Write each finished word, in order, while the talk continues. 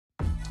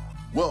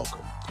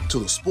Welcome to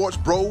the Sports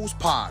Bros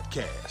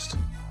Podcast,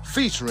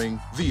 featuring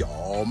the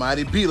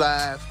almighty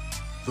B-Live,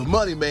 the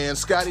money man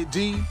Scotty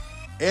D,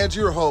 and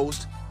your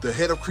host, the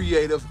head of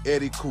creative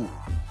Eddie Cool.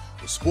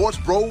 The Sports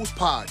Bros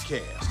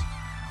Podcast,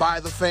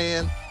 by the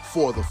fan,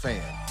 for the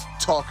fan,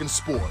 talking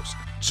sports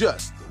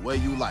just the way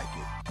you like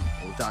it.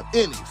 And without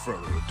any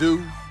further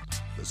ado,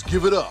 let's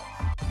give it up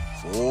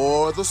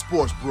for the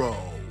Sports Bros.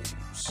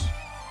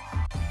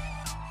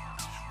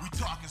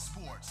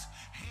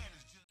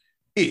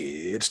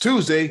 It's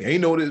Tuesday, and you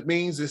know what it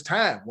means. It's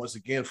time once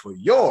again for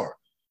your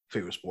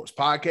favorite sports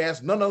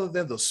podcast, none other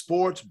than the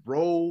Sports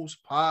Bros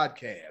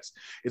Podcast.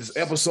 It is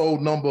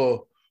episode number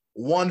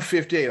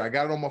 158. I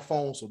got it on my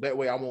phone, so that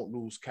way I won't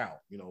lose count.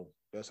 You know,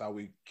 that's how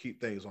we keep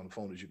things on the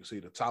phone. As you can see,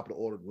 the top of the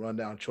order, the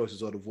rundown,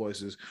 choices of the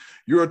voices.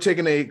 You're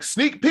taking a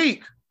sneak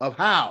peek of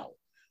how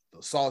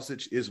the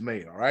sausage is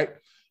made, all right?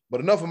 But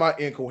enough of my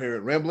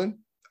incoherent rambling.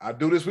 I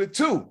do this with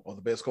two of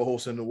the best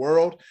co-hosts in the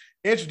world.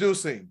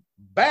 Introducing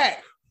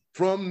back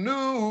from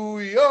New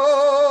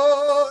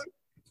York,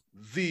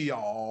 the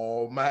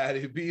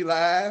almighty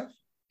B-Live.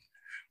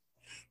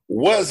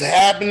 What's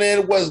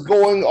happening? What's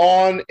going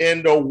on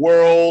in the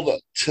world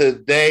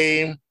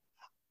today?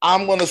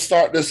 I'm going to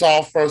start this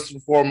off first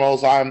and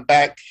foremost. I'm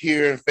back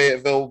here in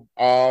Fayetteville.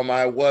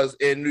 I was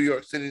in New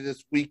York City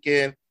this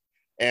weekend,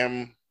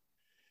 and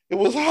it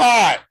was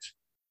hot.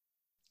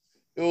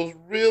 It was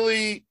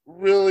really,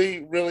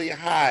 really, really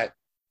hot.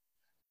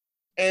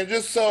 And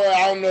just so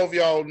I don't know if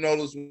y'all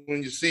notice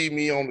when you see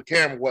me on the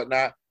camera and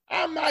whatnot,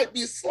 I might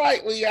be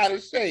slightly out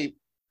of shape.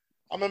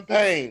 I'm in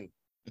pain.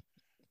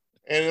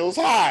 And it was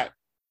hot.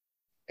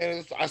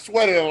 And I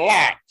sweated a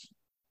lot.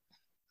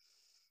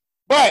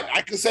 But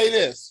I can say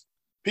this.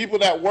 People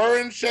that were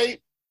in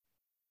shape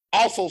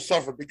also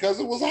suffered because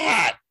it was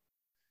hot.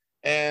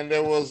 And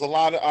there was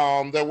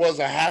there was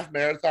a half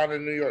marathon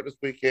in New York this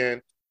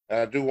weekend. And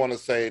I do want to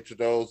say to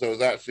those, there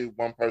was actually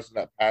one person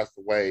that passed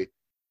away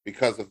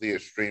because of the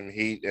extreme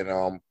heat, and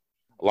a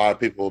lot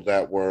of people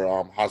that were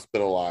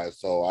hospitalized.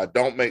 So I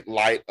don't make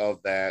light of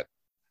that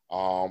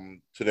to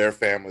their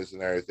families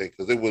and everything,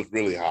 because it was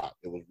really hot.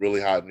 It was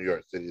really hot in New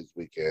York City this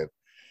weekend.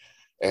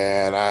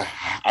 And I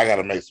got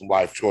to make some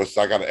life choices.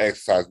 I got to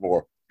exercise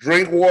more.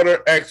 Drink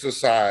water,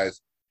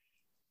 exercise.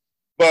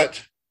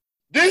 But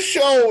this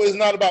show is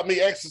not about me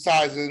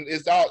exercising.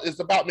 It's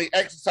about me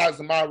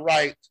exercising my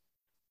right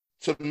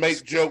to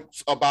make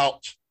jokes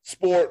about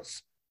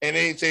sports and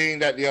anything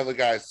that the other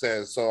guy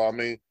says. So, I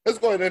mean, let's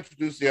go ahead and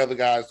introduce the other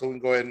guy so we can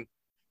go ahead and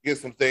get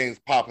some things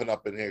popping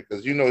up in here,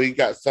 because, you know, he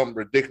got something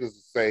ridiculous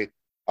to say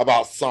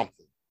about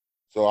something.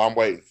 So I'm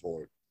waiting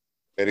for it.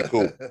 Very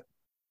cool.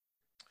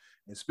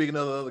 And speaking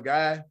of the other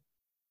guy,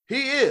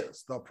 he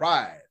is the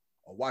pride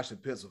of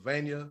Washington,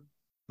 Pennsylvania,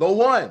 the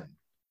one,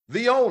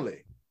 the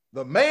only,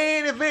 the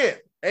main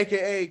event,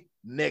 a.k.a.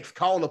 next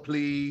caller,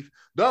 please,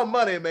 the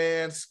money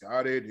man,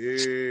 Scotty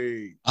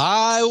D.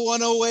 I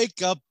want to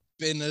wake up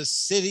in a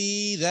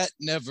city that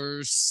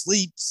never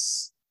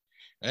sleeps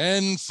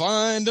and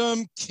find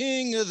I'm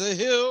king of the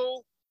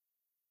hill,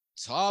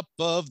 top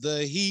of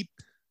the heap.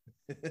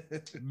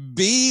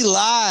 Be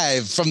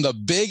live from the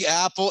Big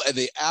Apple, and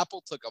the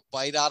apple took a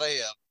bite out of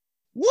him.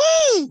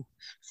 Woo!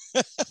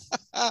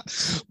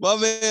 My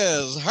man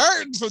is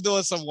hurting from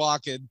doing some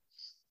walking,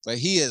 but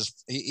he's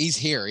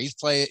here. He's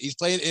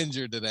playing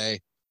injured today.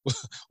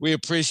 We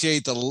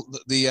appreciate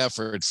the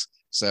efforts.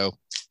 So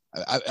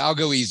I'll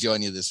go easy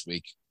on you this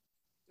week.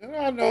 No.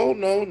 I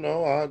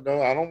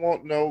don't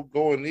want no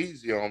going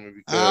easy on me.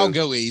 Because I'll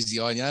go easy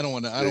on you. I don't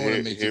want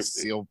to make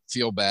you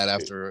feel bad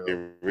after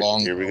a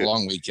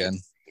long weekend.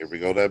 Here we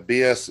go, that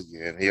BS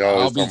again.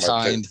 I'll be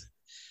kind.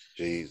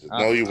 Jesus,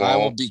 no, you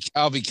won't.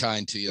 I'll be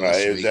kind to you. Right,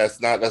 this week.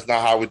 That's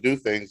not how we do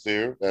things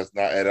here. That's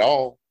not at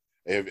all.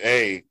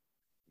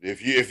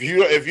 If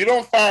you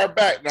don't fire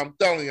back, then I'm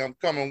telling you, I'm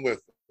coming with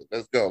it.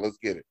 Let's go. Let's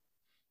get it.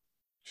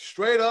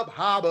 Straight up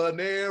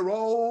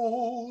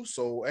habanero.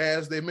 So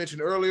as they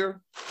mentioned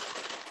earlier,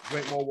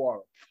 drink more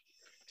water.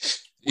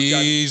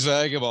 These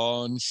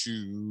vagabond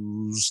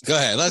shoes. Go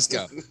ahead, let's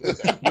go.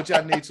 Which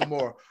I need some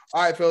more.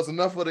 All right, fellas,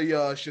 enough of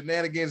the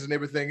shenanigans and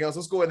everything else.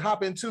 Let's go ahead and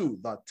hop into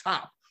the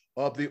top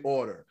of the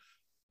order.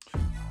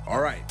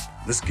 All right,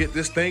 let's get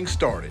this thing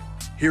started.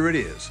 Here it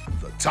is,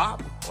 the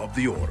top of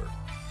the order.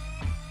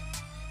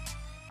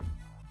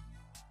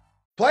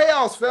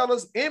 Playoffs,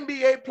 fellas,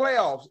 NBA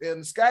playoffs.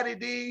 And Scotty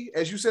D,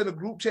 as you said in the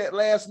group chat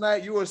last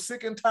night, you are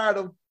sick and tired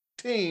of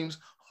teams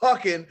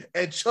hucking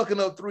and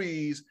chucking up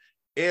threes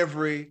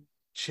every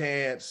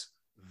chance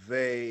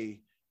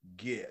they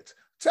get.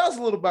 Tell us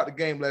a little about the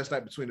game last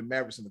night between the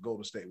Mavericks and the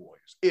Golden State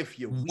Warriors, if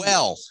you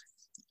will.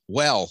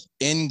 Well,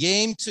 in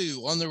game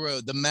 2 on the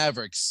road, the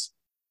Mavericks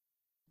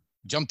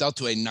jumped out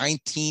to a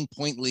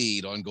 19-point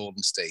lead on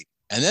Golden State.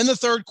 And then the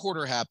third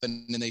quarter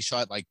happened, and they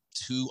shot like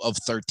 2 of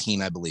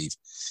 13, I believe.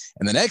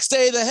 And the next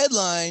day, the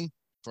headline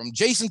from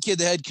Jason Kidd,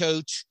 the head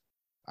coach,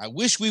 I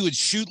wish we would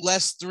shoot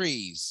less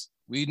threes.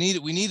 We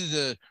needed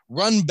to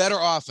run better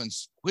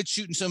offense. Quit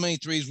shooting so many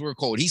threes. We were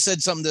cold. He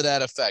said something to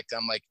that effect.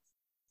 I'm like,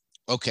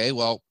 okay,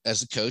 well,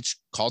 as a coach,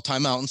 call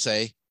timeout and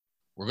say,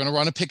 We're going to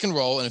run a pick and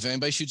roll. And if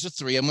anybody shoots a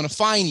three, I'm going to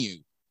fine you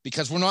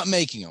because we're not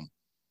making them.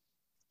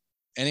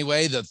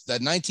 Anyway,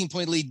 that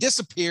 19-point lead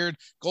disappeared.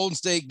 Golden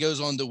State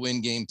goes on to win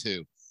game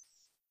 2.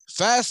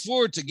 Fast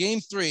forward to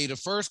game 3, the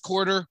first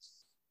quarter.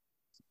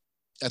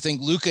 I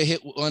think Luka hit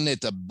one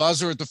at the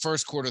buzzer at the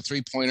first quarter,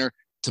 3-pointer,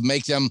 to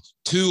make them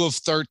 2 of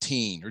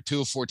 13 or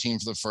 2 of 14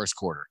 for the first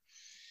quarter.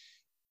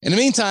 In the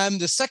meantime,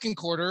 the second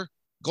quarter,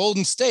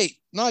 Golden State,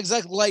 not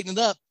exactly lighting it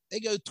up. They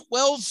go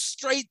 12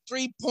 straight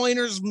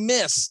 3-pointers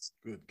missed.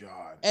 Good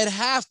God. At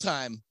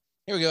halftime,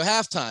 here we go,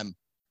 halftime.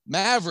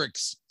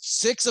 Mavericks,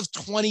 6 of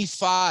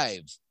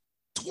 25.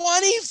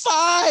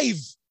 25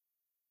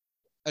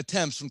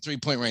 attempts from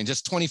 3-point range.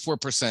 That's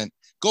 24%.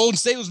 Golden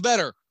State was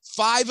better.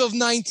 5 of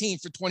 19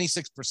 for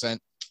 26%. And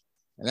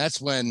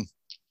that's when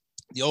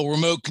the old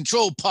remote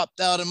control popped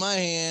out in my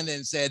hand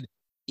and said,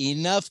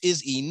 enough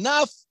is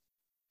enough.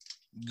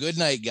 Good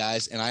night,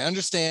 guys. And I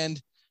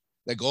understand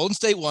that Golden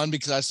State won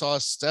because I saw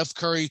Steph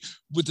Curry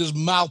with his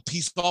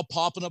mouthpiece all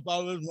popping up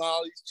out of his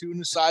mouth. He's doing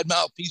the side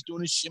mouthpiece,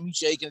 doing his shimmy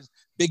shaking, his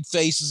big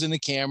faces in the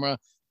camera.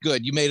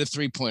 Good. You made a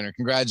 3-pointer.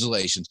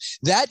 Congratulations.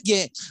 That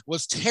game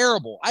was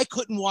terrible. I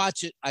couldn't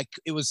watch it.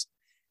 It was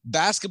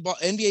basketball,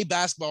 NBA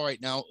basketball right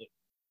now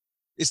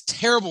is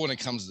terrible when it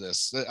comes to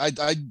this.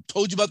 I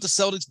told you about the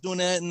Celtics doing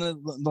that in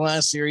the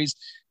last series,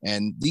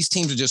 and these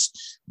teams are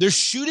they're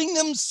shooting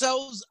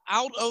themselves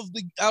out of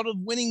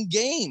winning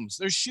games.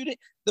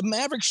 The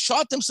Mavericks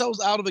shot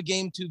themselves out of a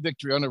game 2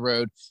 victory on the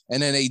road,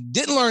 and then they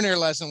didn't learn their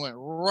lesson, went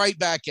right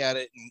back at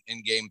it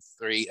in game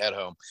 3 at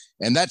home.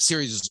 And that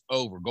series is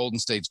over. Golden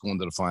State's going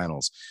to the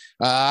finals.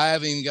 I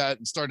haven't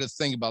even started to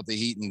think about the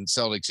Heat and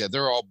Celtics yet.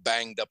 They're all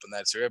banged up in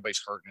that series.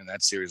 Everybody's hurting in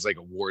that series, like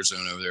a war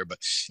zone over there. But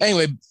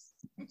anyway,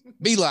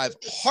 Be Live,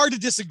 hard to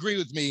disagree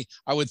with me,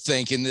 I would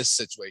think, in this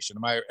situation.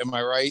 Am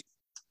I right?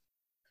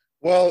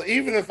 Well,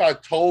 even if I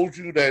told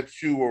you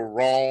that you were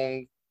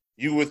wrong,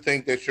 you would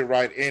think that you're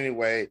right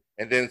anyway.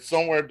 And then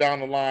somewhere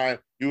down the line,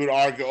 you would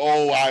argue,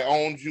 oh, I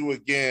owned you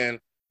again.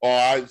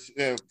 Or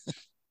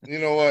you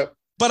know what?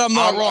 But I'm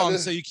not wrong,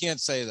 so you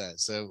can't say that.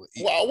 So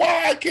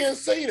why I can't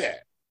say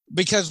that?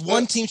 Because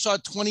one team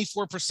shot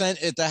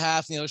 24% at the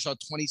half, and the other shot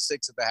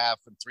 26 at the half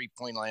from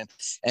 3-point line,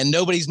 and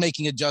nobody's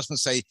making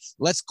adjustments. Say,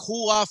 let's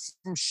cool off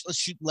let's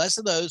shoot less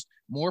of those,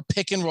 more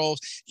pick and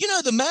rolls. You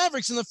know, the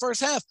Mavericks in the first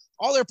half,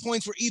 all their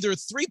points were either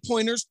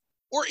 3-pointers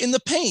or in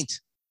the paint.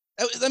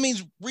 That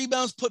means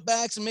rebounds,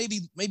 putbacks, and maybe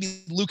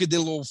Luka did a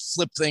little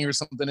flip thing or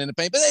something in the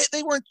paint, but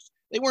they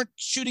weren't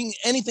shooting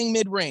anything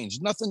mid-range.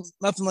 Nothing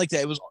like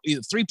that. It was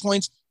either 3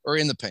 points or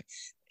in the paint.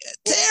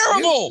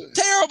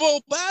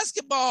 Terrible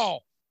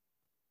basketball.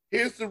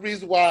 Here's the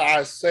reason why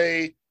I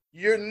say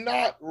you're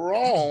not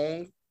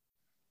wrong,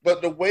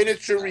 but the way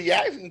that you're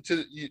reacting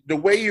to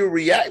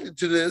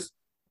this,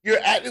 you're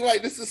acting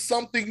like this is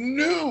something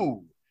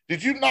new.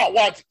 Did you not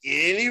watch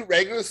any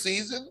regular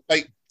season?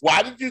 Like,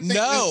 why did you think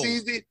this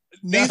season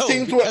these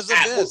teams were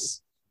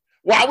this?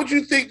 Why would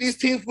you think these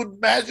teams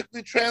would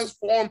magically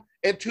transform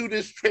into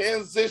this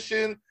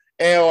transition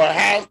or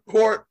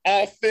half-court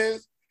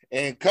offense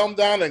and come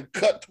down and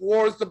cut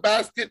towards the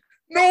basket?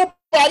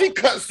 Nobody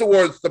cuts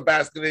towards the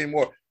basket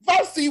anymore. If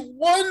I see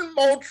one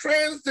more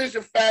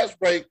transition fast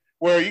break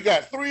where you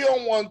got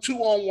 3-on-1,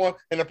 2-on-1,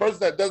 and the person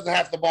that doesn't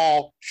have the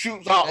ball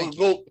shoots out and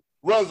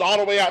runs all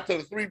the way out to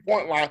the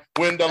 3-point line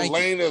when the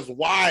lane is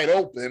wide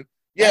open.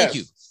 Yes. Thank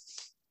you.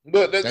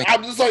 But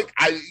I'm just like,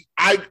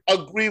 I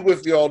agree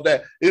with you on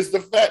that. It's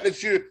the fact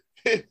that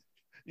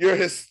your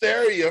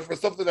hysteria for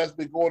something that's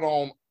been going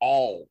on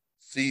all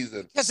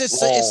season. Yes,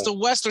 it's the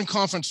Western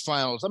Conference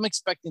Finals. I'm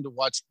expecting to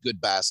watch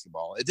good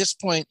basketball. At this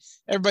point,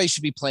 everybody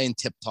should be playing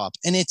tip-top,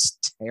 and it's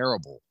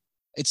terrible.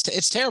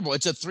 It's terrible.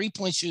 It's a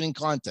 3-point shooting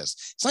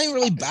contest. It's not even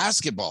really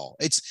basketball.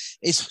 It's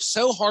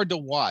so hard to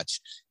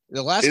watch.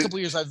 The last couple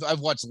of years,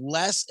 I've watched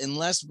less and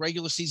less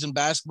regular season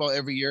basketball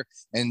every year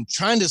and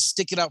trying to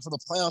stick it out for the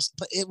playoffs.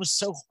 But it was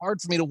so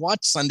hard for me to watch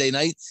Sunday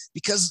night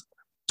because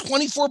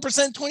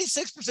 24%,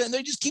 26%,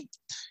 they just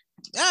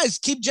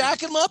keep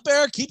jacking them up,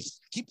 Eric.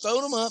 Keep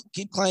throwing them up,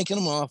 keep clanking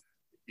them off.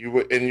 You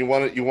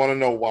want to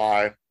know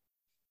why?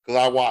 Because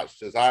I watched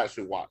this. I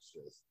actually watched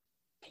this.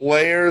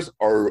 Players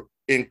are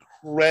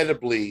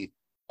incredibly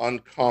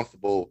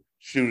uncomfortable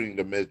shooting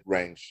the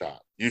mid-range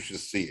shot. You should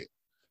see it.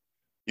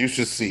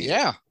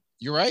 Yeah,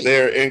 you're right.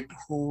 They're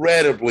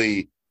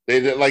incredibly.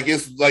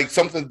 It's like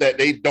something that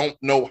they don't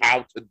know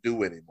how to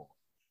do anymore.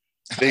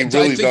 They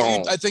really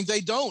don't. I think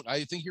they don't.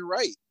 I think you're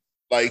right.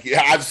 Like,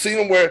 I've seen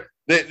them where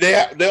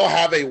they'll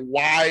have a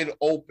wide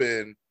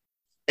open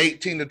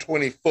 18 to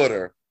 20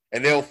 footer,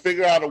 and they'll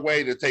figure out a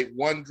way to take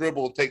one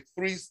dribble, take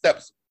 3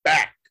 steps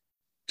back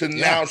to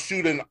now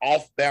shoot an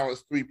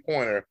off-balance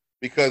 3-pointer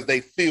because they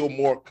feel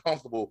more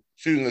comfortable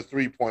shooting a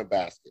 3-point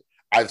basket.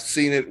 I've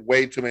seen it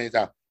way too many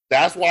times.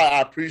 That's why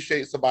I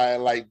appreciate somebody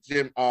like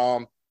Jimmy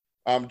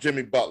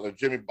Butler,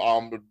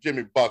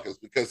 Jimmy Buckets,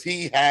 because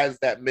he has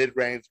that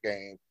mid-range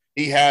game.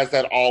 He has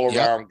that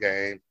all-around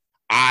game.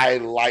 I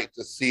like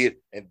to see it,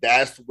 and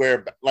that's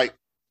where like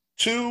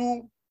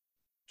two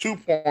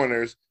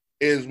 2-pointers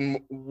is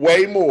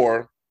way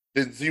more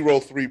than 0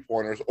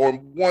 3-pointers or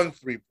 1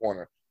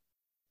 3-pointer.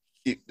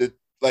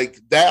 Like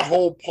that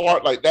whole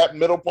part, like that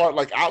middle part,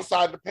 like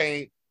outside the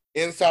paint,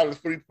 inside the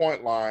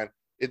 3-point line,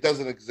 it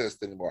doesn't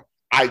exist anymore.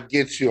 I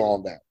get you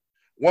on that.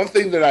 One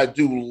thing that I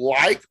do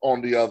like,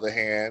 on the other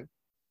hand,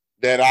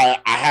 that I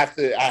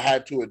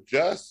had to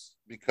adjust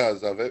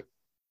because of it,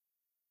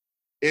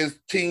 is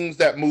teams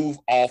that move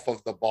off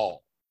of the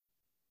ball.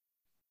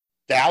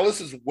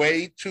 Dallas is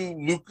way too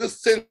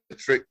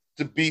Luka-centric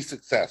to be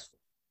successful.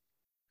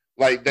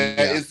 Like that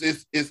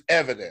is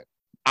evident.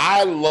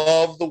 I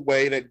love the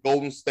way that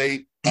Golden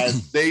State,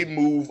 as they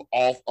move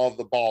off of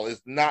the ball.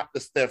 It's not the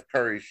Steph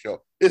Curry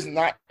show. It's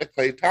not the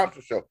Klay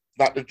Thompson show. It's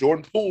not the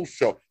Jordan Poole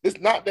show. It's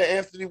not the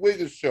Anthony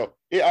Wiggins show.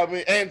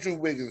 Andrew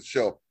Wiggins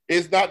show.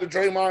 It's not the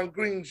Draymond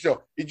Green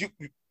show.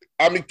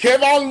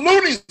 Kevon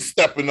Looney's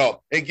stepping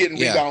up and getting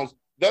rebounds.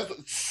 That's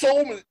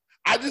so many.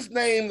 I just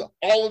named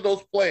all of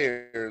those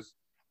players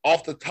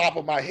off the top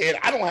of my head.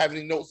 I don't have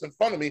any notes in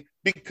front of me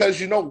because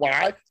you know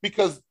why?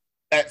 Because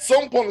at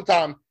some point in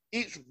time,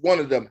 each one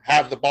of them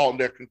have the ball and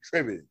they're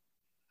contributing.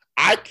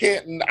 I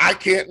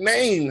can't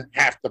name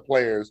half the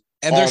players.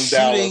 And they're shooting.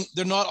 Dallas.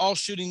 They're not all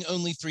shooting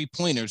only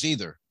 3-pointers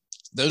either.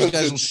 Those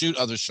guys will shoot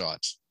other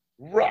shots.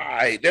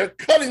 Right. They're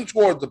cutting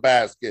towards the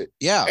basket.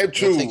 Yeah. And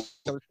two.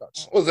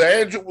 Was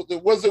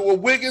it with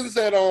Wiggins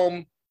that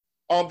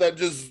that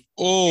just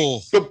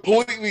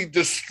completely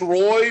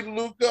destroyed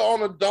Luka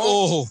on a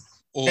dunk?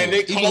 And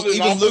they called it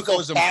an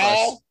offensive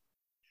foul.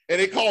 And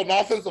they called an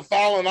offensive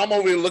foul, and I'm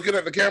over here looking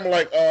at the camera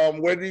like,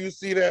 where do you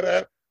see that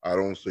at? I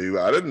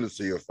didn't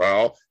see a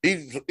foul.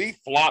 He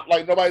flopped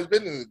like nobody's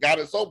business. Got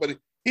it so, but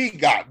he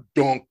got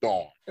dunked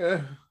on.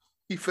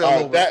 He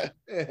fell over.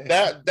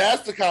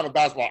 That's the kind of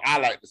basketball I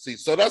like to see.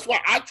 So that's why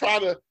I try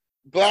to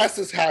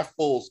glasses half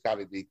full,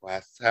 Scotty D.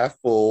 Glasses half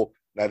full.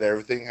 Not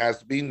everything has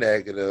to be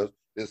negative.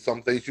 There's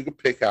some things you can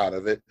pick out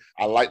of it.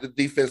 I like the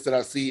defense that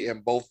I see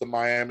in both the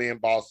Miami and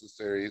Boston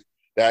series.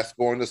 That's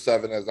going to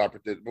 7, as I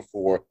predicted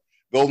before.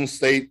 Golden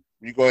State,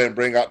 you go ahead and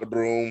bring out the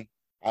broom.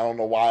 I don't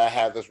know why I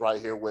have this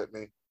right here with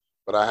me,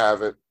 but I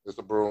have it. It's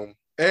a broom.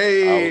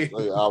 Hey,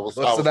 I was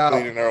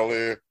cleaning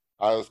earlier.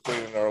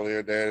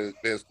 There,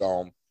 it's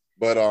gone.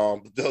 But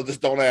just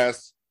don't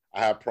ask.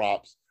 I have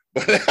props.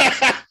 But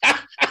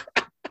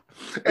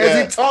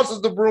as he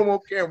tosses the broom on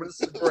camera, this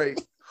is great.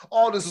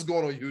 All this is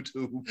going on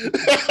YouTube.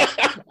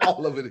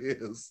 All of it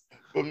is.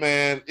 But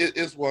man,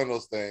 it's one of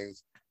those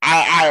things.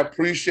 I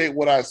appreciate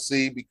what I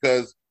see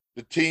because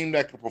the team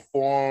that can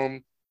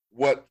perform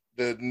what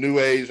the new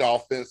age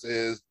offense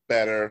is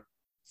better.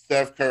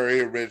 Steph Curry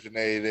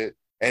originated,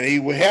 and he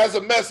has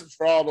a message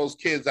for all those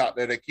kids out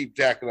there that keep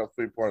jacking up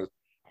 3-pointers.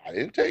 I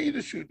didn't tell you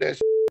to shoot that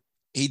shit.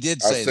 He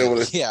did say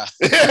that. Yeah.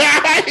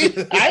 I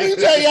didn't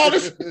tell y'all to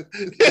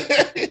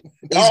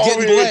He's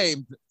getting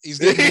blamed. He's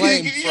getting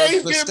blamed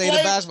for the state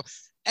of basketball.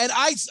 And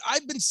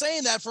I've been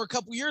saying that for a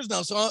couple years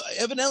now. So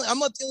evidently, I'm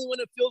not the only one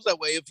that feels that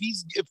way. If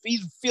he's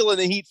feeling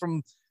the heat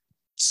from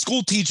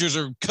school teachers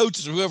or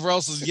coaches or whoever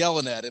else is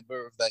yelling at him,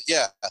 or that,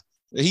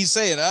 he's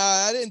saying,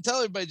 I didn't tell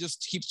everybody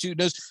just keep shooting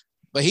those,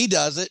 but he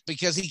does it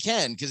because he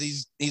can, because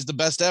he's the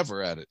best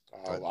ever at it.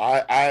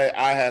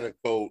 I had a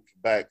coach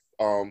back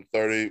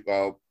 30.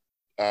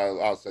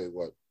 I'll say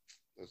what?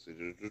 Let's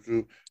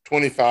see,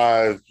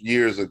 25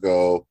 years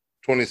ago.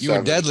 27. You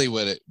were deadly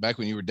with it back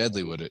when you were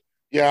deadly with it.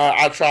 Yeah,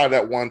 I tried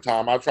that one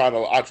time. I tried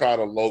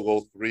a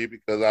logo 3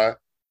 because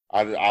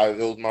it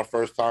was my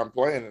first time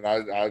playing, and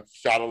I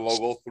shot a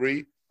logo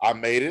 3. I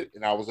made it,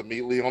 and I was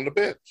immediately on the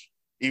bench,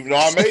 even though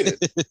I made it.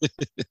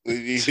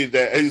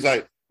 He's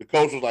like, the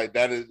coach was like,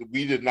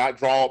 we did not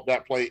draw up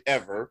that play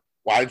ever.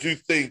 Why did you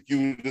think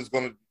you was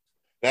gonna?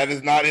 That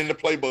is not in the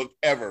playbook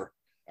ever.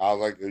 I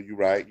was like, you're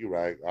right.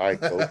 All right,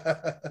 coach.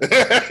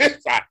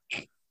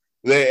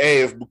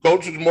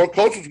 If more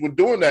coaches were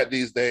doing that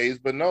these days,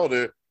 but no,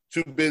 they're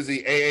too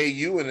busy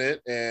AAU in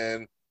it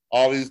and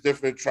all these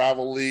different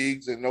travel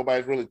leagues, and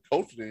nobody's really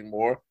coaching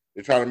anymore.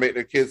 They're trying to make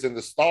their kids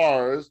into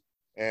stars,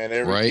 and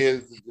every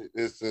kid,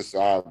 it's just,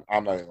 I'm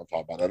not even going to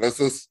talk about that. Let's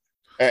just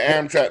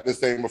Amtrak this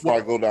thing before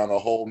I go down a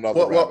whole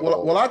nother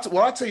Well,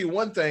 I'll tell you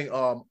one thing.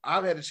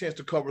 I've had a chance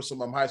to cover some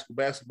high school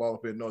basketball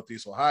up in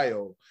Northeast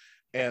Ohio,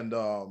 and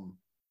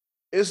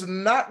it's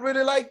not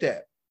really like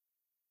that.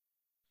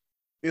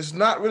 It's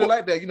not really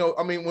like that.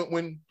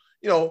 When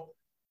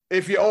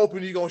if you're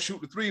open, you're going to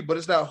shoot the 3, but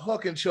it's not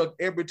huck and chuck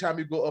every time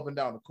you go up and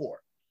down the court.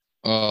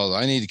 Oh,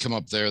 I need to come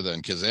up there then,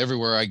 because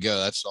everywhere I go,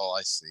 that's all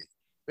I see.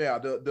 Yeah,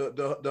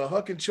 the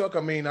huck and chuck,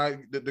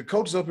 the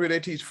coaches up here, they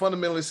teach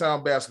fundamentally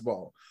sound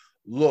basketball.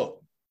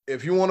 Look,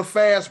 if you want a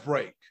fast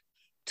break,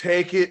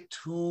 take it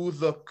to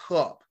the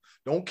cup.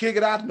 Don't kick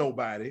it out to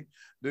nobody.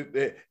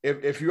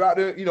 If you're out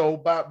there,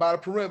 by the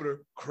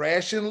perimeter,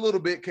 crash in a little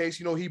bit in case,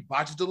 he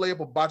botches the layup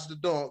or botches the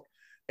dunk,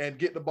 and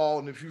get the ball.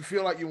 And if you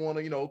feel like you want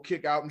to,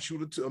 kick out and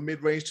shoot a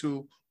mid-range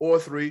 2 or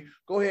 3,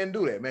 go ahead and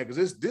do that, man.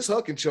 Because this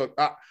huck and chuck,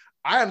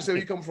 I understand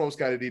where you come from,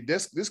 Scotty D.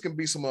 This can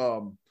be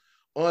some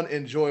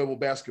unenjoyable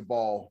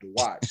basketball to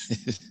watch.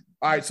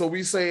 All right, so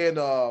we saying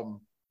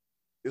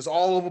it's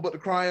all over but the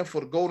crying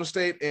for the Golden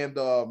State and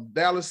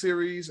Dallas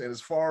series. And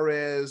as far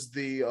as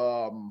the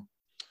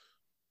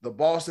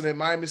Boston and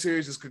Miami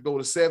series, this could go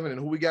to 7. And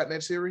who we got in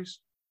that series?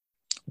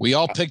 We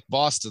all picked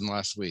Boston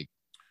last week.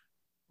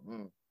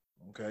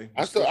 Okay.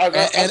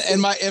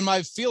 And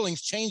my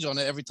feelings change on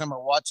it every time I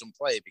watch them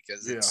play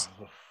because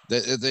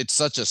it's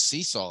such a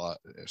seesaw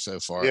so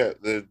far. Yeah,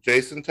 the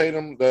Jason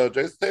Tatum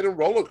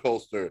roller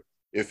coaster.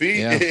 If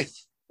he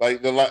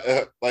like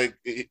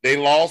they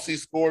lost, he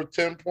scored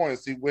 10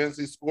 points. He wins,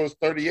 he scores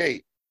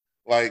 38.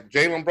 Like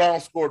Jaylen Brown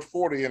scored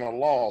 40 in a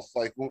loss.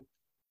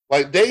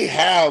 Like they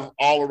have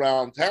all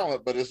around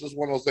talent, but it's just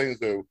one of those things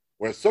that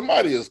when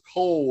somebody is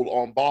cold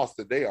on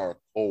Boston, they are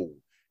cold.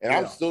 And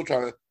I'm still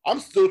trying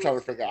to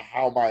figure out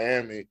how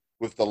Miami,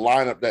 with the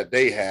lineup that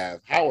they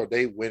have, how are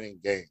they winning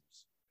games?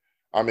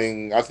 I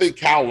mean, I think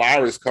Kyle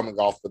Lowry's coming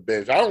off the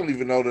bench. I don't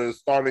even know the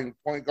starting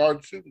point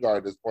guard, shooting guard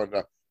at this point.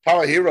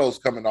 Tyler Hero's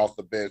coming off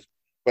the bench.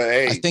 But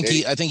hey,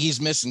 I think he's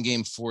missing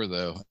game 4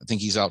 though. I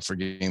think he's out for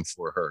game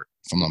 4 hurt,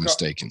 if I'm not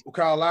mistaken.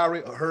 Kyle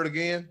Lowry hurt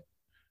again?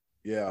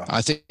 Yeah.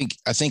 I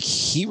think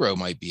Hero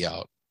might be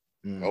out.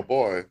 Oh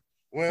boy.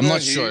 I'm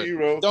not sure.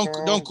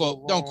 Don't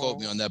quote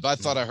me on that, but I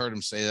thought I heard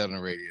him say that on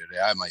the radio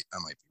today. I might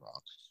be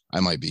wrong. I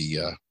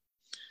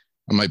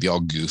might be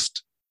all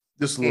goofed.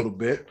 Just a little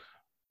bit.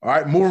 All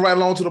right, moving right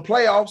along to the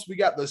playoffs. We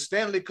got the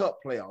Stanley Cup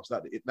playoffs,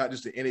 not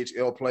just the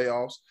NHL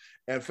playoffs.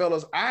 And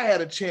fellas, I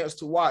had a chance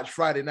to watch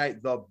Friday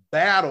night the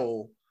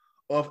Battle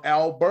of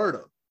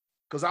Alberta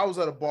because I was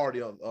at a bar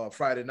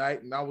Friday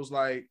night, and I was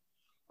like,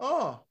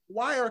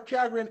 why are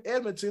Calgary and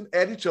Edmonton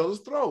at each other's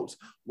throats?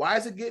 Why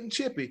is it getting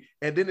chippy?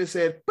 And then it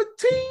said,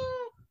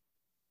 "Pating!"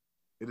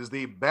 It is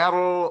the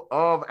Battle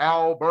of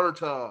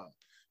Alberta.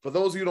 For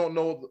those of you who don't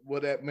know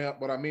what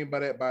I mean by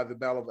that, by the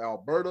Battle of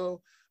Alberta,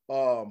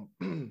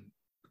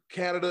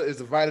 Canada is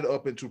divided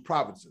up into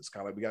provinces.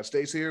 Kind of like we got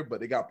states here,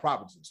 but they got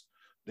provinces.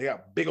 They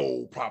got big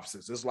old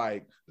provinces. It's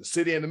like the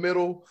city in the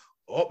middle.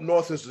 Up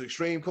north is the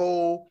extreme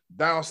cold.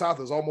 Down south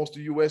is almost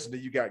the U.S. And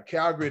then you got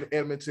Calgary and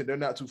Edmonton. They're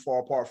not too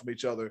far apart from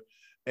each other.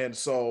 And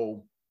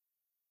so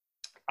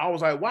I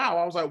was like, wow.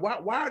 I was like,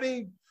 why are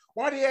they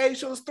at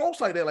each other's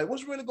throats like that? Like,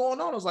 what's really going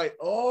on? I was like,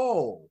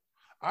 oh,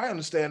 I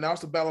understand now.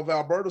 It's the Battle of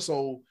Alberta.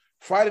 So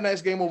Friday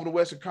night's game over the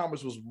Western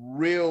Conference was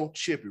real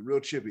chippy.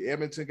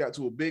 Edmonton got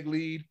to a big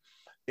lead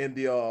in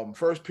the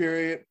first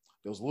period.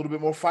 There was a little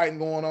bit more fighting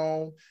going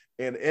on.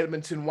 And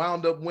Edmonton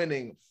wound up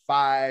winning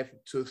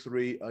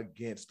 5-3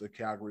 against the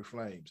Calgary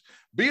Flames.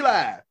 Be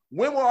live.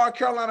 When will our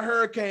Carolina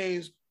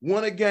Hurricanes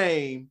win a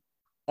game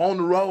on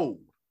the road?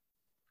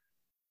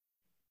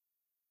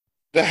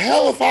 The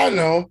hell if I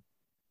know.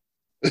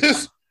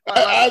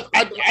 I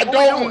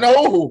don't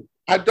know.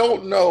 I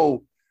don't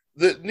know.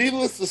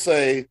 Needless to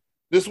say,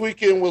 this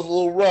weekend was a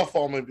little rough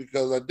on me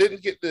because I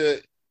didn't get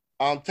to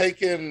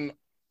take in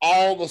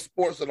all the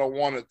sports that I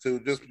wanted to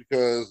just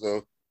because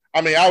of,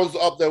 I was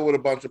up there with a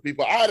bunch of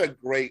people. I had a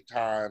great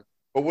time.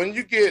 But when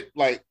you get,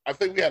 I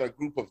think we had a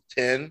group of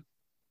 10.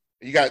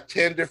 You got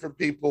 10 different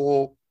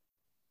people,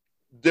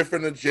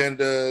 different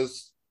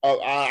agendas.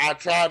 I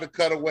tried to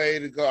cut away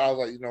to go. I was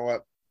like, you know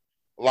what?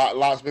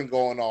 Lots been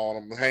going on.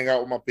 I'm going to hang out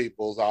with my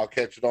peoples. I'll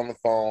catch it on the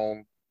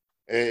phone.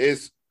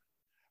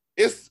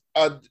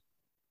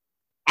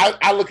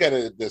 I look at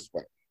it this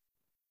way.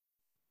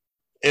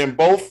 In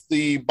both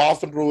the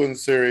Boston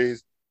Bruins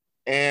series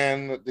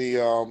and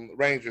the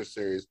Rangers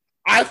series,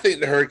 I think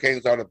the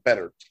Hurricanes are the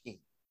better team.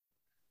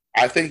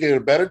 I think they're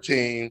a better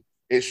team.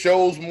 It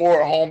shows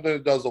more at home than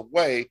it does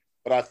away.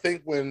 But I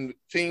think when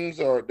teams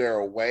they're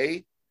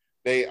away,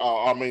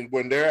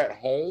 when they're at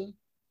home,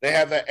 they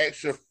have that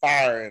extra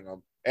fire in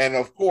them. And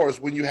of course,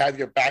 when you have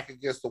your back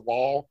against the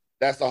wall,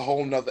 that's a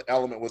whole nother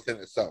element within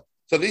itself.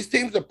 So these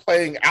teams are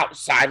playing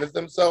outside of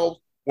themselves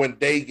when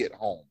they get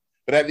home.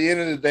 But at the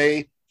end of the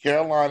day,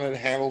 Carolina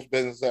handles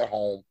business at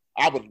home.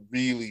 I would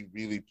really,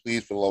 really,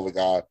 please, for the love of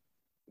God,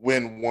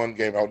 win one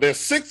game out. They're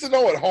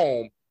 6-0 at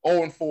home,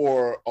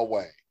 0-4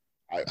 away.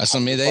 That's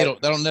what I mean. They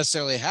don't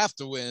necessarily have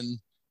to win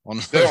on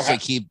if they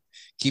keep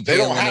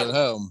handling it at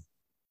home.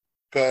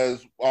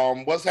 Because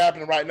what's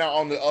happening right now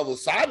on the other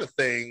side of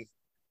things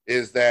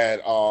is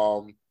that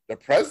the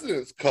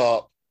President's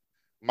Cup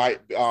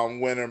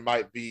winner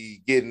might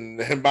be getting.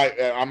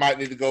 I might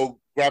need to go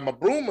grab my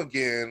broom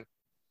again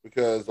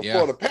because the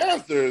Florida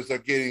Panthers are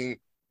getting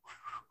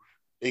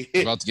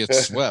about to get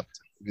swept.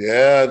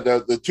 Yeah,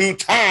 the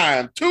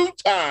two-time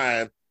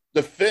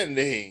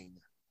defending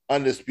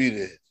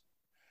undisputed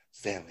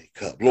Stanley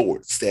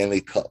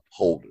Cup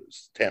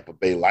holders, Tampa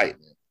Bay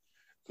Lightning.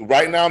 So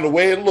right now, the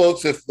way it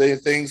looks, if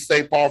things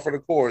stay par for the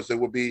course, it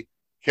would be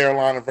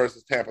Carolina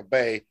versus Tampa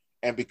Bay.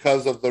 And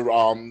because of the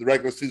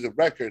regular season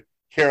record,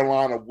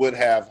 Carolina would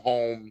have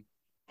home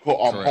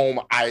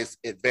ice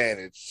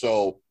advantage.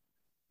 So,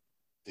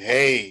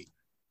 hey,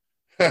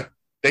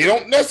 they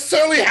don't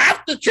necessarily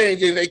have to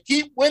change it. They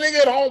keep winning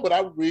at home, but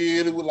I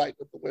really would like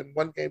them to win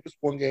one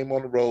game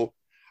on the road.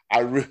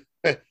 I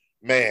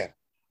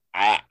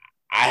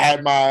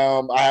had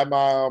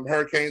my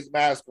Hurricanes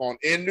mask on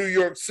in New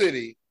York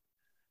City,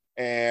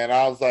 and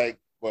I was like,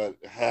 But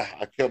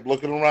I kept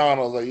looking around.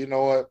 I was like, you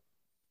know what?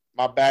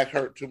 My back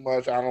hurt too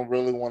much. I don't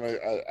really want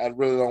to. I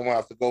really don't want to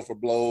have to go for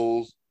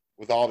blows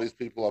with all these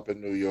people up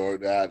in New York.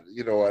 That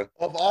you know what?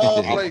 Of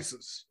all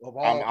places,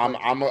 I'm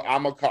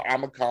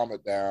a calm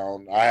it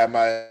down. I have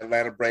my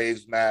Atlanta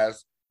Braves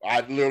mask.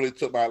 I literally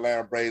took my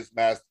Atlanta Braves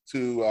mask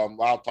to.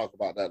 I'll talk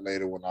about that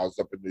later when I was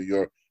up in New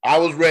York. I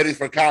was ready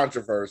for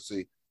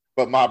controversy,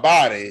 but my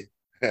body,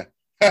 it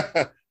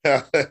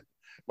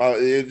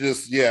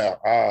just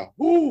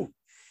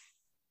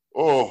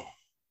oh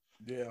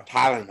yeah.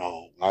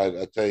 Tylenol.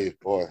 I tell you,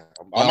 boy,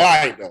 I'm all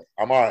right though.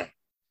 I'm all right.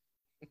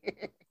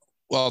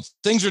 Well,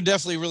 things are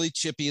definitely really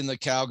chippy in the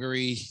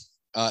Calgary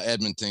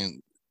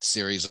Edmonton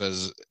series,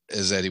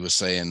 as Eddie was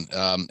saying.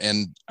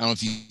 And I don't know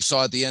if you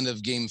saw at the end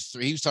of game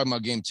 3, he was talking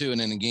about game 2,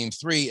 and then in game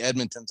 3,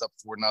 Edmonton's up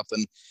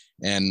 4-0,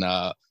 and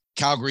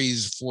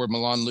Calgary's forward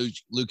Milan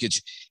Lucic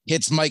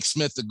hits Mike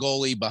Smith, the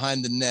goalie,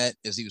 behind the net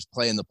as he was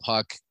playing the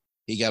puck.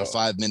 He got a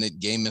 5-minute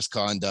game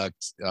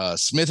misconduct.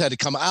 Smith had to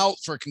come out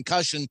for a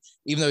concussion,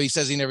 even though he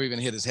says he never even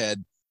hit his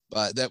head.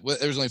 But there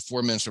was only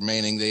 4 minutes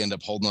remaining. They end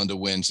up holding on to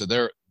win, so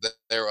they're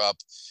up.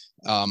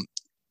 And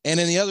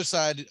then the other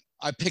side,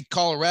 I picked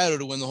Colorado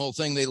to win the whole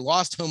thing. They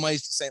lost home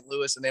ice to St.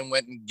 Louis and then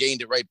went and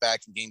gained it right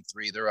back in game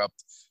 3. They're up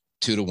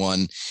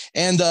 2-1.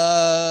 And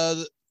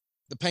the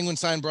Penguins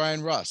signed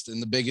Brian Rust, and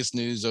the biggest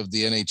news of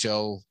the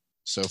NHL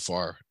so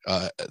far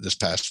this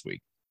past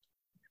week.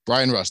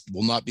 Brian Rust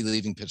will not be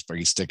leaving Pittsburgh.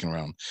 He's sticking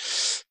around.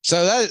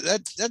 So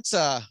that's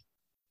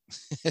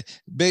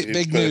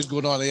big news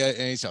going on in the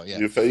NHL. Yeah,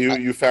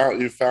 you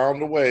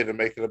found a way to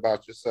make it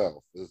about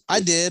yourself. I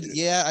did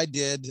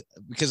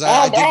because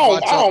I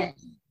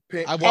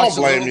watched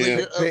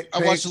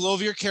a little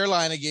of your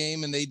Carolina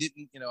game, and they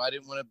didn't. I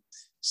didn't want to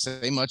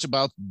say much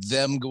about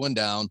them going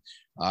down.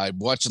 I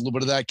watched a little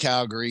bit of that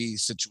Calgary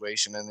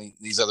situation and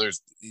these other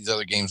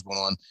games going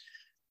on.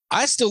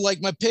 I still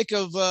like my pick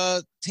of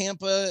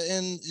Tampa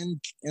and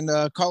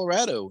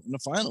Colorado in the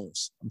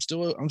finals. I'm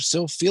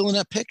still feeling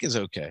that pick is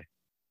okay.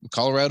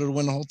 Colorado to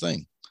win the whole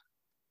thing.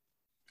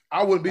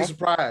 I wouldn't be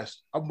surprised.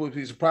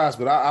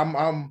 But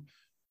I'm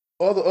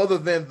other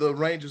than the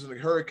Rangers and the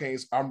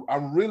Hurricanes,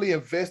 I'm really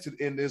invested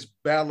in this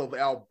battle of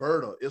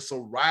Alberta. It's a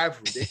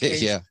rivalry.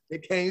 They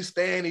can't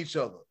stand each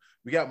other.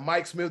 We got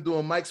Mike Smith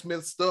doing Mike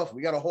Smith stuff.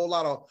 We got a whole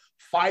lot of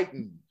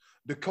fighting.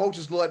 The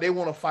coaches look like they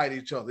want to fight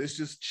each other. It's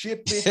just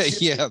chippy.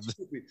 Chippy.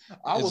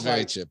 It's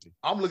very chippy.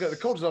 I'm looking at the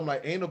coaches. I'm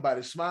like, ain't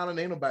nobody smiling.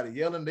 Ain't nobody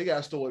yelling. They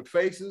got stoic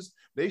faces.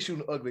 They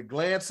shooting ugly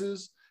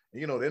glances.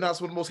 They're not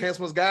some of the most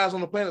handsomest guys on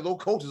the planet. Those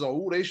coaches are,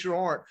 they sure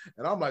aren't.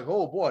 And I'm like,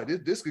 oh boy,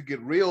 this could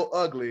get real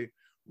ugly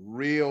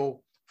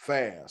real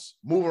fast.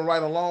 Moving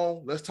right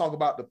along, let's talk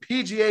about the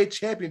PGA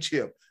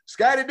Championship.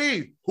 Scotty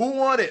D, who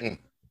won it?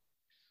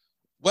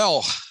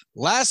 Well,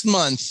 last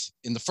month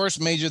in the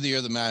first major of the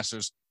year, the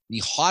Masters,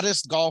 the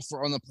hottest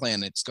golfer on the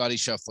planet, Scotty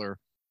Scheffler,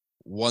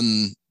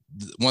 won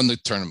the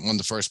tournament, won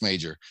the first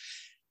major.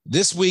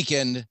 This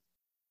weekend,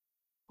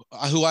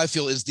 who I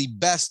feel is the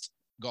best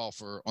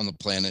golfer on the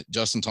planet,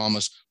 Justin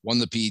Thomas, won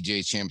the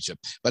PGA Championship.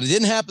 But it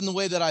didn't happen the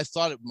way that I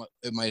thought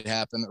it might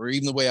happen, or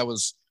even the way I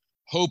was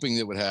hoping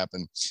it would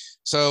happen.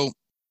 So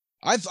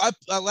I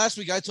last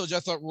week I told you I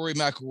thought Rory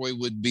McIlroy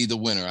would be the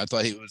winner. I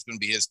thought it was going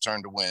to be his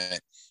turn to win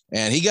it,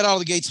 and he got out of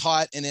the gates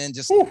hot, and then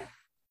just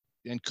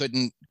and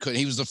couldn't.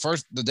 He was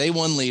the day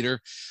 1 leader.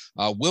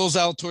 Will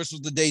Zalatoris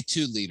was the day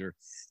 2 leader.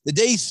 The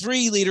day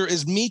 3 leader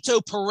is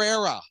Mito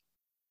Pereira.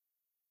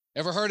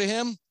 Ever heard of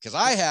him? Because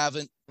I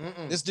haven't.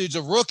 This dude's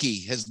a rookie.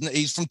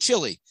 He's from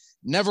Chile.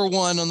 Never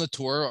won on the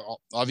tour.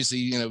 Obviously,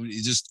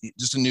 he's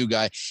just a new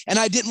guy. And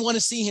I didn't want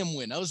to see him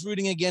win. I was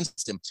rooting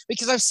against him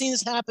because I've seen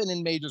this happen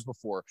in majors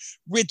before.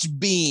 Rich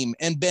Beam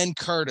and Ben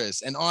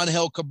Curtis and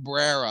Angel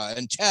Cabrera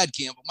and Chad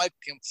Campbell, Mike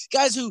Campbell,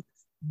 guys who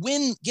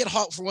get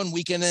hot for one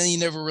weekend and then you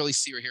never really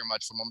see or hear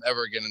much from them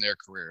ever again in their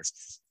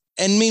careers.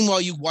 And meanwhile,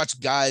 you watch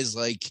guys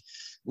like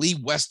Lee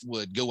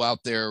Westwood go out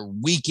there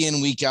week in,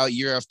 week out,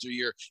 year after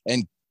year,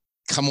 and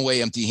come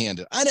away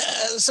empty-handed.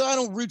 So I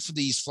don't root for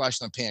these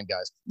flash-in-the-pan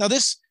guys. Now,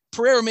 this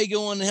Pereira may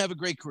go on and have a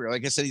great career.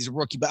 Like I said, he's a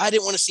rookie, but I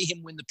didn't want to see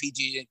him win the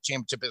PGA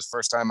Championship his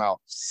first time out.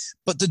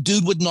 But the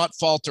dude would not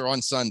falter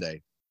on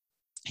Sunday.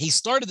 He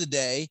started the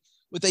day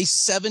with a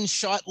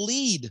 7-shot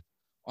lead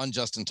on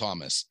Justin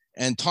Thomas.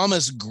 And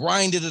Thomas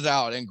grinded it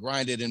out and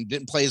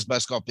didn't play his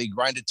best golf. But he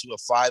grinded to a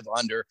 5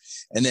 under.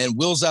 And then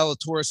Will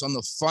Zalatoris on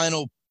the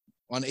final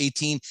on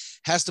 18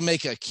 has to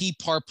make a key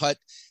par putt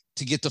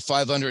to get to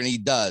 5 under, and he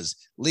does,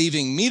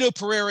 leaving Mito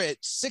Pereira at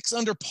 6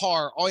 under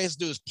par. All he has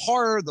to do is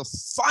par the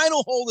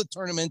final hole of the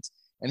tournament,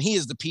 and he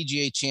is the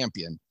PGA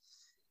champion.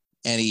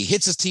 And he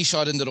hits his tee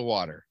shot into the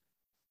water.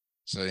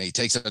 So he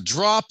takes a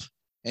drop,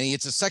 and he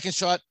hits a second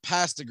shot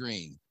past the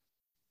green.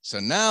 So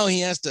now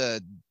he has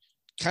to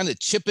kind of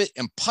chip it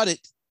and putt it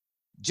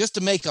just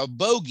to make a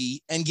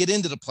bogey and get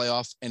into the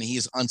playoff, and he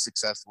is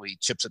unsuccessful. He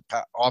chips it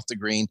off the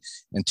green,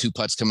 and 2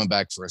 putts coming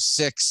back for a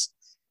 6.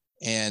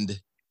 And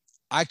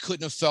I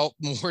couldn't have felt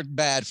more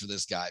bad for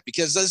this guy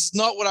because that's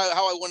not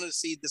how I wanted to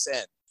see this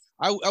end.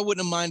 I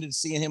wouldn't have minded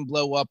seeing him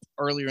blow up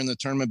earlier in the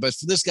tournament, but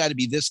for this guy to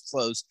be this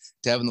close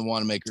to having the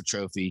Wanamaker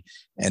Trophy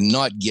and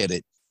not get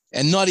it,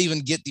 and not even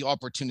get the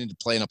opportunity to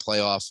play in a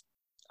playoff,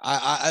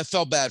 I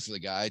felt bad for the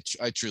guy.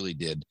 I truly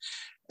did.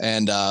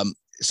 And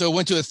so it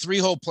went to a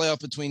 3-hole playoff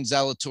between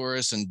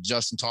Zalatoris and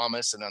Justin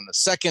Thomas. And on the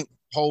second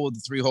hole of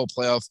the 3-hole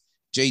playoff,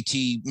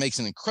 JT makes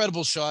an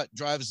incredible shot,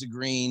 drives the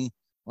green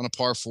on a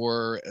par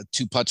 4,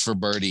 2 putts for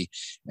birdie,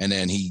 and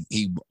then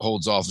he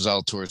holds off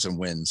Zalatoris and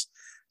wins.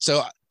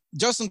 So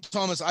Justin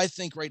Thomas, I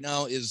think right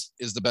now is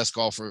the best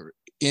golfer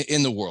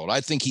in the world.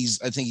 I think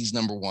he's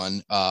number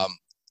one. I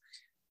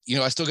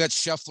still got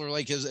Scheffler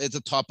at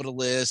the top of the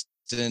list,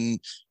 and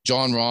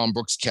John Rahm,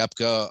 Brooks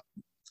Koepka,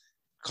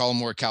 Colin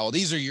Morikawa.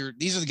 These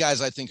are the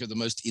guys I think are the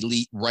most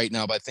elite right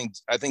now. But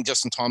I think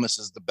Justin Thomas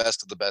is the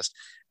best of the best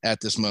at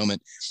this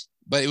moment.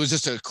 But it was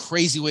just a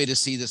crazy way to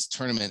see this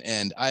tournament.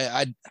 And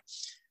I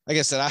like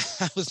I said,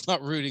 I was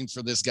not rooting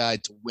for this guy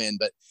to win,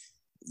 but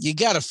you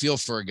got to feel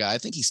for a guy. I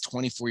think he's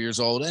 24 years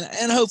old,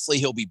 and hopefully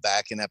he'll be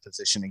back in that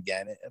position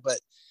again. But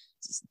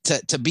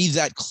to be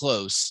that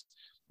close,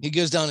 he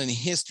goes down in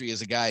history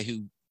as a guy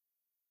who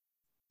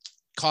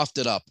coughed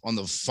it up on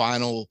the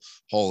final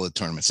hole of the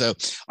tournament. So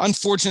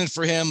unfortunate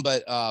for him,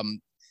 but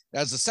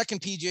as the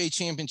second PGA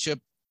championship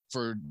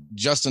for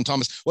Justin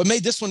Thomas. What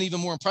made this one even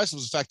more impressive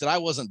was the fact that I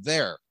wasn't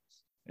there.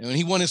 And when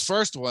he won his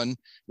first one,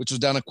 which was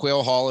down at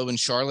Quail Hollow in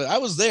Charlotte, I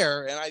was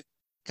there, and I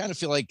kind of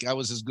feel like I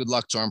was his good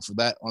luck charm for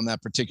that on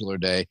that particular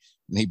day.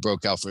 And he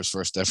broke out for his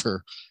first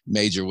ever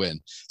major win.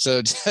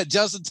 So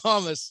Justin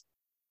Thomas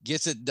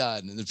gets it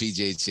done in the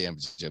PGA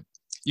Championship.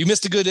 You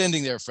missed a good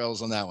ending there,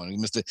 fellas, on that one. You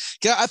missed it.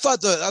 I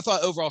thought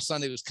overall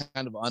Sunday was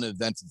kind of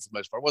uneventful for the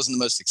most part. It wasn't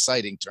the most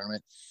exciting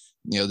tournament.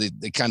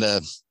 They kind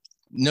of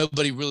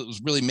nobody really was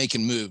really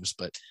making moves,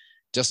 but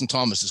Justin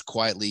Thomas is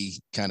quietly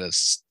kind of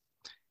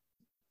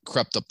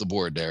crept up the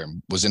board there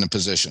and was in a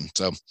position.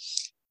 So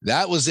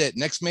that was it.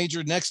 Next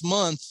major next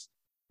month,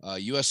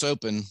 U.S.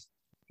 Open.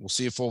 We'll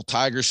see if old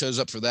Tiger shows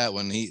up for that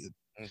one. He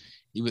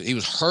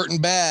was hurting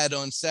bad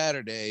on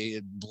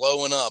Saturday,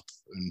 blowing up,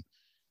 and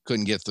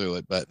couldn't get through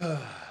it. But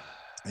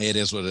it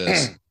is what it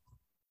is.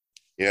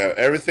 Yeah,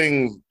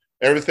 everything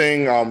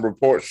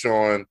reports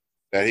showing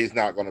that he's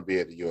not going to be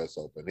at the U.S.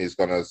 Open. He's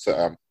going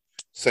to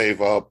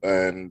save up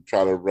and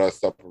try to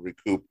rest up and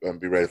recoup and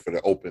be ready for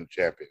the Open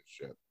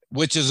Championship.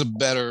 Which is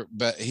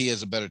he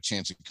has a better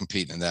chance of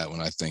competing in that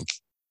one, I think.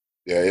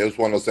 Yeah, it was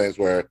one of those things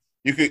where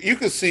you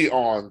could see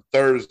on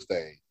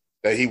Thursday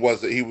that he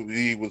was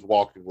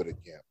walking with a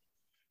gimp,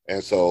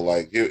 and so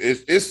like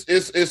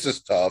it's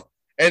just tough,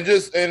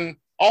 and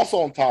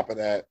also on top of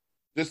that,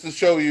 just to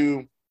show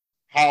you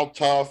how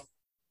tough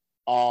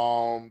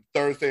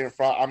Thursday and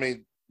Friday. I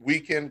mean,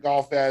 weekend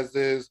golf as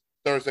is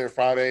Thursday and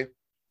Friday.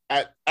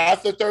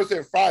 After Thursday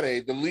and Friday,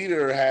 the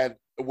leader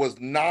was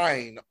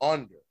 9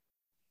 under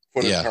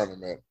for the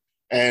tournament,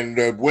 and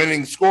the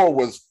winning score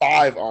was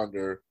 5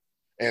 under.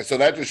 And so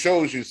that just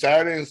shows you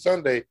Saturday and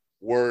Sunday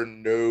were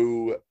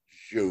no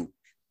joke.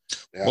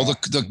 Yeah. Well,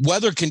 the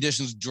weather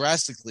conditions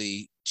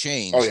drastically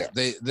changed. Oh,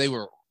 yeah. They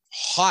were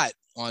hot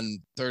on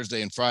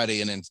Thursday and Friday,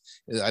 and then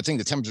I think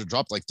the temperature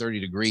dropped like 30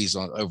 degrees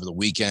over the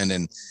weekend.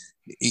 And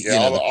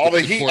all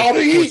the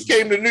heat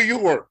came to New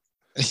York.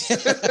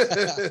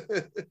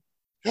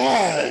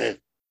 God,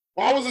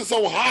 why was it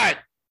so hot?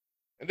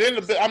 And then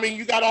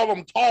you got all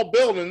them tall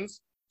buildings,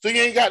 so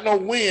you ain't got no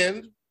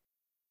wind.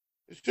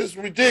 It's just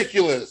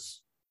ridiculous.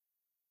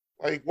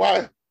 Like,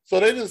 why? So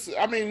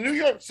New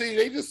York City,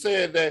 they just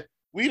said that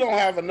we don't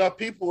have enough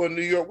people in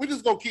New York. We're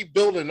just going to keep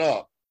building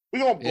up.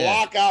 We're going to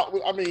block out.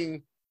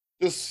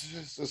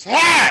 This is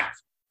hot.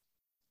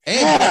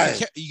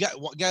 And you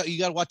got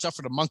to watch out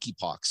for the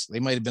monkeypox. They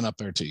might have been up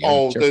there too.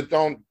 Don't do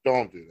that.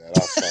 Don't do that.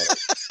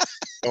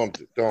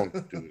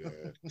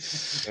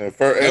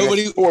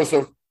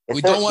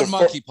 We don't want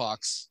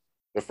monkeypox.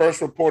 The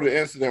first reported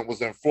incident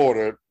was in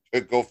Florida.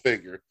 Go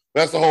figure.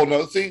 That's the whole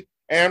nother. See,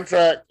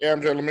 Amtrak.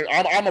 I'm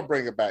gonna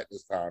bring it back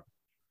this time.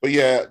 But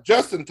yeah,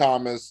 Justin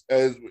Thomas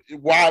is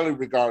widely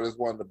regarded as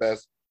one of the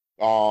best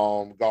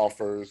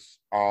golfers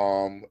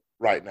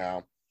right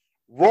now.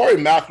 Rory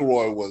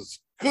McIlroy was,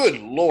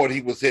 good Lord,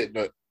 he was hitting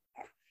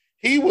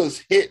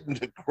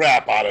the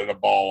crap out of the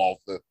ball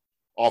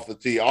off the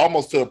tee,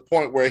 almost to the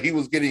point where he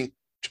was getting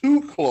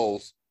too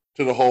close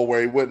to the hole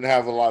where he wouldn't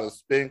have a lot of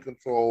spin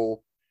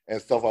control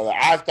and stuff like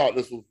that. I thought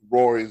this was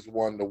Rory's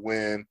one to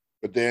win,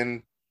 but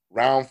then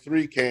round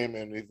 3 came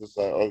and he was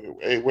like, okay,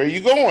 hey, where are you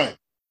going?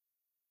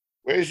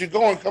 Where's you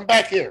going? Come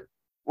back here.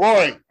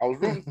 Rory, I was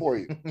rooting for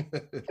you.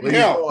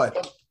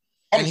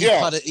 And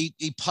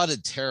he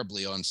putted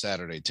terribly on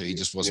Saturday too. He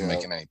just wasn't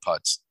making any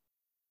putts.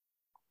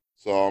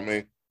 So,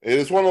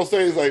 it's one of those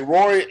things like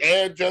Rory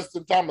and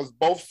Justin Thomas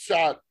both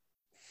shot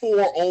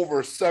 4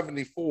 over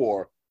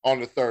 74 on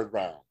the third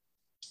round.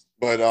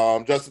 But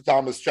Justin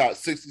Thomas shot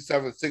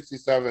 67,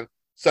 67,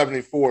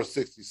 74,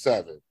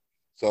 67.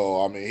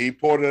 So, he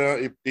poured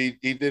it.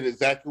 He did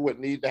exactly what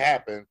needed to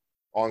happen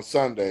on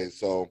Sunday.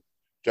 So,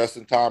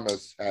 Justin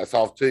Thomas, hats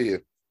off to you.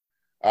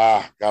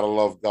 Gotta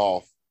love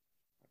golf.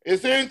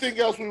 Is there anything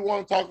else we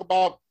want to talk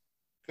about?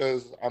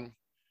 Because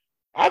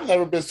I've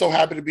never been so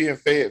happy to be in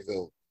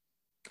Fayetteville.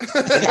 In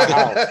my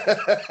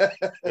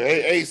house.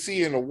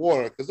 AC in the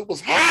water because it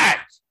was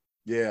hot.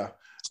 Yeah,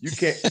 you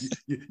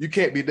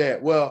can't be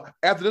that. Well,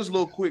 after this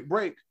little quick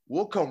break,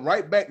 we'll come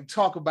right back and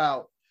talk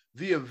about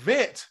the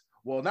event.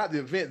 Well, not the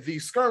event, the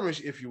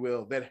skirmish, if you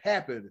will, that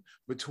happened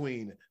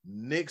between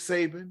Nick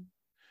Saban,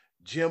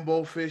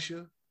 Jimbo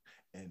Fisher,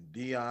 and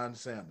Deion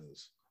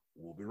Sanders.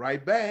 We'll be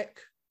right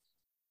back.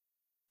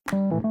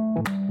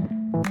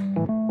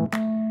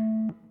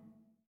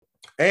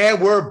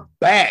 And we're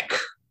back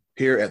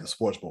here at the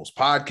Sports Bros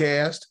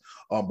Podcast.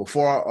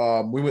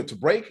 Before we went to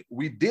break,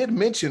 we did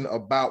mention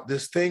about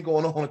this thing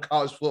going on in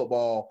college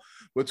football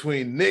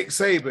between Nick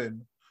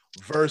Saban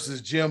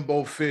versus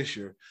Jimbo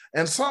Fisher.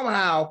 And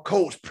somehow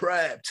Coach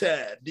Prime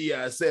Time,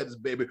 Deion Sanders,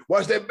 baby,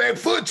 watch that back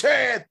foot,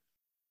 Chad.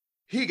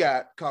 He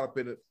got caught up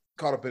in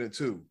it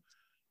too.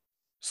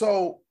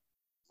 So,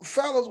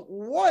 fellas,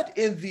 what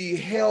in the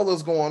hell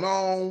is going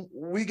on?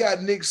 We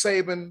got Nick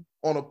Saban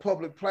on a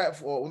public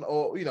platform,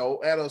 or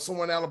at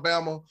somewhere in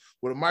Alabama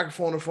with a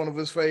microphone in front of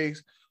his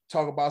face,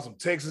 talk about some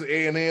Texas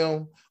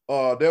A&M.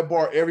 They'll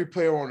bar every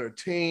player on their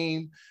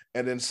team,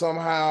 and then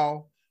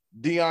somehow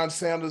Deion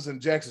Sanders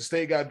and Jackson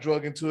State got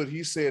drug into it.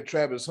 He said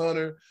Travis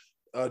Hunter,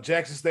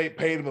 Jackson State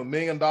paid him $1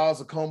 million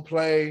to come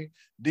play.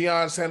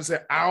 Deion Sanders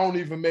said, I don't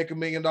even make $1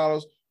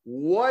 million.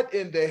 What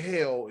in the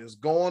hell is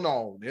going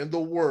on in the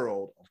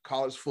world of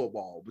college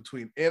football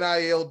between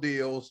NIL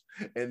deals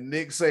and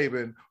Nick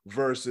Saban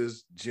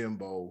versus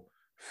Jimbo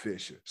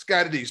Fisher?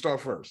 Scotty D,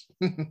 start first.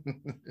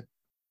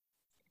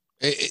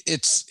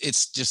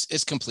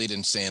 It's complete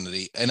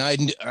insanity, and I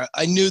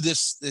knew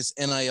this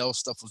NIL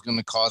stuff was going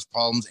to cause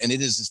problems, and it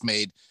has just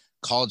made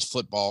college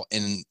football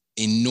an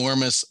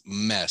enormous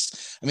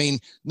mess. I mean,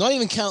 not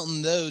even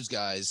counting those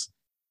guys.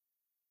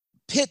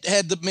 Pitt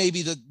had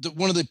maybe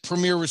one of the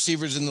premier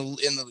receivers in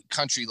the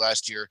country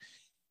last year.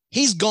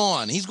 He's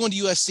gone. He's going to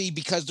USC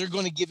because they're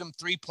going to give him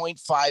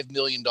 $3.5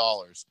 million.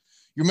 You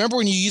remember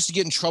when you used to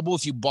get in trouble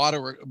if you bought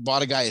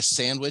a guy a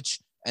sandwich,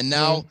 and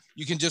now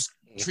you can just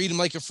treat him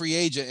like a free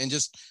agent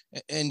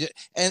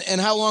and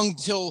how long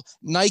until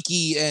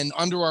Nike and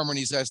Under Armour and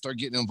these guys start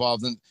getting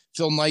involved? And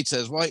Phil Knight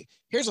says, well,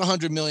 here's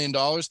 $100 million.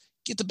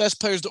 Get the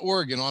best players to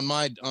Oregon on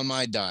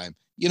my dime.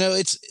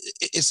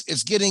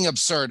 It's getting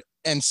absurd.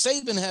 And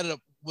Saban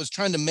was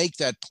trying to make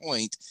that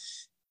point,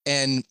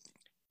 and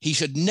he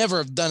should never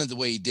have done it the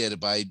way he did it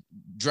by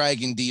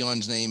dragging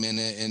Deion's name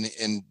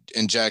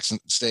in Jackson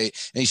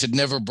State, and he should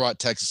never have brought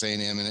Texas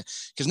A&M in it.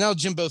 Because now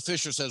Jimbo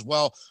Fisher says,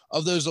 well,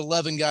 of those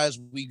 11 guys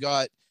we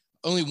got,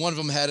 only one of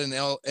them had an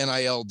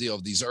NIL deal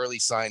of these early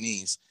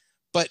signees.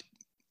 But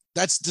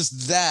that's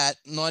just that,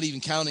 not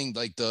even counting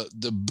like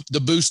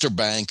the booster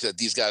bank that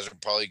these guys are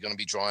probably going to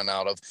be drawing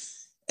out of.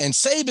 And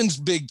Saban's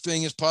big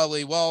thing is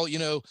probably, well,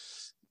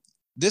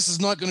 this is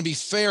not going to be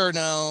fair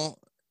now.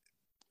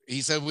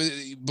 He said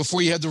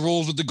before you had the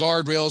rules with the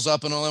guardrails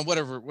up and all that,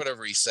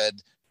 whatever he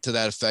said to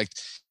that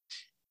effect.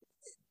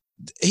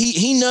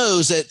 He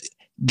knows that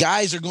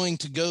guys are going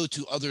to go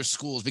to other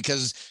schools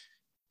because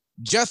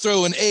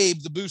Jethro and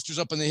Abe, the boosters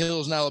up in the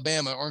hills in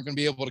Alabama, aren't going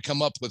to be able to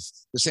come up with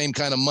the same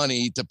kind of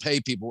money to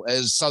pay people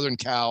as Southern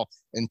Cal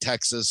and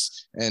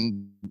Texas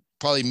and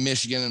probably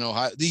Michigan and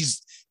Ohio.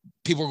 These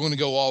people are going to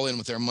go all in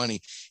with their money.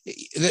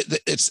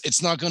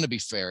 It's not going to be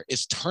fair.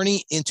 It's turning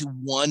into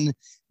one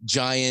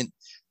giant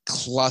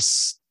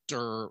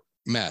cluster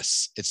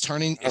mess. It's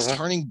turning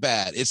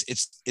bad. It's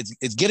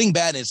getting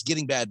bad, and it's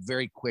getting bad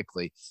very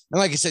quickly. And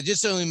like I said,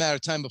 just only a matter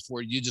of time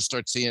before you just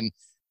start seeing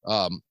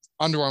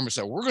Under Armour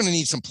say, we're going to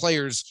need some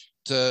players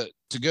to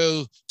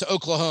go to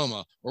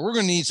Oklahoma, or we're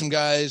going to need some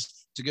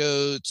guys to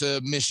go to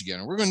Michigan,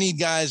 or we're going to need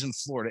guys in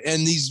Florida.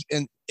 And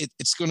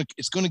it's going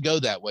to go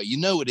that way.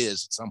 It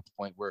is at some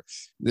point where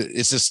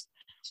it's just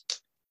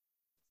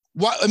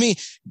what I mean.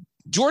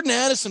 Jordan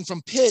Addison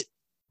from Pitt.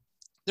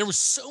 There were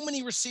so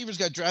many receivers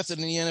got drafted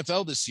in the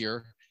NFL this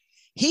year.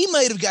 He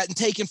might have gotten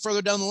taken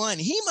further down the line.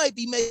 He might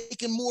be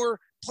making more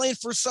playing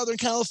for Southern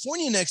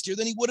California next year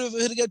than he would have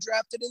if he got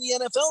drafted in the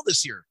NFL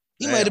this year.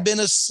 He might have been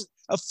a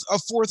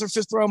fourth or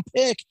fifth round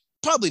pick.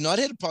 Probably not.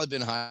 It'd probably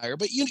been higher,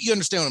 but you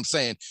understand what I'm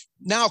saying.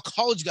 Now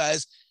college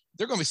guys,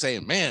 they're going to be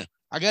saying, man,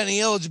 I got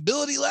any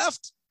eligibility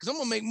left? Because I'm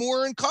going to make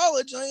more in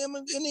college than I am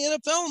in the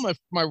NFL in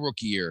my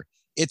rookie year.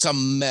 It's a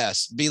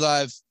mess. Be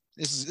Live.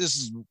 This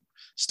is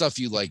stuff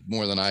you like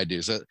more than I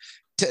do. So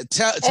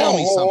tell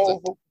me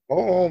something.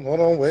 Hold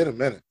on, wait a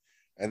minute.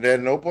 And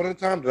then no point in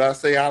time did I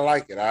say I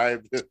like it.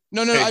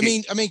 No. I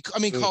mean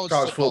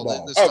college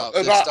football.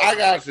 I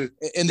got you.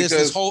 And this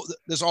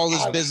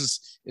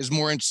business is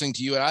more interesting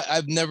to you. And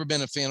I've never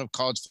been a fan of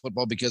college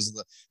football because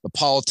of the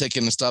politic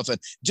and the stuff. And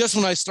just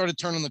when I started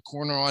turning the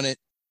corner on it,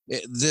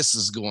 this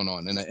is going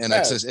on, and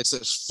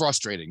it's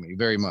frustrating me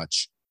very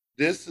much.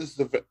 This is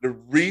the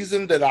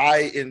reason that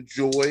I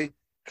enjoy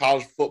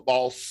college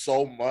football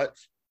so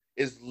much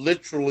is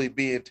literally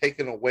being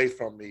taken away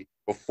from me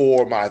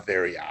before my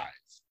very eyes.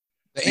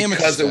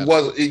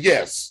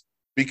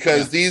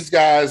 Because these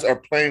guys are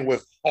playing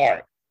with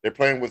heart. They're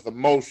playing with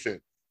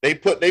emotion. They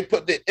put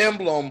the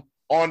emblem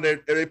on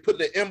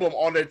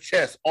their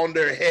chest, on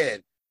their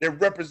head. They're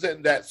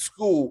representing that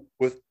school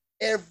with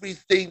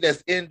everything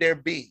that's in their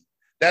being.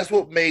 That's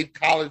what made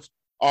college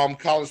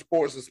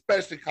sports,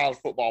 especially college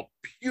football,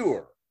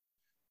 pure.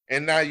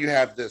 And now you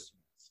have this.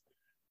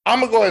 I'm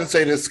gonna go ahead and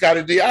say this,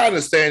 Scotty D. I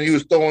understand you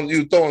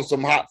throwing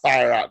some hot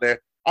fire out there.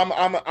 I'm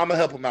gonna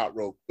help him out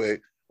real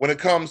quick. When it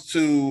comes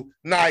to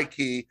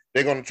Nike,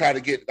 they're gonna try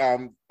to get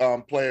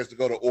players to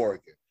go to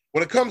Oregon.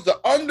 When it comes to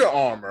Under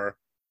Armour,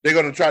 they're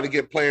gonna try to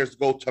get players to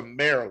go to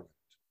Maryland.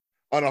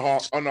 Under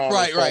Armour.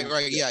 Right.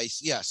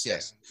 Yes.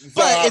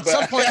 But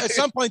at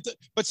some point,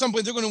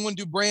 they're going to want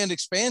to do brand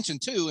expansion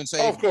too, and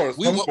say, of course,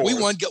 we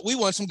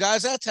want some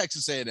guys at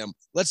Texas A&M.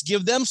 Let's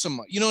give them some.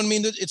 You know what I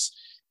mean? It's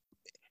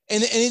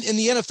and in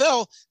the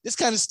NFL, this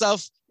kind of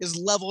stuff is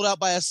leveled out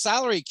by a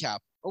salary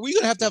cap. Are we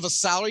going to have a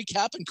salary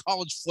cap in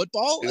college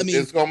football?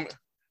 It's going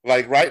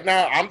like right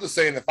now. I'm just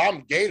saying, if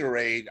I'm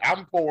Gatorade,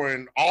 I'm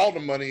pouring all the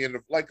money into.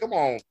 Like, come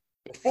on,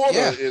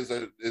 Florida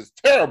is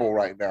terrible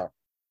right now,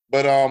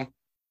 but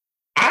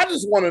I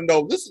just want to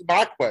know, this is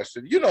my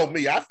question. You know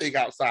me, I think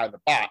outside the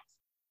box.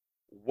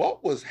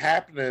 What was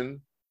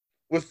happening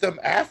with them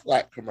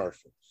Aflac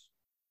commercials?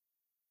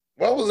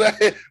 What was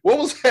that? What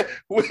was that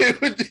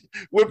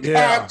with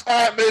Prime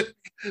Time and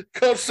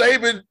Coach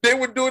Saban? They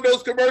were doing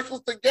those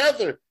commercials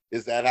together.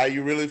 Is that how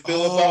you really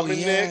feel about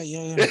me, Nick?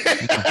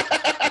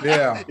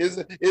 Yeah.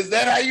 Is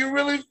that how you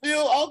really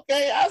feel?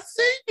 Okay, I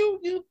see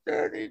you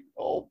dirty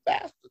old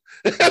bastard.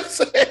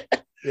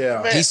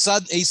 Yeah, man. He's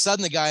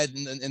sudden the guy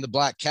in the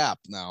black cap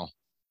now.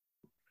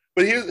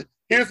 But here's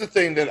the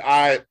thing that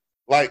I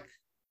like.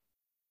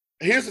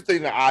 Here's the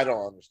thing that I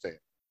don't understand.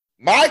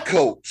 My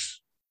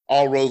coach,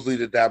 all roads lead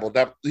to Dabble.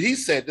 He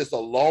said this a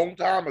long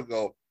time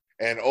ago,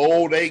 and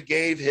they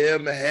gave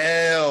him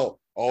hell.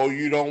 Oh,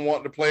 you don't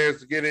want the players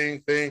to get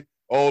anything.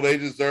 Oh, they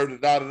deserve to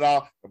blah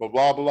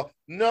blah blah.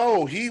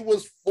 No, he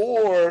was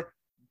for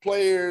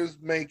players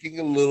making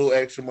a little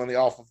extra money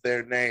off of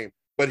their name.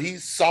 But he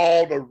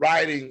saw the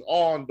writing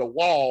on the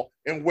wall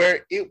and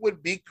where it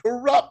would be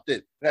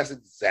corrupted. That's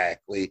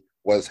exactly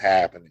what's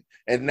happening.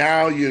 And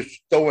now you're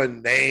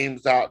throwing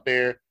names out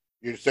there.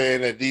 You're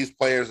saying that these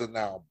players are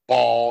now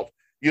bald.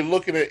 You're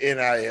looking at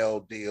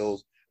NIL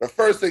deals. The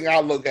first thing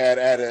I look at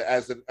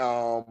as a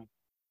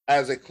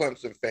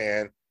Clemson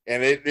fan,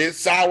 and it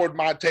soured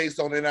my taste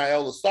on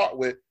NIL to start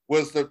with,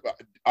 was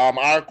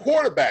our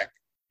quarterback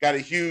got a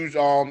huge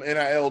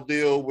NIL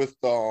deal with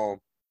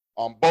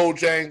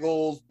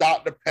Bojangles,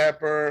 Dr.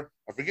 Pepper,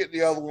 I forget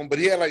the other one, but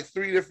he had like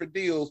 3 different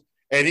deals,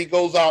 and he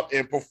goes out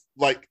and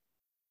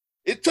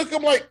it took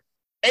him like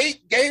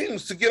 8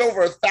 games to get over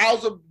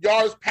 1,000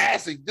 yards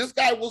passing. This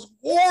guy was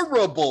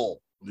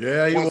horrible.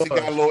 Yeah, he was. He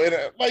got a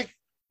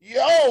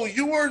little,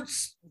 you were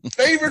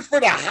favored for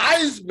the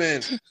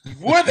Heisman.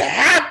 What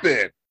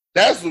happened?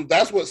 That's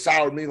what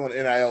soured me on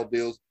NIL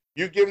deals.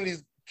 You're giving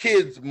these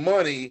kids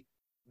money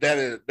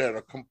that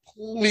are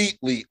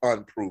completely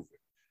unproven.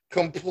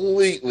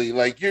 Completely.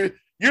 Like you're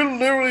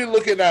literally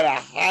looking at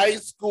a high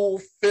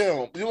school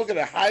film. You're looking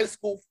at a high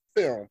school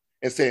film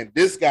and saying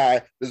this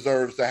guy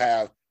deserves to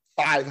have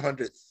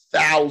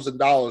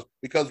 $500,000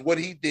 because what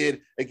he did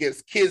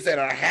against kids that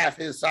are half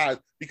his size,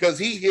 because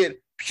he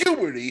hit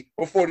puberty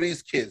before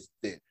these kids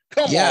did.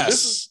 Come on,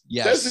 that's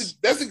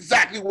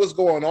exactly what's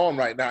going on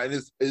right now, and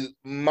it's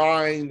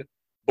mind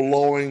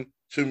blowing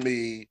to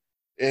me,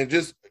 and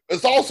just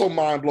it's also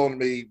mind blowing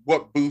to me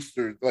what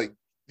boosters like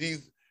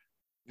these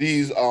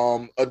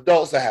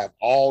adults that have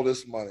all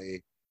this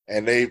money,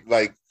 and they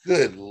like,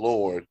 good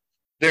Lord,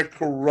 they're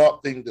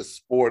corrupting the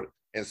sport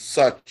in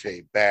such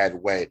a bad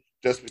way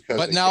just because.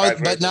 But now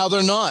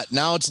they're not.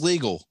 Now it's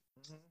legal.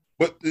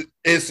 But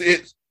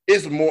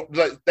it's more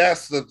like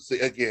that's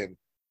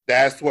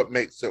what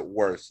makes it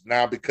worse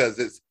now because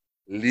it's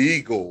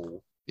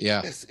legal.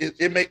 Yeah,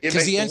 it makes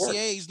because the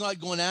NCAA is not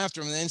going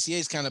after them. The NCAA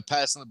is kind of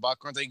passing the buck.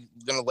 Aren't they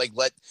going to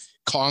let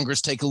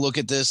Congress take a look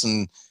at this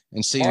and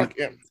see?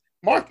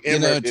 Mark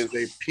Emmert is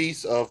a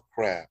piece of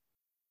crap.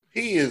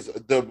 He is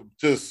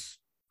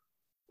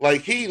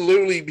he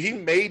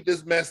made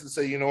this mess and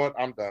say, you know what,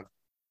 I'm done.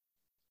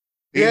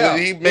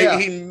 He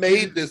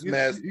made this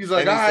mess. He's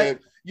like, all right,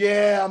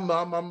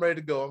 I'm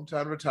ready to go. I'm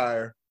trying to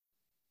retire.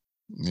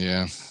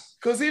 Yeah.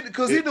 Because he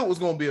knew it was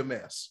going to be a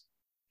mess.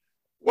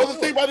 Well, the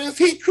thing about it is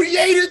he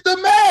created the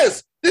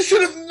mess. This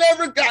should have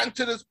never gotten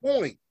to this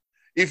point.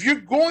 If you're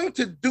going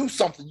to do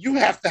something, you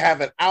have to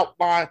have an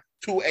outline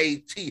to a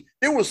T.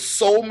 There were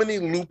so many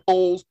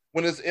loopholes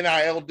when this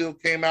NIL deal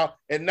came out,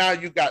 and now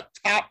you got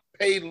top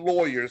paid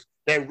lawyers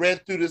that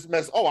read through this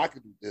mess. Oh, I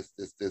could do this,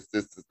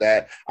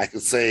 that. I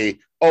could say,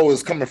 oh,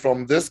 it's coming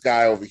from this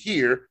guy over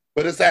here,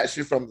 but it's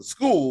actually from the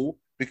school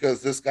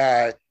because this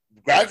guy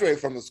graduated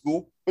from the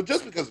school. But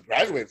just because he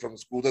graduated from the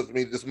school doesn't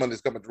mean this money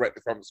is coming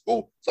directly from the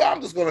school. So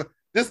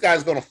this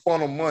guy's going to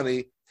funnel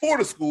money for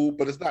the school,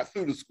 but it's not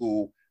through the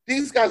school.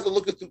 These guys are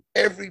looking through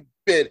every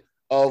bit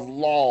of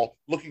law,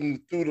 looking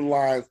through the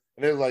lines,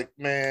 and they're like,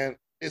 man,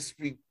 it's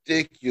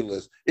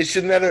ridiculous. It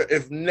should never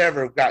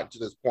have gotten to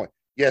this point.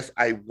 yes,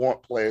 I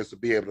want players to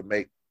be able to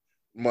make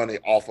money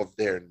off of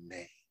their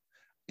name.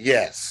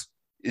 Yes,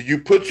 you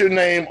put your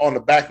name on the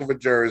back of a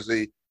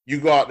jersey,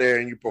 you go out there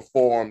and you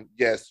perform.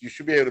 Yes, you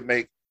should be able to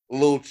make a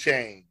little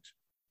change.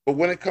 But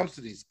when it comes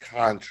to these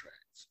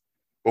contracts,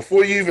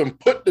 before you even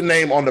put the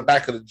name on the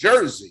back of the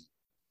jersey,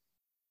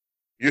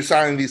 you're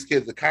signing these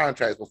kids the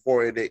contracts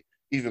before they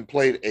even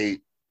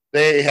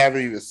they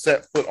haven't even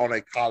set foot on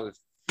a college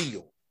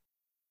field.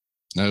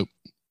 Nope.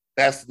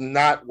 That's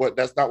not what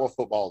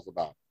football is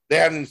about. They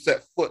haven't even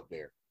set foot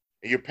there.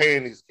 And you're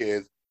paying these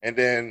kids, and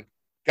then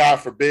God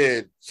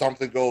forbid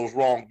something goes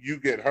wrong, you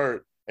get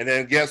hurt. And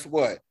then guess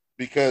what?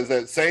 Because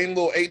that same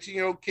little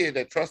 18-year-old kid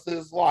that trusted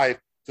his life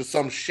to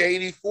some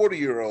shady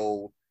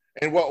 40-year-old,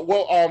 and what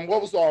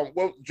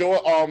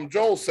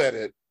Joel said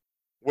it,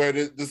 where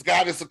this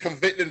guy that's a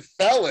convicted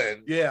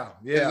felon. Yeah.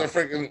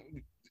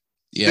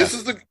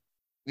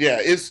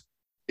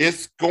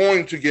 It's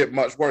going to get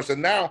much worse.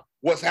 And now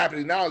what's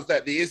happening now is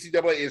that the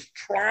NCAA is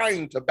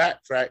trying to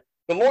backtrack.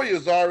 The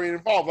lawyers are already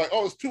involved. Like,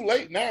 oh, it's too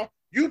late now.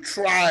 You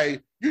try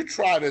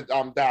to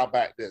dial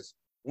back this.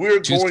 We're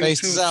going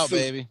to out,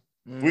 baby.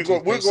 We're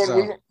going.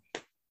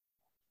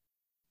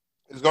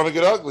 It's going to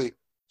get ugly.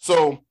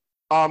 So,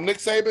 Nick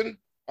Saban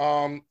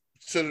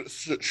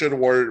should have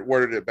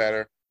worded it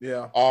better.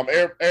 Yeah.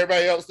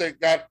 Everybody else that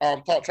got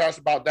talked trash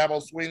about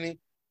Dabo Swinney,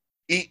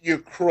 eat your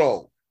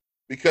crow,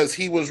 because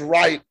he was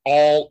right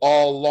all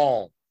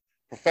along.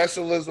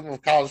 Professionalism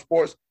of college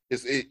sports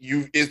it's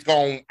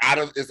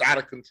out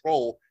of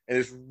control, and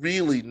it's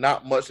really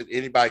not much that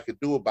anybody could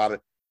do about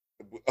it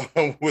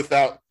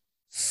without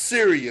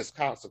serious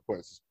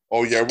consequences.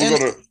 Oh yeah, we're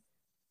gonna.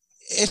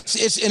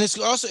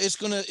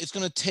 It's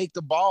gonna take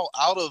the ball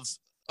out of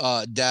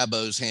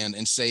Dabo's hand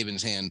and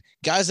Saban's hand.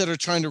 Guys that are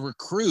trying to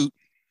recruit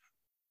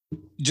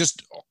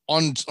just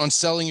on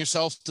selling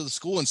yourself to the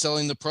school and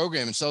selling the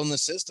program and selling the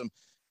system.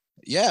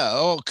 Yeah,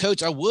 oh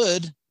coach, I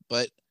would,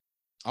 but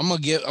I'm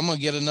gonna get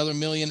another $1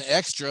 million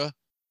extra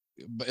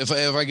if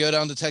I go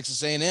down to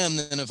Texas A&M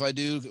than if I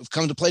do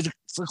come to play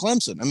for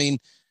Clemson. I mean,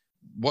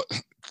 what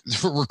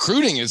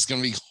recruiting is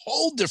going to be a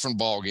whole different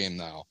ball game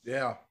now.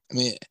 Yeah, I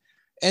mean,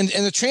 and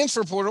the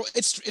transfer portal,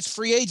 it's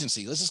free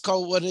agency. Let's just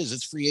call it what it is.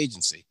 It's free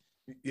agency.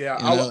 Yeah,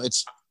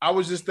 I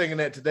was just thinking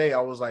that today.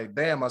 I was like,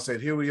 damn. I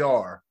said, here we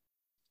are.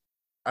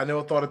 I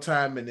never thought of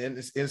time in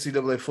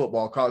NCAA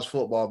football, college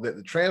football, that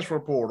the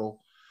transfer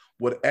portal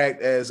would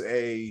act as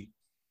a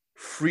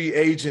free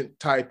agent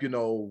type,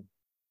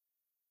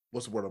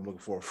 what's the word I'm looking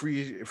for?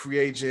 Free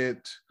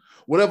agent,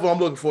 whatever I'm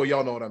looking for.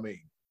 Y'all know what I mean.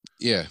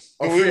 Yeah.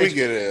 We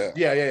get it.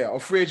 Yeah. A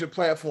free agent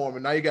platform.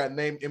 And now you got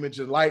name, image,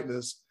 and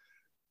likeness.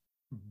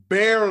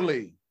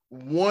 Barely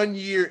 1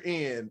 year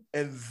in,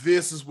 and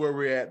this is where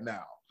we're at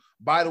now.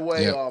 By the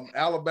way,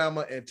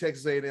 Alabama and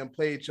Texas A&M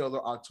play each other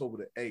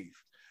October the 8th.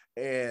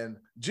 And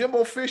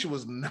Jimbo Fisher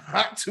was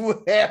not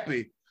too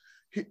happy.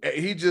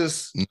 He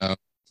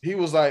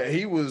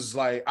was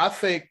like, I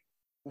think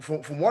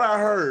from what I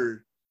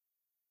heard,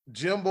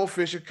 Jimbo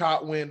Fisher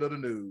caught wind of the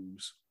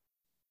news.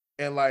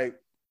 And like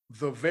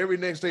the very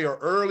next day or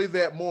early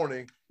that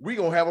morning, we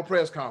going to have a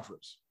press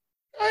conference.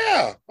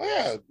 Oh,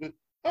 yeah.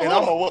 I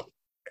don't know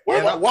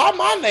why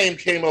my name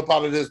came up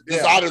out of this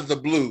out of the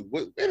blue.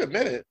 Wait a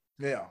minute.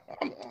 Yeah.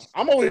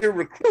 I'm over here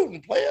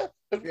recruiting, player.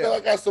 I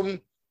got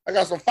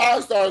some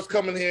 5 stars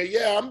coming here.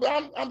 Yeah,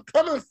 I'm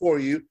coming for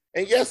you.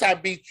 And yes, I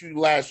beat you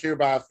last year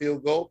by a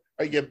field goal.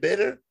 Are you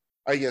bitter?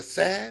 Are you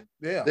sad?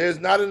 Yeah. There's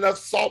not enough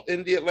salt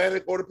in the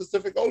Atlantic or the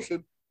Pacific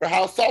Ocean for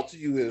how salty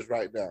you is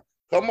right now.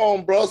 Come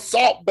on, bro.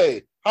 Salt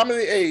Bay. How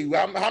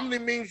many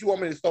memes you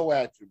want me to throw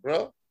at you,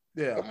 bro?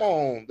 Yeah. Come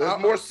on.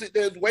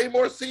 There's way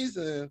more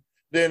seasoning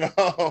than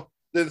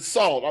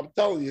salt. I'm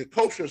telling you,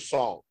 kosher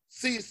salt,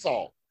 sea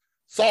salt,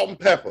 salt and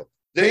pepper.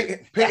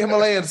 Pink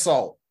Himalayan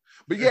salt.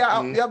 But yeah,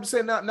 I'm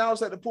saying now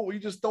it's at the point where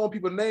you just throwing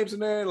people's names in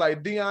there.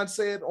 Like Dion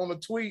said on the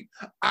tweet,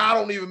 I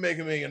don't even make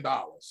 $1 million.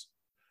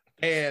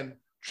 And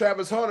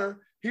Travis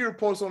Hunter, he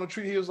reports on the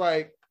tweet, he was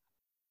like,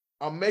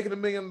 I'm making $1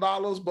 million,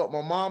 but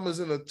my mom is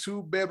in a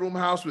 2-bedroom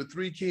house with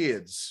 3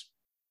 kids.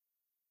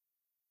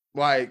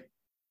 Like,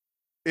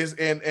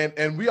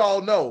 and we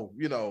all know,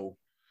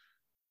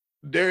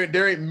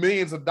 there ain't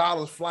millions of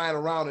dollars flying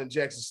around in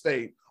Jackson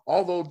State.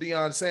 Although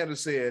Deion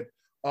Sanders said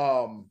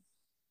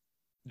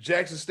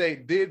Jackson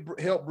State did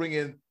help bring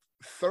in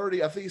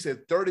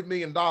 $30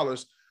 million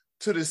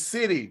to the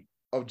city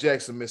of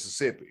Jackson,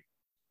 Mississippi.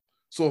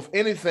 So if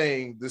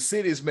anything, the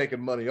city is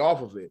making money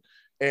off of it.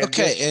 And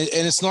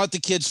it's not the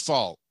kids'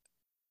 fault.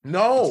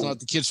 No, it's not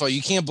the kids' fault.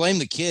 You can't blame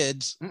the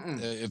kids.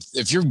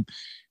 If you're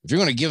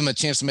going to give them a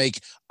chance to make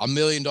 $1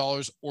 million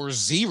or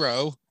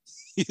zero,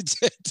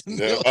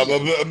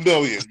 $1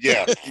 million.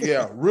 Yeah,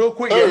 yeah. Real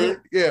quick,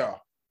 yeah.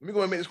 Let me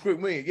go and make this quick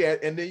million. Yeah,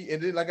 and then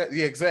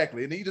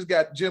exactly. And then you just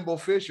got Jimbo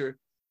Fisher.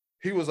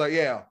 He was like,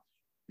 yeah,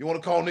 you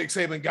want to call Nick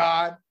Saban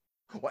God?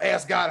 Or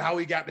ask God how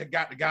he got the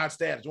God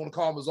status. You want to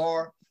call him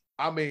Azar?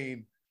 I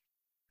mean,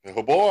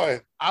 oh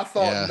boy. I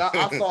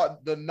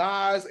thought the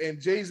Nas and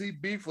Jay-Z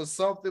beef was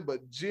something,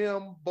 but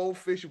Jimbo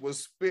Fisher was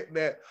spitting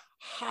that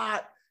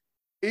hot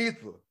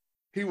ether.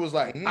 He was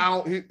like,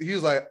 he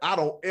was like, I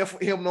don't F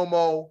with him no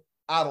more.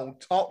 I don't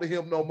talk to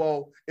him no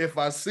more. If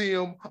I see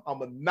him, I'm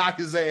gonna knock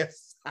his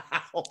ass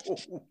out.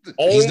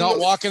 He's not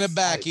walking it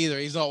back either.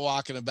 He's not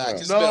walking it back.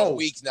 It's been a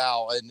week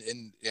now, and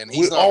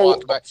he's not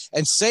walking back.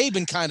 And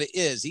Saban kind of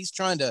is. He's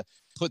trying to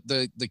put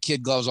the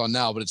kid gloves on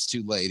now, but it's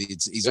too late.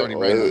 He's already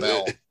rang the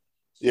bell.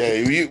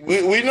 Yeah,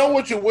 we know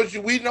what you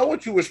we know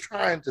what you was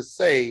trying to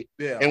say.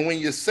 Yeah. And when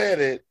you said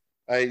it,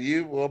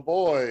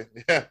 boy,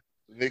 yeah,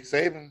 Nick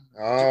Saban.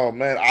 Oh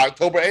man,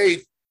 October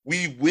 8th,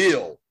 we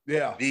will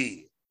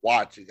be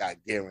watching. I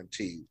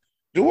guarantee.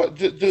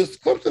 Does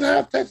Clemson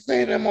have Texas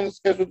A&M on the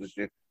schedule this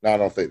year? No, I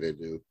don't think they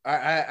do.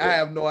 I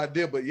have no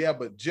idea,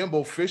 but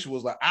Jimbo Fisher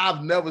was like,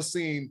 I've never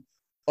seen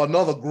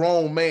another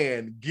grown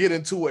man get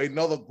into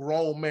another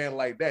grown man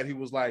like that. He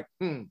was like,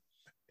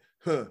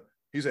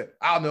 He said,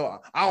 I don't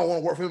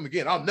want to work for him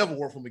again. I'll never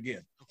work for him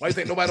again. Why do you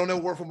think nobody don't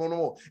ever work for him no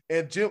more?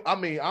 And I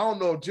don't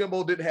know if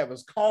Jimbo didn't have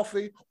his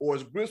coffee or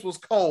his grits was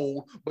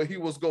cold, but he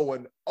was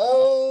going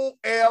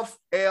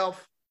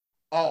OFF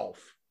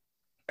off.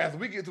 As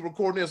we get to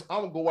recording this,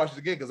 I'm gonna go watch it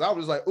again because I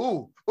was like,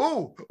 ooh.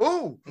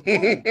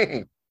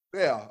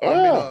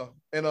 Yeah.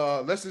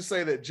 Let's just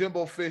say that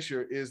Jimbo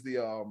Fisher is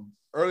the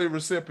early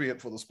recipient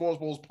for the Sports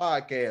Bros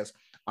podcast.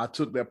 I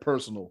took that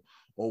personal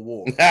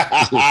award.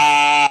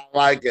 I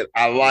like it.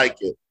 All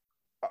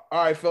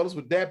right, fellas.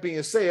 With that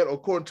being said,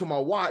 according to my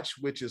watch,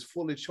 which is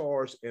fully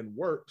charged and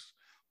works,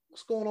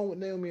 what's going on with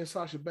Naomi and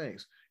Sasha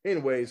Banks?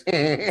 Anyways,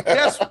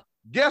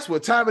 guess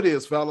what time it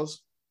is,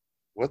 fellas?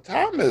 What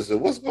time is it?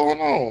 What's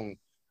going on?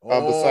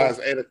 Besides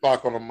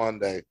 8:00 on a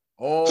Monday.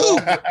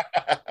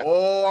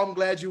 I'm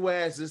glad you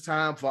asked. This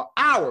time for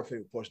our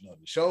favorite portion of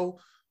the show,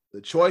 the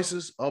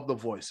choices of the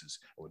voices.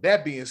 With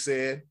that being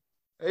said,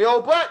 hey,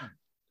 yo, button,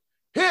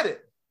 hit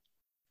it.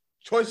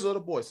 Choices of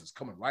the voices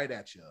coming right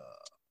at you.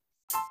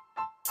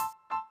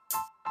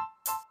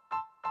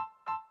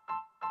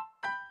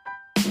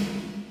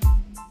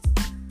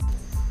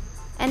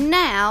 And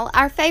now,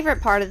 our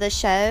favorite part of the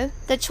show,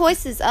 the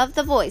choices of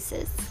the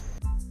voices.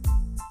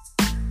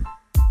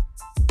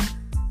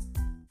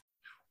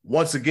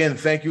 Once again,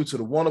 thank you to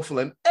the wonderful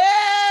and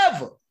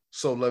ever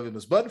so lovely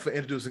Miss Button for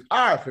introducing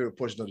our favorite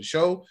portion of the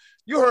show.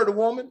 You heard the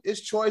woman.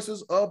 It's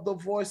choices of the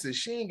voices.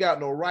 She ain't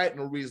got no right,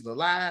 no reason to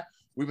lie.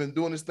 We've been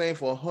doing this thing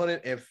for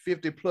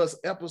 150 plus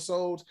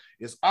episodes.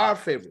 It's our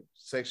favorite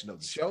section of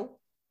the show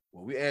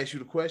where we ask you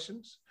the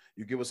questions,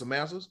 you give us some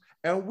answers,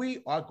 and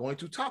we are going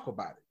to talk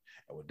about it.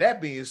 And with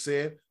that being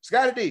said,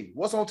 Scotty D,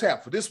 what's on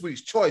tap for this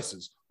week's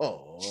choices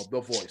of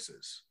the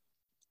voices?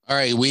 All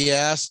right, we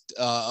asked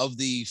of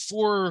the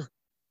 4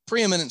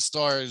 preeminent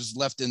stars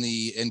left in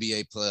the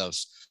NBA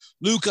playoffs,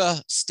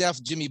 Luka,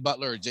 Steph, Jimmy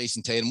Butler, or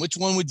Jason Tatum, which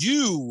one would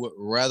you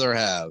rather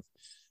have?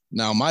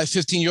 Now, my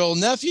 15-year-old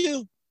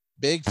nephew,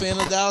 big fan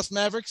of the Dallas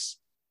Mavericks,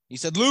 he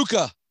said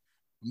Luka.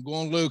 I'm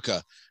going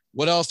Luka.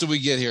 What else did we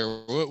get here?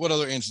 What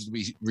other answers did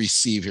we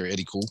receive here,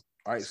 Eddie Cool?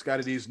 All right,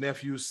 Scotty D's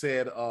nephew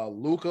said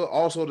Luka.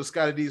 Also, the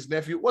Scotty D's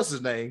nephew, what's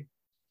his name?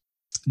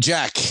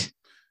 Jack,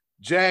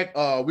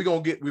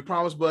 we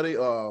promised, buddy,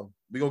 we're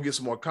gonna get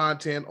some more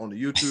content on the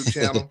YouTube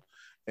channel.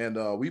 And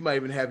we might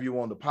even have you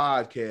on the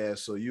podcast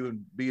so you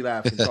and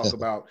B-Live can talk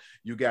about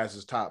you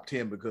guys' top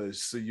 10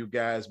 because you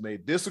guys may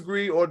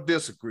disagree,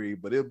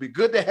 but it'll be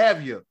good to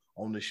have you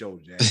on the show,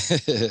 Jack.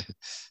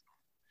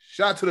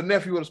 Shout out to the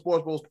nephew of the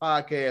Sports Bros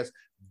podcast,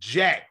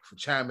 Jack, for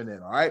chiming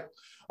in, all right?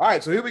 All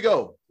right, so here we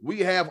go. We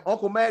have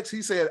Uncle Max.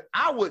 He said,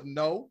 I wouldn't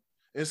know.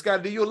 And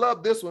Scotty, you'll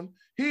love this one.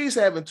 He's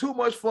having too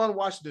much fun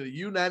watching the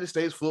United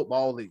States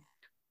Football League.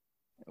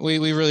 We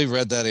really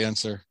read that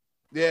answer.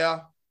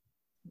 Yeah.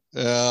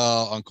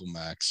 Uncle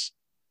Max.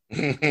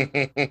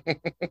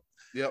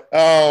 Yep.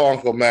 Oh,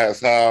 Uncle Max.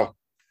 How?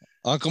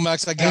 Uncle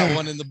Max, I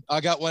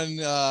got one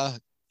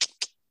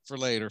for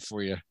later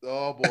for you.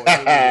 Oh boy.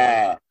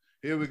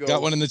 Here we go.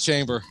 Got one in the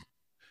chamber.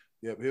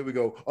 Yep, here we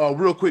go.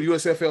 Real quick,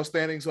 USFL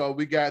standings.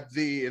 We got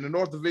in the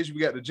North Division,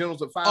 we got the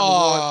Generals at 5-1.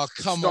 Oh,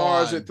 come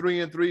Stars on. at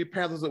 3-3.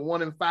 Panthers at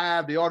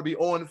 1-5. They ought to be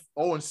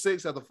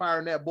 0-6 after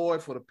firing that boy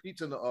for the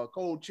pizza and the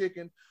cold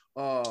chicken.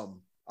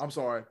 I'm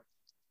sorry.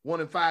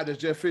 1-5, that's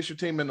Jeff Fisher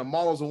team, and the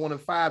Maulers are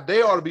 1-5.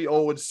 They ought to be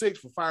 0-6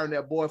 for firing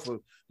that boy for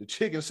the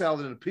chicken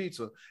salad and the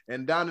pizza.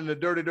 And down in the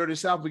dirty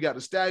South, we got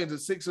the Stallions at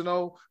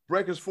 6-0,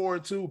 Breakers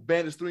 4-2,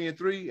 Bandits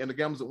 3-3, and the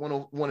Gamblers at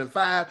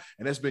 1-5.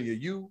 And that's been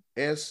your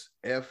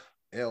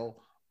USFL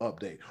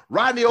update.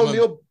 Rodney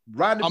O'Neal,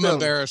 I'm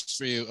embarrassed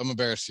for you.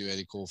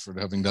 Eddie Cole, for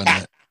having done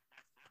that.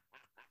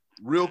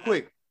 Real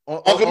quick.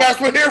 Uncle Max,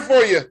 we're here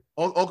for you.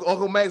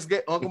 Uncle Max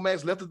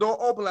left the door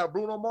open like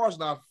Bruno Mars,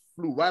 and I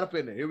flew right up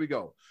in there. Here we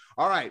go.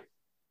 All right,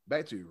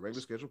 back to your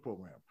regular scheduled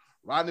program.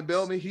 Rodney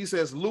Bellamy, he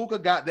says Luka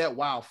got that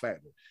wow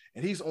factor,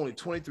 and he's only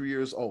 23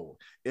 years old.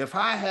 If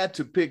I had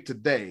to pick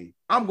today,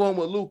 I'm going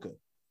with Luka.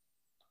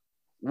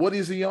 What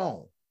is he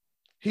on?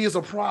 He is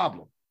a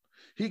problem.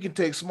 He can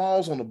take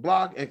smalls on the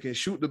block and can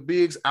shoot the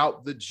bigs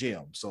out the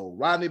gym. So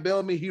Rodney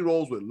Bellamy, he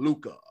rolls with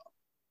Luka.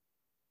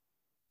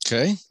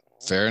 Okay,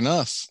 fair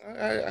enough.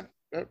 I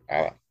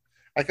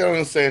can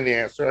understand the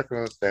answer. I can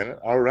understand it.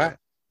 All right.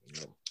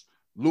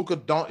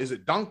 Luka is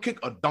it Doncic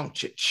or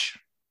Doncic?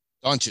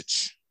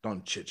 Doncic.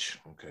 Doncic.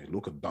 Okay,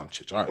 Luka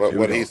Doncic. All right.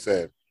 What he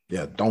said.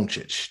 Yeah,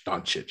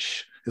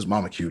 Doncic. His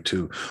mama cute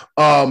too.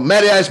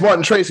 Matty Ice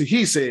Martin Tracy,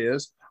 he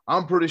says,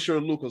 I'm pretty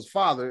sure Luka's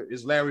father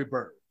is Larry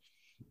Bird.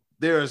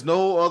 There is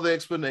no other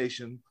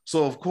explanation.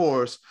 So, of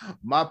course,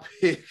 my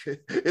pick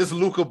is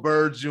Luka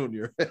Bird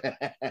Jr.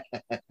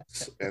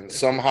 And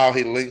somehow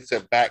he links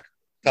it back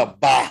to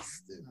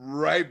Boston.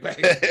 Right back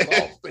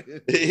to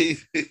Boston.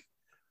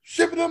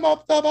 Shipping them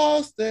up to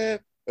Boston.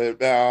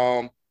 But,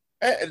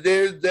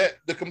 there's that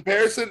the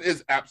comparison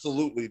is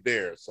absolutely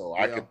there. So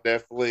I could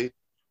definitely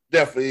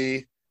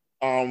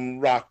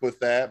rock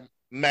with that.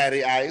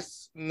 Matty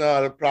Ice,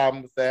 not a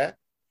problem with that.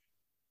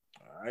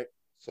 All right.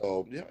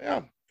 So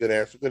yeah. Good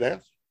answer.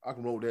 I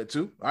can roll that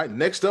too. All right.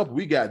 Next up,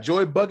 we got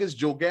Joy Buckets,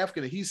 Joe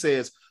Gafkin, and he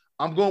says,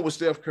 I'm going with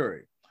Steph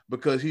Curry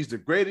because he's the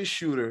greatest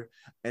shooter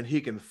and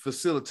he can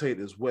facilitate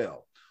as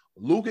well.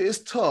 Luka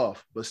is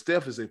tough, but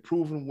Steph is a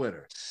proven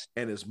winner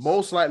and is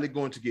most likely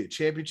going to get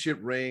championship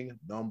ring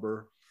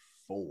number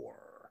 4.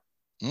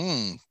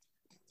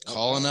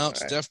 Calling out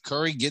Steph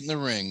Curry getting the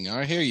ring.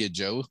 I hear you,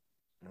 Joe.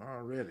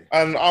 Already.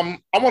 And I'm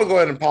going to go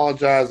ahead and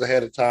apologize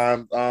ahead of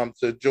time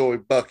to Joey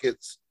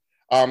Buckets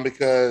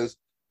because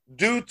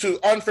due to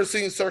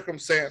unforeseen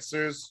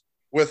circumstances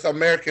with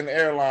American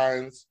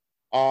Airlines,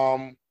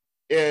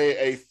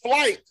 a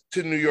flight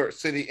to New York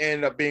City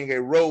ended up being a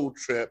road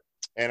trip,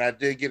 and I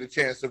did get a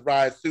chance to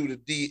ride through the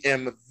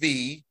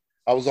DMV.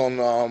 I was on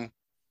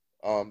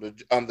the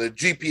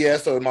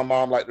GPS, or my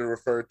mom liked to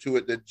refer to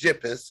it, the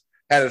GPS,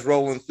 had us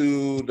rolling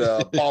through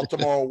the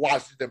Baltimore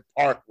Washington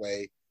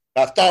Parkway.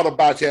 I thought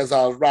about you as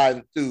I was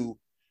riding through.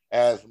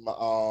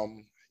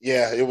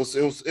 It was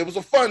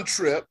a fun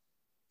trip.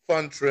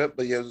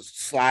 But yeah,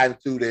 just sliding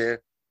through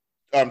there.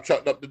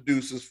 Chucked up the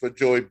deuces for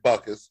Joey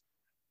Buckets.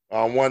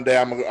 One day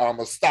I'm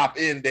gonna stop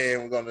in there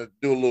and we're gonna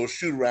do a little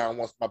shoot around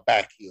once my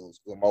back heals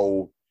because I'm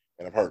old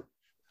and I'm hurt.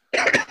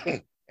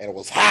 And it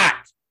was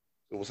hot.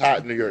 It was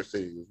hot in New York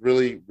City. It was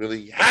really,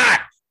 really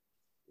hot.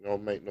 It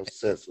don't make no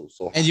sense. It was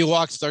so hot. And you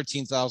walked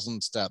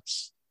 13,000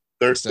 steps.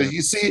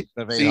 You see,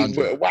 there's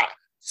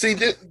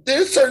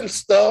certain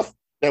stuff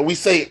that we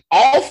say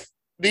off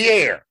the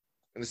air.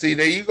 And see,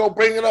 there you go,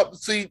 bring it up.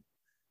 See,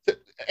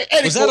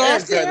 was that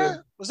off the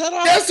air? Was that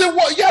off? Yes, it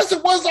was. Yes,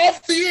 it was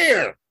off the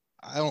air.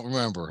 I don't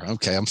remember.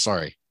 Okay, I'm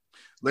sorry.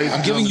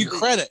 I'm giving you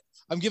credit.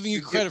 I'm giving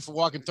you credit for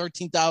walking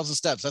 13,000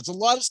 steps. That's a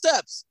lot of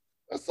steps.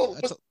 Some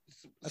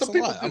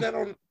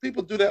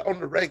people do that on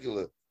the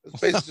regular. It's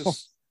basically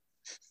just.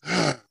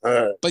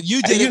 But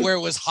you did it where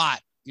it was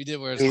hot. You did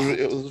where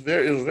it was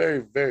very,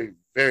 very,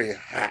 very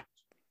hot.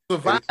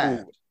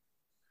 Survived.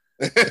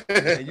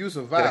 And you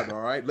survived,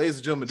 all right? Ladies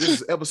and gentlemen, this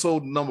is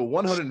episode number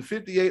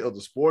 158 of the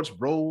Sports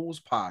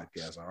Bros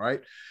podcast, all right?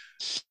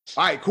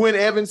 All right, Quinn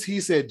Evans, he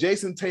said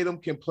Jason Tatum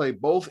can play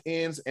both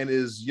ends and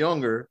is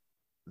younger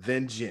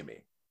than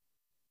Jimmy.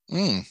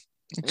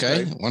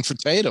 Okay, one for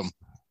Tatum.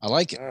 I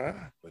like it.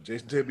 But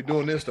Jason Tatum be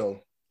doing this, though.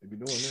 He'd be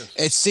doing this.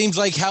 It seems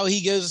like how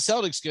he goes, the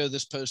Celtics go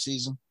this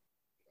postseason.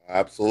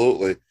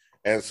 Absolutely.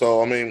 And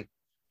so, I mean,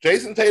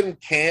 Jason Tatum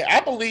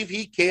I believe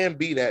he can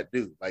be that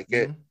dude.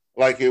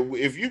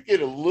 If you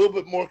get a little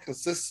bit more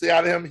consistency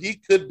out of him, he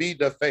could be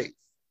the face.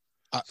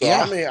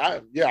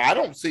 I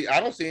don't see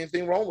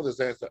anything wrong with his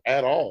answer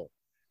at all.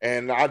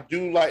 And I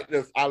do like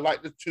the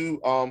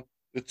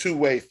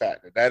two-way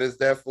factor. That is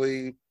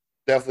definitely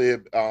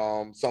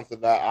something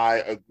that I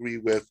agree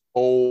with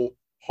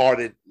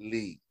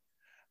wholeheartedly.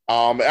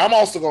 I'm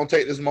also going to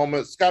take this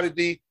moment, Scotty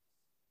D.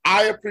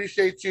 I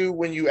appreciate you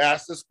when you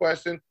asked this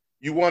question.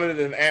 You wanted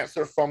an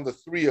answer from the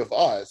three of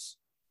us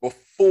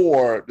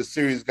before the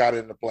series got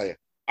into play.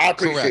 I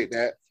appreciate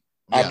that.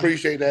 Yeah. I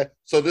appreciate that.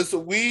 So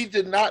we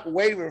did not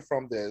waver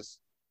from this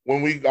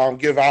when we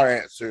give our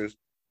answers.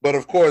 But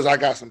of course, I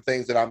got some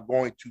things that I'm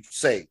going to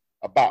say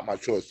about my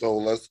choice. So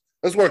let's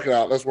work it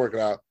out.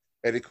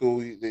 Eddie,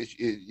 cool.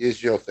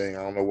 It's your thing.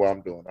 I don't know what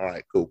I'm doing. All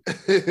right, cool.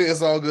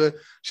 It's all good.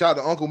 Shout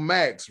out to Uncle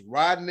Max,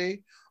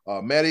 Rodney,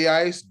 Matty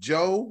Ice,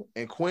 Joe,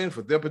 and Quinn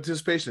for their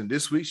participation in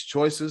this week's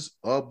Choices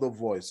of the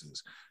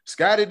Voices.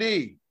 Scotty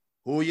D,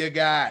 who you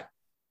got?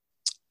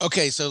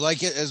 Okay, so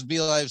like as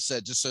B-Live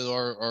said, just so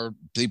our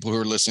people who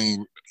are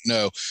listening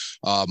know,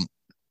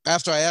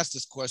 after I asked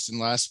this question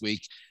last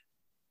week,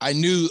 I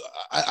knew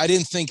I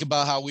didn't think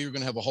about how we were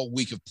going to have a whole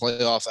week of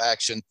playoff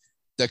action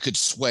that could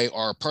sway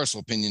our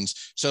personal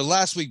opinions. So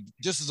last week,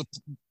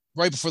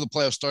 right before the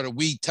playoffs started,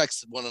 we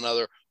texted one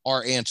another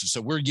our answers.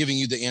 So we're giving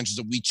you the answers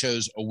that we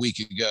chose a week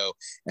ago.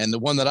 And the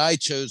one that I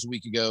chose a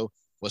week ago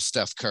was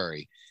Steph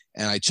Curry.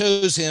 And I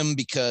chose him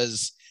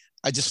because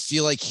I just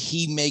feel like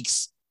he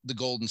makes the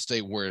Golden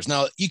State Warriors.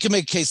 Now, you can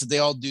make a case that they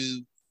all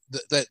do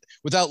that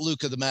without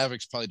Luka, the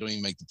Mavericks probably don't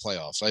even make the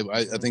playoffs.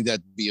 I think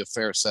that'd be a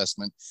fair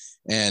assessment.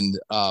 And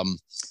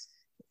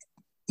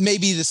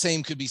maybe the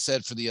same could be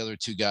said for the other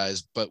two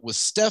guys. But with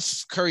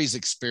Steph Curry's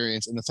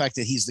experience and the fact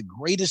that he's the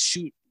greatest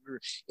shooter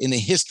in the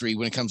history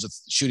when it comes to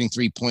shooting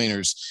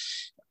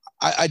 3-pointers,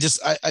 I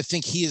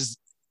think he is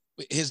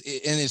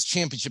his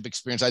championship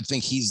experience, I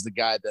think he's the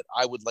guy that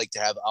I would like to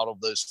have out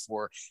of those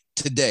four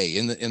today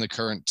in the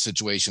current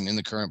situation, in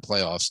the current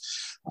playoffs.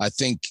 I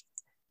think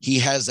he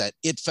has that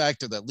it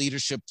factor, that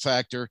leadership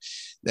factor,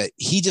 that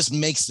he just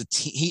makes the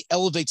team. He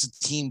elevates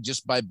the team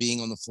just by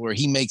being on the floor.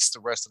 He makes the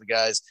rest of the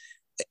guys.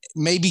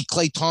 Maybe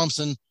Klay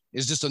Thompson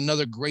is just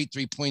another great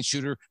 3-point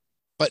shooter,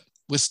 but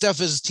with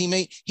Steph as his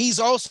teammate, he's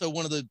also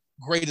one of the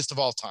greatest of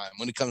all time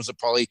when it comes to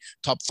probably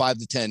top 5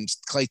 to 10.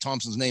 Klay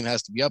Thompson's name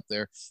has to be up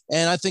there.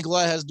 And I think a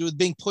lot has to do with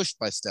being pushed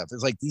by Steph.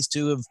 It's like these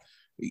two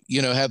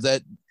have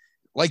that,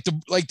 like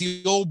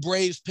the old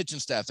Braves pitching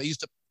staff. They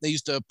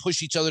used to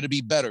push each other to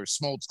be better.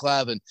 Smoltz,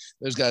 Glavine,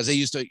 those guys, they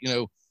used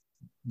to,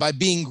 by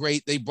being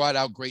great, they brought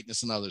out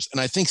greatness in others. And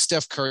I think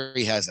Steph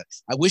Curry has it.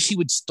 I wish he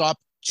would stop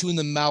chewing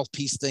the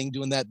mouthpiece thing,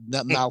 doing that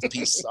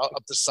mouthpiece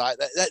up the side.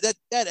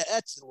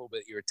 That's a little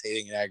bit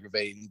irritating and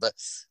aggravating,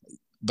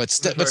 but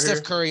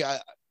Steph Curry,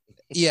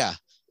 yeah.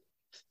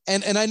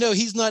 And I know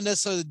he's not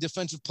necessarily the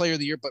defensive player of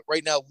the year, but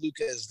right now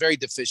Luka is very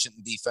deficient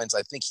in defense.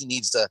 I think he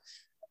needs to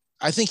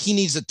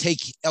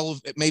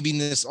maybe in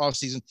this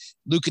offseason,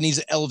 Luka needs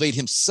to elevate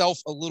himself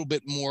a little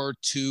bit more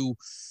to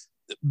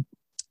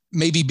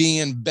maybe being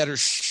in better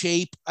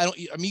shape.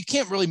 You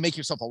can't really make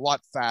yourself a lot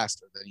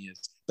faster than he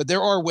is, but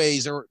there are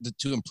ways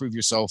to improve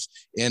yourself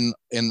in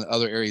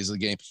other areas of the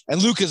game.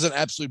 And Luka's an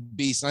absolute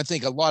beast. And I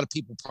think a lot of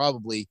people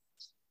probably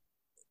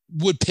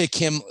would pick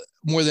him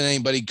more than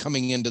anybody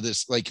coming into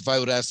this. Like if I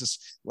would ask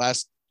this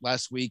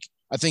last week,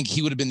 I think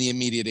he would have been the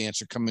immediate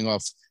answer coming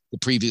off the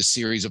previous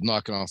series of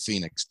knocking off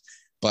Phoenix.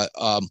 But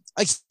I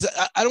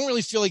don't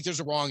really feel like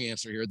there's a wrong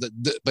answer here.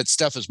 But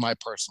Steph is my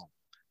personal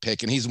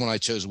pick, and he's the one I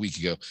chose a week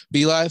ago.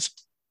 Be Live?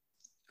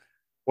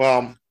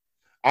 Well,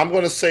 I'm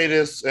going to say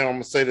this, and I'm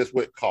going to say this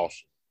with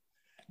caution.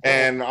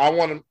 And I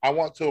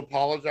want to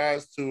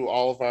apologize to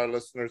all of our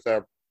listeners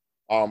that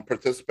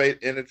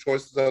participate in the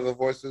choices of the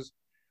voices,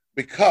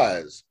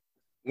 because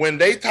when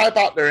they type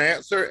out their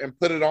answer and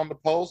put it on the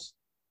post,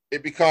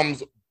 it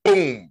becomes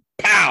boom,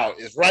 pow,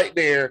 it's right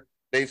there.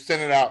 They've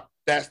sent it out.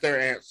 That's their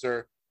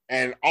answer.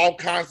 And all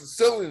kinds of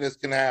silliness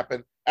can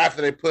happen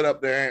after they put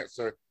up their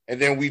answer.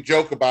 And then we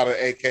joke about it,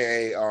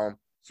 a.k.a.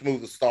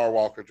 Smooth as Star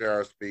Walker,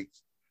 J.R.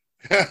 Speaks.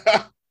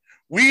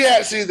 We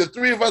actually, the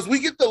three of us, we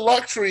get the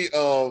luxury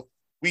of,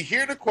 we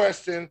hear the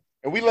question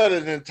and we let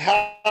an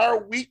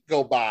entire week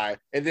go by,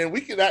 and then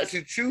we can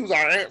actually choose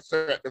our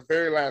answer at the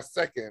very last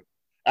second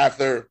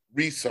after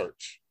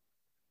research.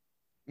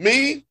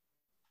 Me,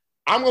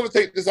 I'm going to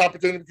take this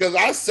opportunity because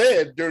I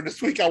said during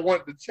this week I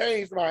wanted to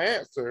change my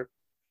answer,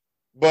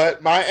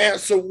 but my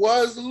answer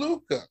was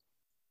Luka.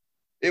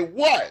 It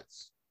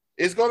was.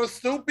 It's going to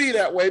still be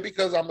that way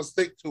because I'm going to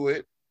stick to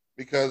it,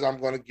 because I'm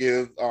going to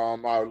give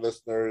our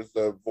listeners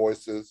the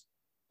voices.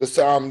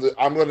 I'm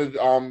going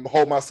to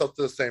hold myself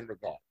to the same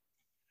regard.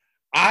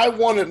 I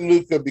wanted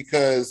Luka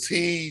because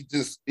he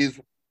just is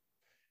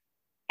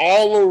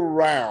all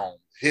around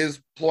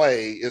his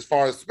play, as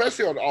far as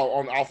especially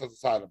on the offensive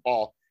side of the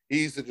ball.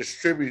 He's a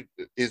distributor.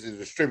 He's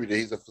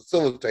a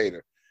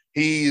facilitator.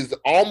 He's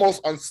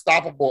almost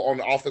unstoppable on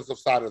the offensive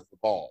side of the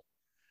ball.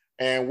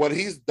 And what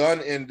he's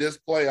done in this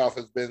playoff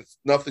has been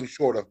nothing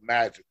short of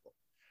magical.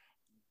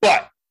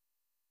 But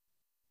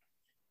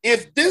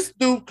if this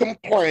dude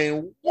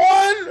complained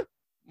one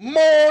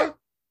more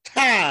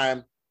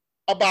time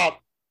about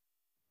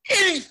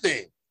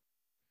anything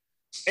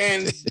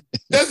and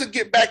doesn't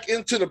get back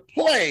into the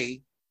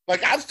play,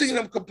 like I've seen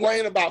him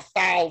complain about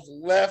fouls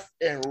left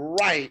and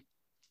right,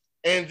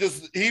 and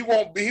just he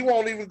won't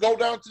even go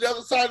down to the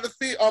other side of the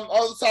field,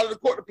 other side of the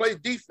court to play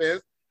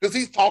defense, because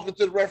he's talking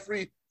to the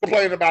referee,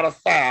 complaining about a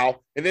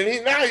foul, and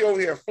then now he's over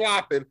here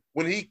flopping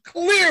when he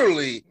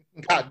clearly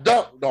got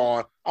dunked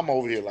on. I'm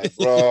over here like,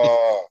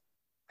 bro,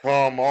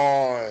 come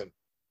on.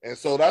 And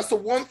so that's the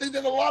one thing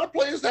that a lot of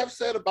players have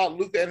said about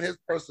Luka and his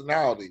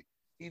personality.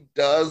 He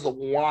does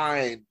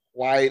whine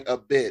quite a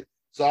bit.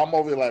 So I'm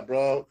over here like,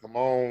 bro, come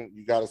on,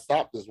 you got to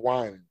stop this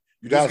whining.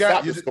 You got to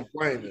stop this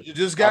complaining. You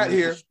just got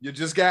here. You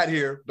just got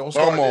here. Don't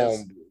start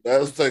this.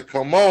 Let's say,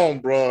 come on,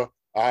 bro.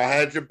 I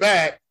had your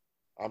back.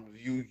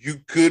 You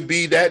could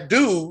be that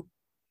dude.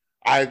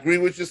 I agree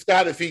with you,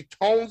 Scott. If he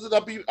tones it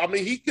up,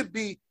 he could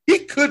be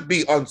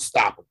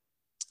unstoppable.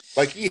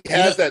 Like he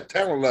has that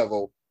talent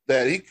level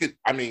that he could.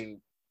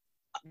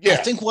 Yeah. I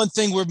think one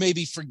thing we're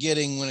maybe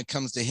forgetting when it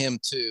comes to him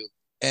too,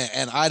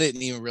 and I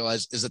didn't even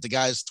realize, is that the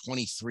guy's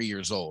 23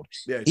 years old.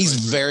 Yeah, he's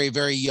very,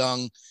 very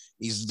young.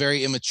 He's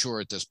very immature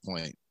at this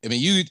point. I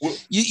mean,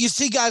 you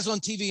see guys on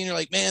TV and you're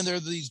like, man, they're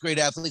these great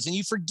athletes, and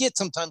you forget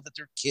sometimes that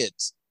they're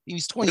kids.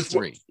 He's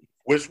 23.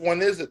 Which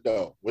one is it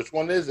though? Which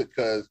one is it?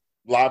 Because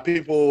a lot of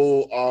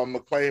people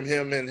acclaim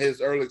him in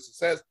his early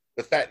success,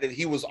 the fact that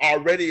he was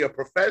already a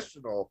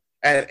professional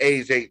at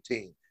age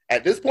 18.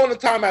 At this point in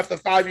time, after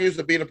 5 years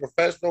of being a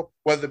professional,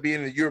 whether it be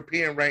in the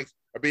European ranks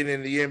or being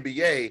in the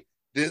NBA,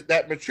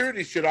 that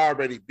maturity should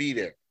already be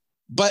there.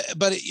 But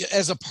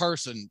as a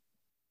person,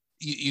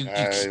 I'm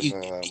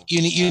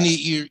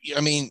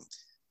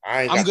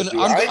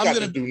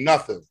gonna do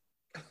nothing.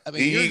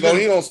 He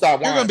gonna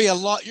stop whining.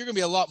 You're gonna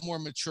be a lot more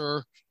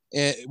mature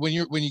when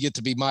you get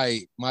to be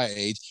my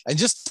age, and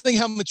just think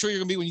how mature you're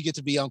gonna be when you get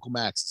to be Uncle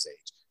Max's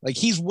age. Like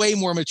he's way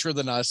more mature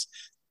than us.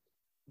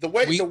 The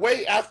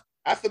way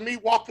after me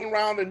walking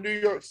around in New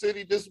York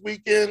City this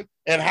weekend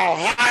and how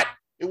hot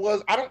it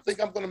was, I don't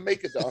think I'm going to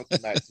make it to Uncle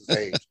Max's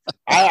age.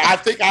 I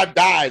think I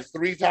died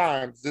 3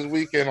 times this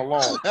weekend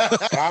alone.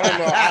 I don't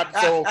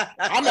know. So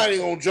I'm not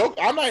even going to joke.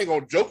 I'm not even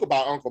going to joke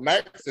about Uncle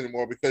Max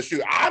anymore because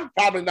I'm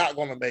probably not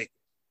going to make it.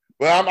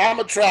 But I'm going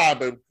to try.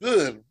 But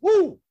good,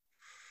 woo.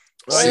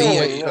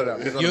 See,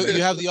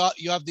 you have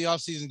the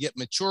off season to get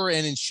mature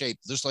and in shape,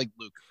 just like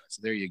Luka.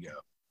 So there you go.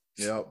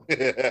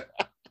 Yep.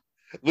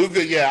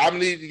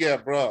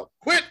 Luka, bro.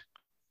 Quit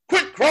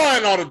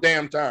crying all the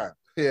damn time.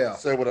 Yeah.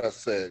 Say what I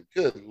said.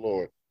 Good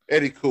Lord.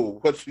 Eddie Cool,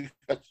 what you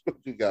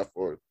got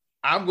for us?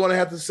 I'm going to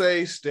have to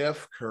say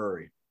Steph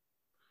Curry.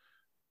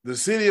 The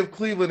city of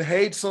Cleveland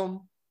hates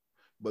him,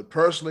 but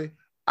personally,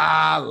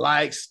 I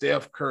like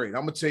Steph Curry.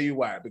 I'm going to tell you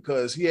why.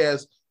 Because he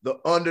has the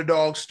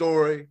underdog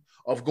story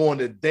of going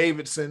to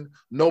Davidson,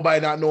 nobody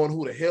not knowing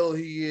who the hell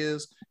he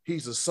is.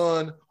 He's the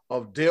son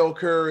of Dale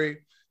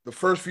Curry. The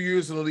first few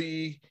years in the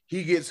league,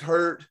 he gets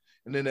hurt.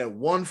 And then that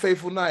one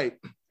fateful night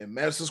in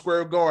Madison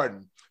Square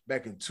Garden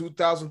back in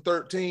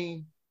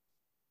 2013,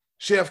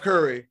 Chef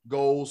Curry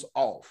goes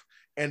off.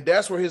 And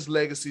that's where his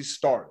legacy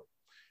started.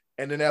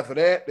 And then after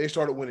that, they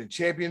started winning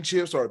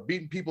championships, started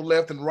beating people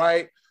left and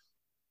right.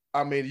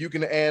 I mean, you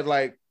can add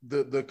like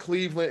the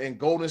Cleveland and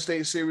Golden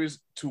State series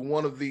to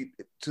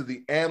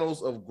the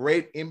annals of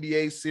great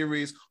NBA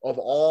series of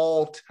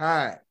all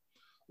time.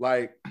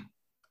 Like,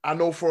 I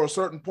know for a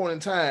certain point in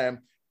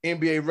time,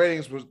 NBA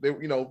ratings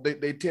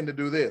they tend to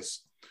do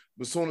this.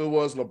 But soon it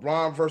was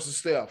LeBron versus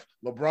Steph,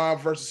 LeBron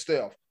versus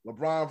Steph,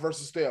 LeBron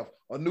versus Steph,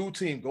 a new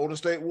team, Golden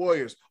State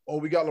Warriors. Oh,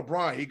 we got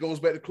LeBron. He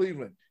goes back to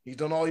Cleveland. He's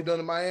done all he's done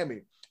in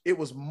Miami. It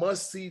was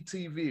must-see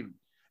TV.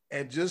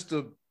 And just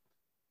to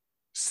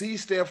see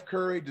Steph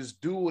Curry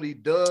just do what he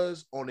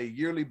does on a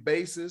yearly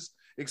basis,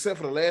 except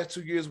for the last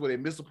 2 years where they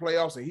missed the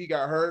playoffs and he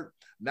got hurt.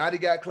 Now they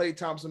got Klay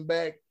Thompson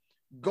back.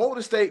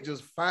 Golden State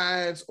just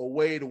finds a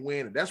way to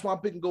win. And that's why I'm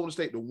picking Golden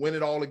State to win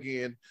it all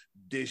again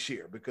this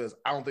year, because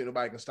I don't think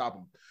nobody can stop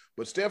him.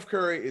 But Steph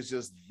Curry is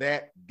just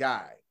that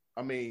guy.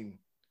 I mean,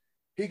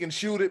 he can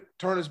shoot it,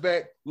 turn his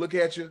back, look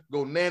at you,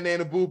 go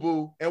nan boo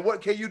boo. And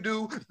what can you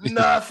do?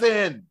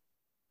 Nothing.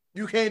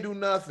 You can't do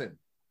nothing.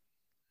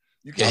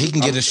 He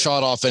can get a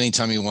shot off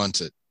anytime he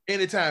wants it.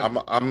 Anytime.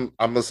 I'm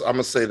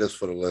gonna say this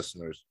for the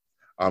listeners.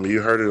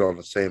 You heard it on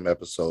the same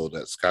episode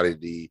that Scotty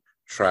D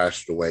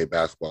trashed the way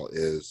basketball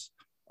is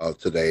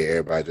today.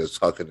 Everybody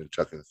just hucking and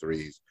chucking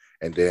threes.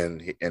 And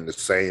then in the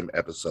same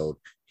episode,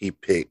 he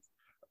picked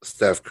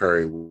Steph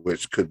Curry,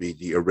 which could be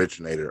the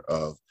originator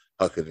of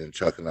hucking and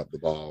chucking up the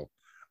ball.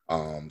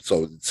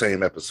 So the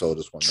same episode,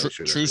 just want to make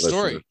sure true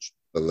story.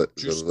 The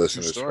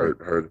listeners heard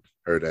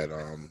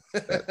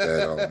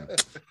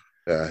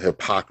that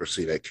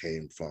hypocrisy that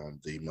came from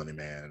the Money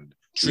Man.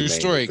 True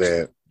story.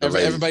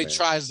 Everybody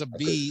tries to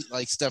be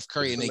like Steph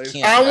Curry and they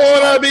can't. I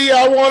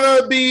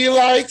wanna be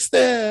like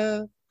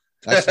Steph.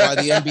 That's why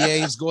the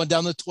NBA is going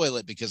down the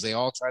toilet, because they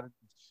all try to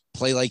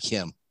play like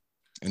him,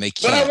 and they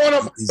can't.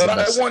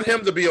 I want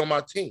him to be on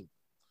my team.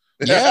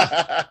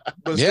 Yeah,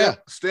 but yeah.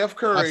 Steph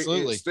Curry.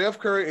 Absolutely. Steph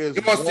Curry is.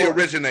 He wants the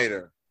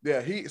originator.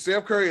 Yeah,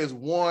 Steph Curry is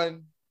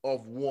one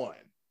of one.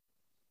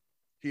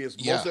 He is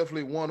most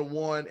definitely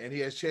 1-1, and he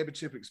has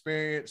championship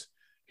experience.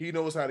 He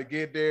knows how to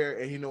get there,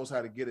 and he knows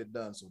how to get it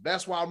done. So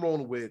that's why I'm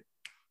rolling with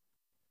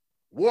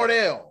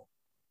Wardell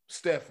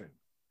Stephen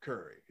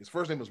Curry. His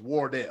first name is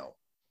Wardell.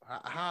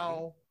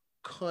 How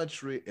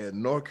country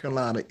in North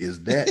Carolina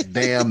is that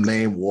damn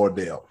name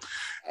Wardell?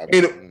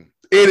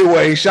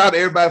 Anyway, shout out to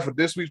everybody for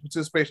this week's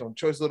participation on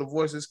Choice of the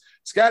Voices.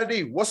 Scotty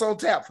D, what's on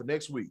tap for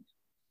next week?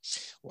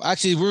 Well,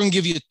 actually, we're going to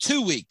give you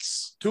 2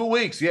 weeks. 2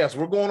 weeks, yes.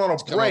 We're going on a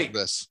break.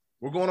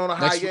 We're going on a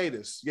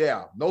hiatus.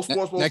 Yeah, no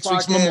Sports Bros next podcast.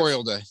 Week's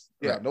Memorial Day.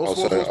 Yeah, no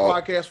Sports Bros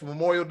podcast for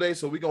Memorial Day.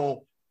 So we're going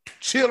to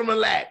chill and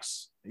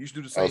relax. You should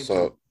do the same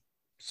thing.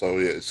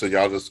 So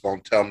y'all just going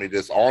to tell me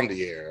this on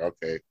the air.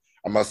 Okay.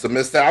 I must have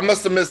missed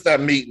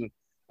that meeting.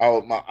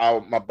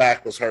 My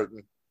back was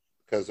hurting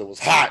because it was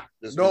hot.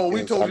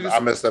 We told you this. I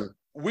missed them.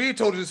 We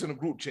told you this in the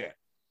group chat.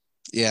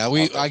 Yeah,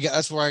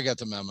 that's where I got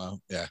the memo.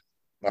 Yeah.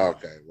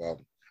 Okay. Well.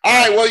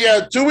 All right. Well,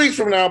 yeah. 2 weeks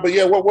from now. But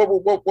yeah, what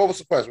was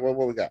the question?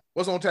 What we got?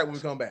 What's on tap when we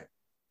come back?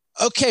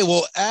 Okay.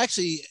 Well,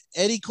 actually,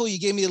 Eddie Cole, you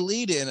gave me a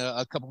lead in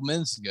a couple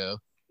minutes ago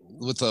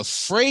with the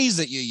phrase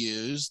that you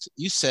used.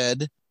 You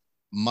said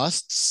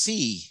 "must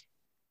see,"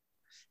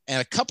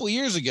 and a couple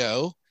years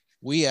ago,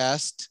 we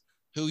asked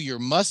who your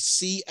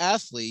must-see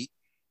athlete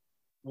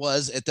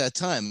was at that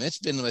time. It's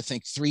been, I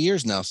think, 3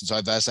 years now since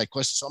I've asked that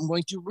question. So I'm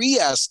going to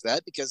re-ask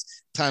that because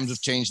times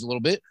have changed a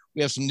little bit.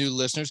 We have some new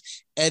listeners.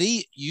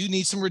 Eddie, you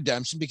need some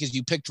redemption because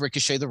you picked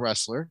Ricochet the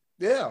wrestler.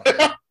 Yeah.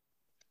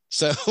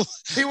 So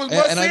he was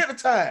must-see at the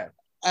time.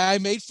 I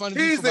made fun of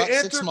you for about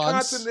 6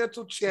 months. He's the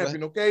Intercontinental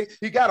Champion, okay?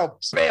 He got a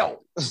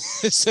belt.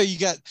 So you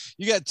got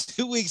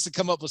 2 weeks to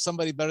come up with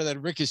somebody better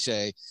than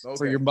Ricochet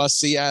for your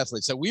must-see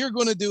athlete. So we are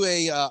going to do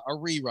a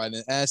rerun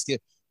and ask you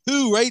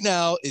Who right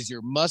now is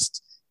your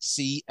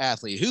must-see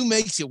athlete? Who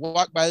makes you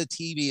walk by the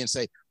TV and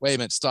say, wait a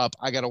minute, stop,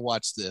 I got to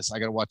watch this. I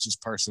got to watch this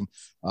person.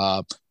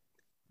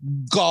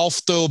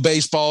 Golf, throw a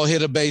baseball,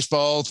 hit a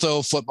baseball, throw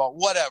a football,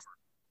 whatever.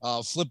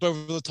 Flip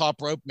over the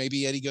top rope.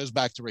 Maybe Eddie goes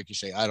back to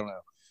ricochet. I don't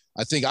know.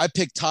 I think I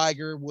picked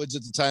Tiger Woods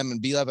at the time,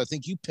 and B-Lab, I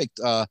think you picked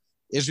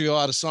Israel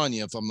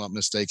Adesanya, if I'm not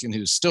mistaken,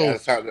 who's still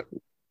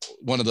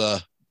one of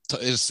the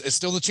is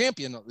still the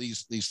champion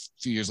these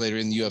few years later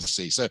in the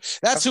UFC. So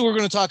that's who we're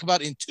going to talk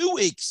about in 2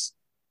 weeks.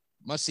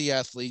 Must-see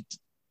athlete.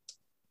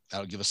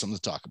 That'll give us something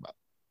to talk about.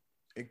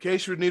 In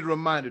case you need a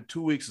reminder,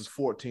 2 weeks is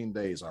 14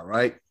 days, all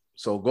right?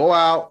 So go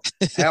out,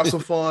 have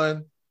some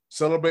fun,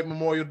 celebrate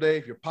Memorial Day.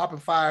 If you're popping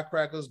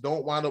firecrackers,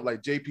 don't wind up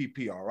like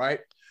JPP, all right?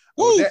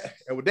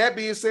 And with that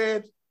being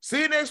said,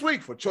 see you next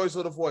week for Choice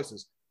of the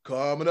Voices.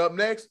 Coming up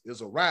next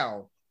is a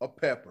round of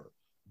pepper.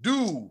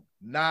 Do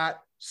not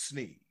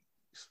sneeze.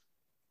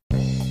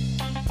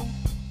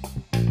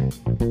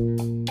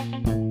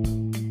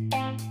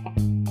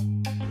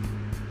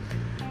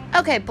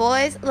 Okay,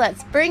 boys,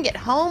 let's bring it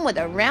home with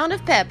a round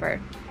of pepper.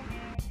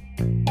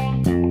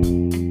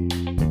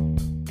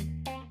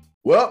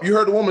 Well, you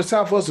heard the woman. It's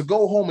time for us to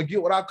go home and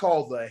get what I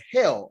call the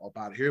hell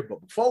up out of here.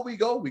 But before we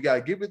go, we got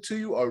to give it to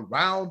you a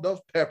round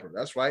of pepper.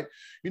 That's right.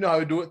 You know how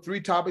we do it.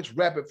 3 topics,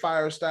 rapid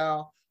fire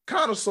style.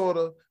 Kind of, sort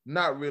of,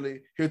 not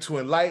really. Here to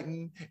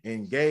enlighten,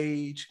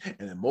 engage,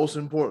 and then most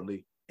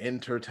importantly,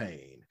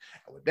 entertain.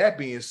 And with that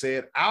being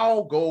said,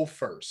 I'll go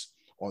first.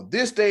 On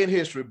this day in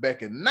history,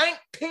 back in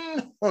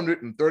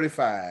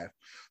 1935,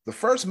 the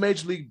first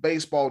Major League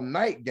Baseball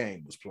night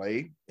game was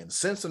played in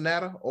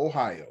Cincinnati,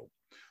 Ohio.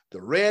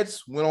 The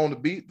Reds went on to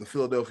beat the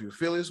Philadelphia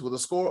Phillies with a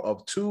score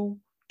of 2-1.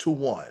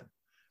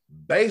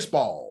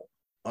 Baseball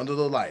under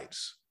the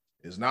lights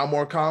is now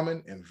more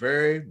common and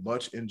very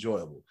much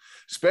enjoyable,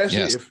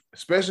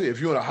 especially if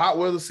you're in a hot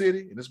weather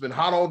city and it's been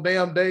hot all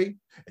damn day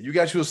and you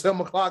got your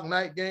 7 o'clock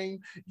night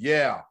game.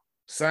 Yeah,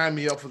 sign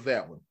me up for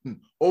that one.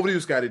 Over to you,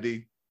 Scotty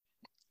D.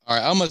 All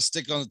right, I'm going to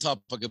stick on the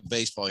topic of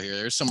baseball here.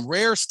 There's some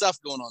rare stuff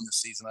going on this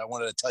season I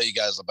wanted to tell you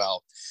guys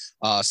about.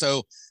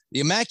 So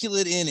the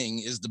immaculate inning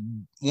is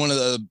one of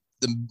the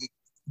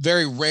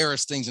very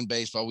rarest things in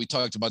baseball. We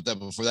talked about that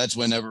before. That's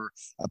whenever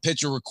a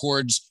pitcher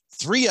records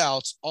 3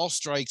 outs, all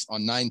strikes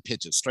on 9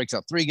 pitches, strikes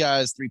out 3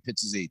 guys, 3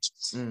 pitches each.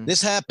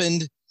 This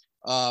happened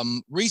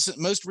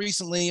most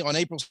recently on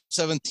April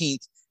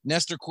 17th.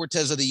 Nestor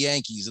Cortez of the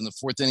Yankees in the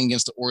 4th inning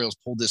against the Orioles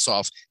pulled this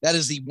off. That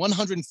is the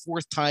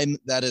 104th time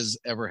that has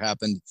ever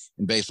happened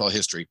in baseball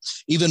history.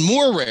 Even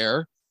more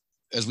rare,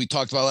 as we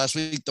talked about last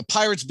week, the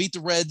Pirates beat the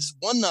Reds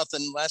 1-0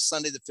 last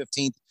Sunday, the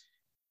 15th,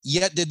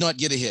 yet did not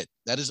get a hit.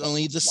 That is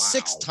only the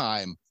 6th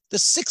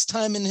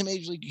time in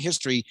Major League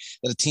history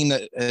that a team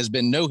that has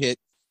been no hit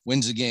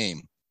wins a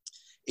game.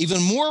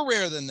 Even more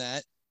rare than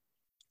that,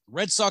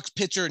 Red Sox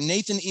pitcher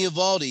Nathan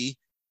Eovaldi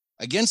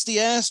against the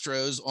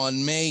Astros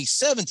on May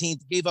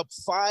 17th gave up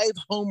 5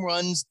 home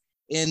runs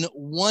in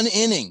 1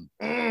 inning.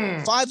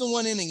 5 in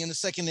 1 inning in the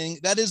 2nd inning.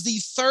 That is the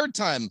 3rd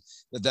time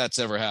that that's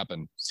ever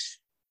happened.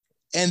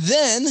 And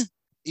then,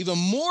 even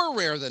more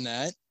rare than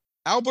that,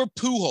 Albert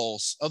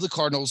Pujols of the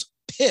Cardinals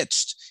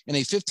pitched in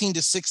a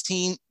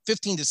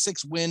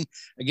 15-6 win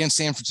against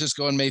San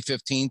Francisco on May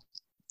 15th.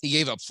 He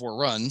gave up 4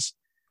 runs.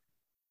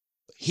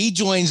 He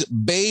joins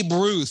Babe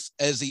Ruth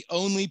as the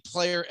only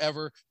player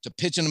ever to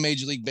pitch in a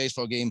Major League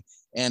Baseball game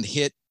and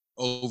hit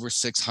over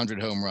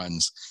 600 home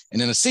runs.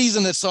 And in a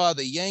season that saw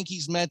the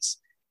Yankees, Mets,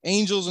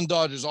 Angels, and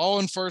Dodgers all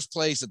in first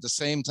place at the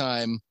same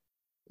time,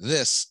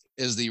 this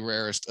is the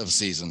rarest of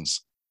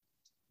seasons.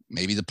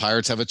 Maybe the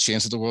Pirates have a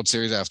chance at the World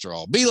Series after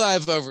all. Be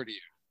live, over to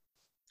you.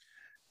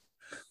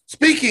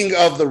 Speaking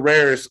of the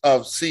rarest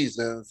of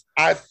seasons,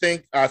 I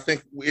think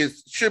it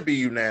should be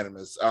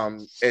unanimous,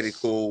 Eddie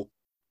Cool,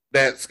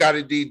 that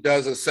Scotty D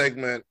does a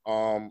segment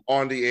on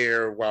the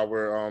air while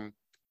we're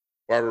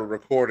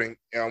recording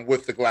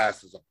with the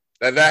glasses on.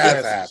 That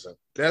has to happen.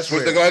 That's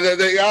with rare. the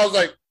glasses. I was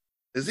like,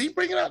 is he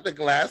bringing out the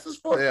glasses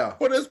for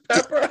this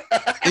pepper?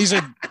 These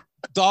are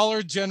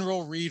Dollar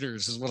General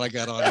readers is what I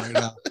got on right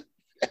now.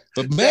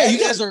 But man, you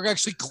guys are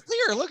actually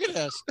clear. Look at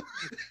us.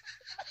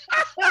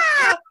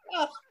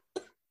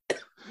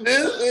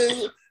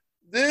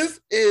 This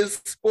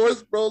is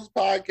Sports Bros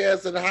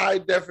Podcast in high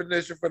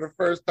definition for the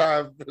first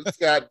time for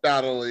Scott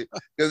Donnelly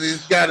because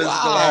he's got his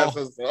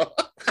glasses on.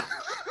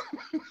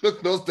 Look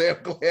at those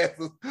damn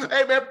glasses.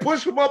 Hey, man,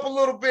 push them up a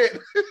little bit.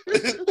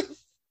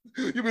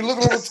 You be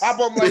looking over the top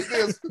of them like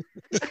this.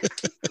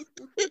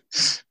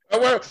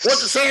 What you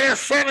say there,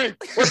 Sonny?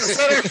 What you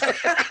say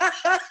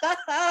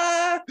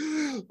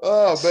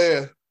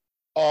there?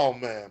 Oh,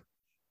 man.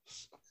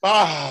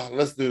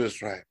 Let's do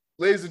this right.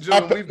 Ladies and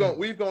gentlemen,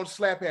 we've gone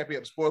slap happy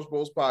at the Sports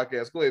Bros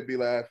Podcast. Go ahead, be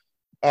live.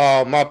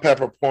 My 3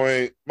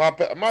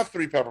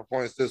 pepper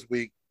points this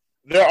week,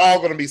 they're all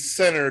going to be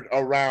centered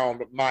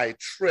around my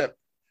trip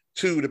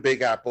to the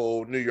Big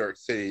Apple, New York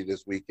City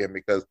this weekend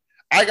because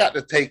I got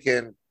to take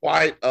in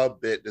quite a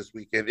bit this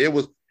weekend. It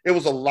was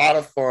a lot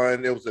of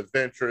fun. It was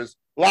adventurous.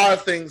 A lot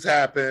of things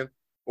happened.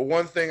 But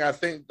one thing I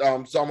think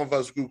some of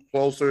us grew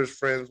closer as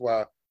friends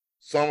while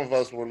some of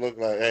us will look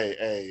like,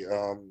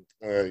 I'm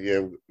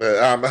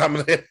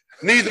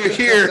neither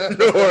here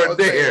nor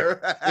there.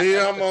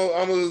 I'm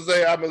gonna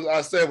say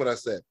I said what I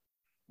said,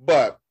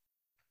 but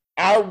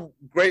I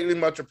greatly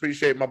much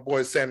appreciate my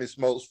boy Sammy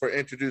Smokes for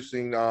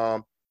introducing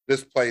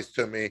this place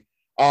to me.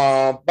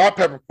 My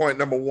pepper point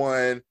number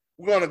one,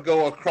 we're gonna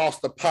go across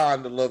the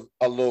pond a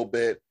little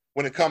bit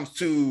when it comes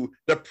to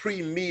the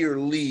Premier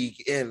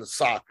League in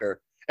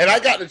soccer, and I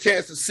got the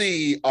chance to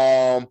see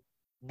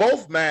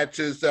both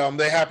matches.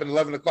 They happened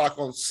 11 o'clock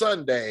on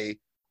Sunday.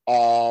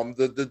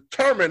 To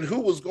determine who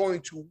was going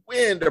to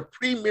win the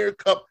Premier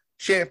Cup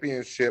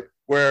championship,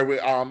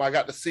 where I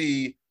got to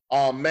see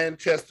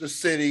Manchester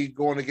City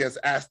going against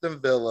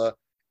Aston Villa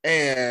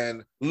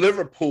and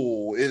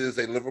Liverpool. It is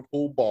a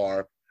Liverpool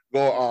bar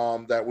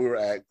that we were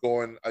at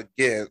going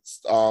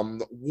against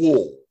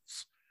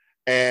Wolves,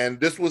 and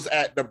this was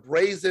at the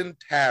Brazen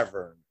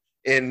Tavern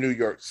in New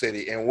York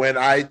City. And when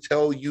I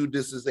tell you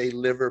this is a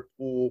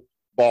Liverpool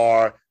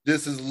bar,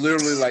 this is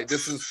literally like,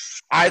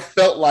 I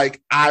felt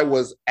like I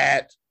was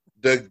at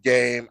the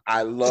game.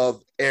 I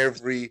loved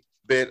every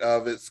bit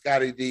of it.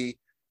 Scotty D,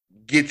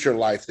 get your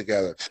life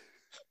together.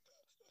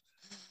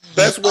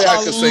 Best way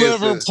I can say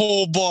is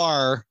Liverpool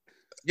bar.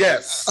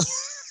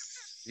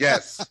 Yes.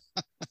 Yes.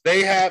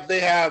 They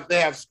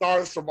have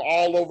stars from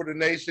all over the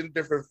nation,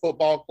 different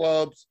football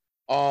clubs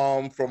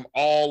from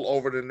all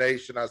over the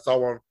nation. I saw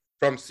one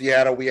from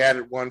Seattle. We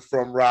added one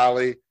from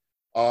Raleigh.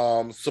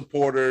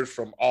 Supporters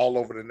from all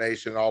over the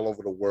nation, all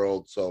over the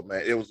world. So,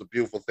 man, it was a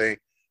beautiful thing.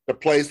 The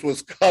place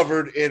was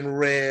covered in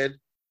red.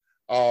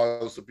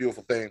 It was a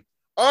beautiful thing.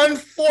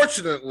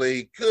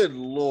 Unfortunately, good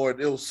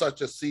Lord, it was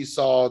such a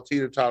seesaw,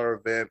 teeter-totter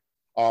event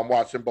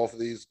watching both of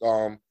these.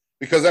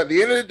 Because at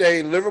the end of the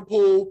day,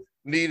 Liverpool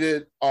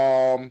needed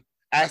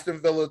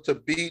Aston Villa to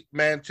beat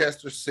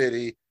Manchester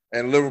City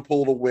and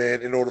Liverpool to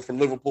win in order for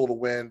Liverpool to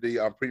win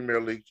the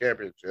Premier League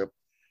championship.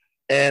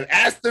 And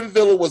Aston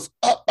Villa was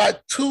up by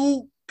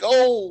 2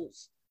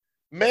 goals.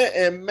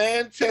 And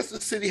Manchester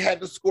City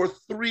had to score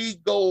 3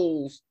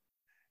 goals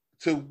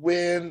to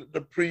win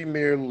the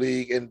Premier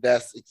League, and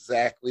that's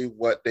exactly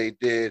what they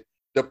did.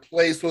 The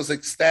place was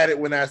ecstatic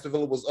when Aston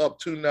Villa was up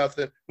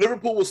 2-0.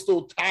 Liverpool was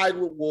still tied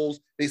with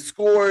Wolves. They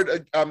scored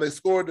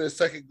their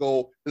second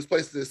goal. This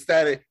place is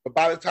ecstatic. But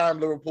by the time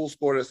Liverpool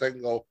scored their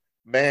second goal,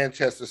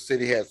 Manchester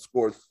City had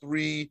scored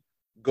 3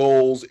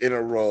 goals in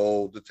a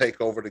row to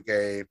take over the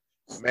game.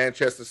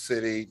 Manchester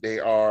City, they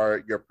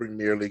are your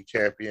Premier League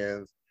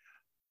champions.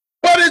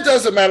 But it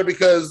doesn't matter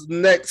because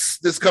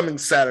this coming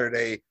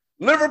Saturday,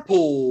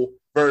 Liverpool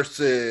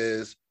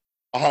versus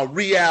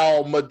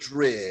Real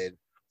Madrid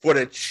for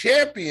the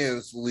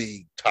Champions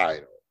League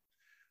title,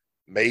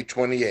 May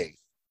 28th.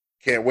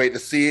 Can't wait to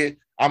see it.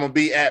 I'm going to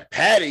be at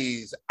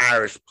Patty's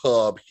Irish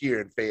Pub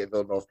here in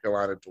Fayetteville, North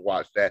Carolina to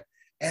watch that.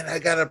 And I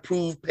got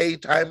approved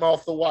paid time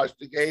off to watch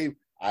the game.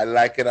 I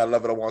like it. I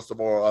love it. I want some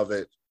more of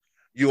it.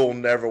 You'll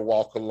never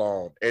walk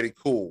alone. Eddie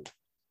Cool,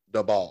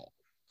 the ball.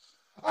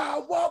 I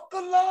walk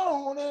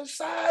alone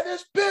inside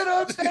this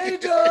bitter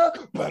danger.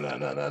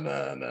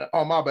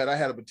 Oh, my bad. I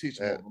had a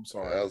petition. I'm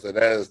sorry.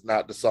 That is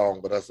not the song,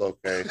 but that's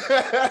okay.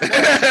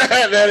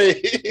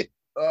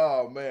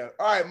 Oh, man.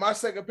 All right. My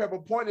second pepper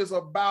point is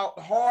about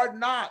Hard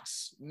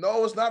Knocks.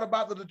 No, it's not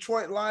about the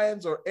Detroit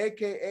Lions, or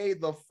AKA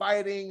the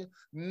Fighting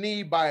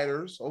Knee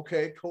Biters.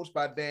 Okay. Coached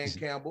by Dan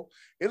Campbell.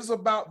 It is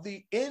about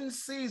the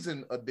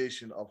in-season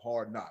edition of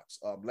Hard Knocks.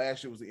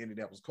 Last year was the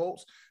Indianapolis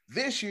Colts.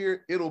 This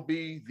year, it'll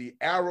be the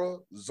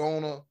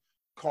Arizona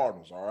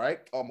Cardinals. All right.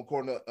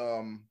 According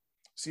to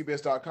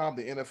CBS.com,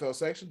 the NFL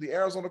section, the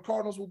Arizona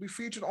Cardinals will be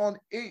featured on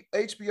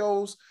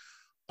HBO's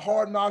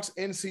Hard Knocks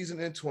in-season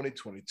in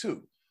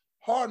 2022.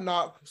 Hard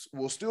Knocks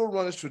will still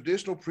run its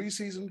traditional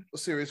preseason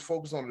series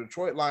focused on the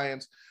Detroit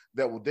Lions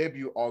that will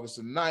debut August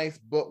the 9th,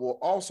 but will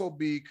also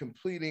be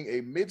completing a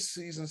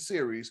mid-season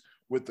series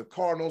with the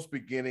Cardinals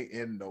beginning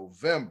in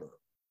November.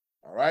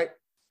 All right.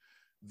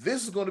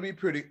 This is going to be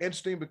pretty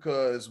interesting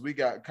because we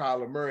got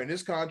Kyler Murray and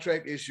his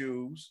contract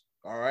issues.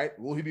 All right.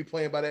 Will he be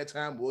playing by that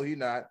time? Will he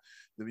not?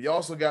 Then we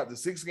also got the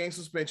 6-game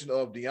suspension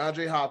of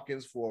DeAndre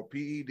Hopkins for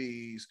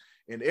PEDs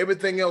and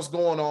everything else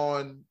going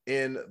on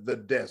in the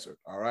desert.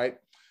 All right.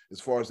 As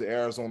far as the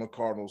Arizona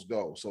Cardinals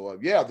go. So,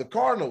 the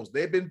Cardinals,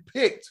 they've been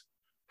picked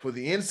for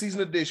the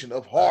in-season edition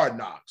of Hard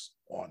Knocks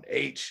on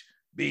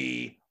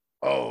HBO.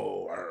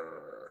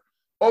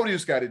 Over to you,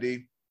 Scotty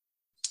D.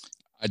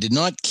 I did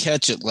not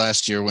catch it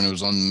last year when it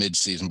was on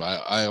mid-season,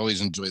 but I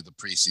always enjoy the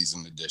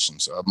preseason edition,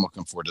 so I'm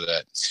looking forward to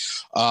that.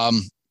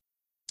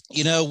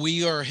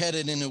 We are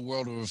headed in a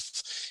world of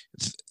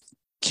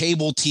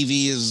cable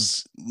TV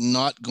is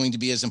not going to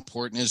be as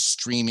important as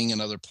streaming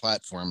and other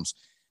platforms,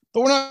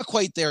 but we're not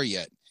quite there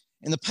yet.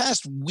 In the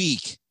past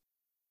week,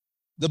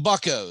 the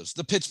Buccos,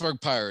 the Pittsburgh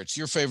Pirates,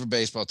 your favorite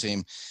baseball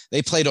team,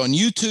 they played on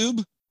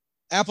YouTube,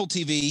 Apple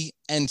TV,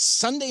 and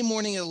Sunday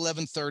morning at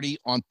 11:30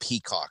 on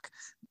Peacock.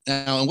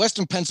 Now, in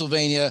Western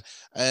Pennsylvania,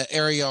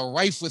 area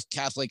rife with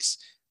Catholics,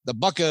 the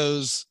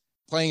Buccos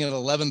playing at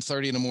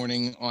 11:30 in the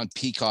morning on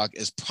Peacock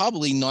is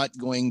probably not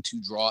going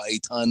to draw a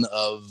ton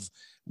of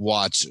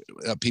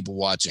people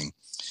watching.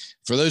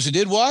 For those who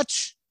did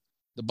watch,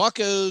 the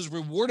Buccos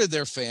rewarded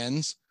their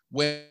fans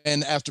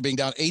when, after being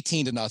down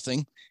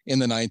 18-0 in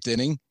the ninth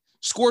inning,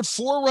 scored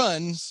 4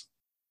 runs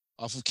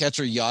off of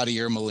catcher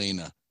Yadier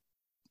Molina.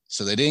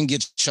 So they didn't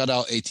get shut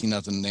out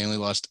 18-0. They only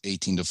lost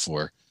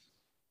 18-4.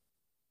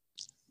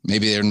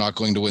 Maybe they're not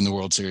going to win the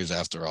World Series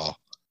after all.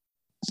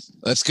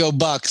 Let's go,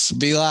 Bucks.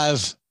 Be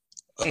live.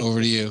 Over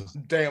to you.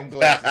 Damn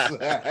glasses.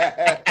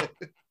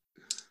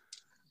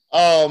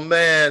 Oh,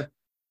 man.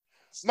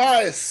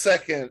 My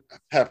second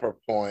pepper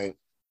point.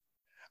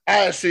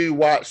 I actually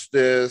watched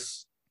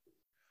this.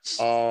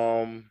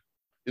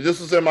 This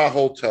was in my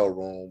hotel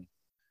room.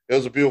 It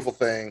was a beautiful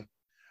thing.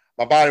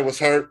 My body was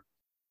hurt.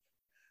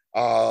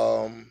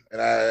 And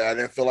I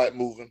didn't feel like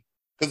moving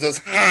because it's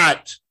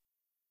hot.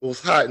 It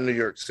was hot in New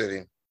York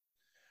City.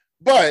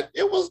 But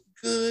it was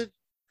good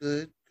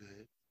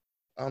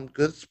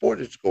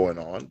sportage going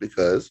on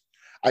because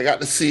I got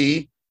to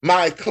see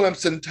my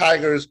Clemson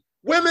Tigers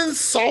women's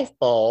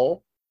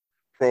softball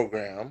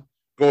program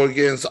go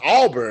against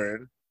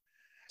Auburn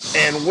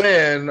and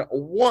win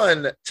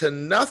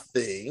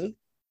 1-0.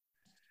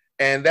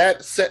 And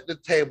that set the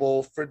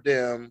table for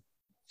them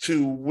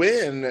to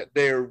win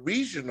their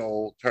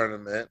regional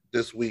tournament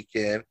this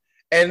weekend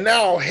and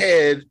now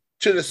head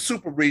to the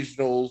Super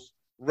Regionals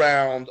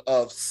round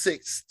of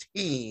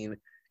 16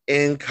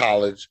 in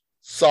college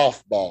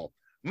softball.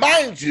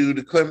 Mind you,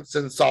 the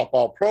Clemson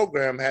softball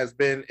program has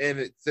been in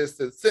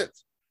existence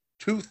since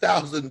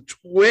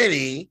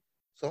 2020.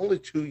 It's only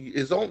 2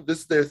 years. This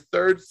is their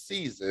 3rd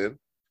season.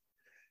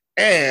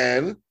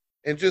 And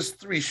in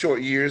just 3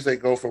 short years, they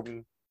go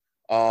from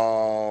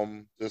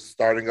just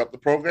starting up the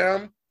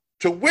program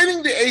to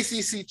winning the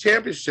ACC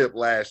championship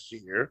last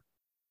year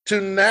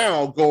to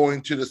now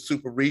going to the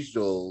Super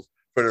Regionals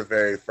for the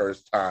very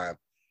first time.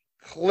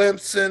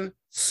 Clemson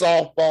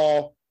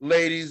softball,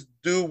 ladies,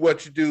 do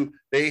what you do.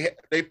 They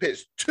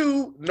pitched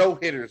 2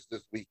 no-hitters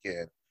this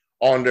weekend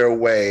on their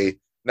way.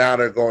 Now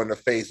they're going to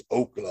face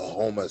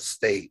Oklahoma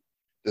State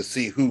to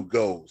see who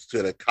goes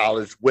to the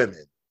College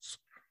Women's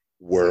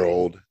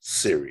World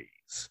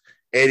Series.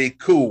 Eddie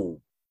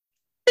Cool.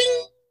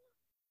 Bing!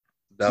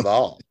 The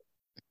ball.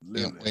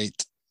 Can't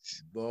wait.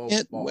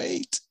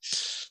 Wait.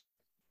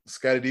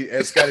 Scotty D.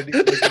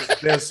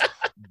 That's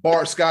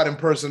Bart Scott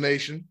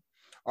impersonation.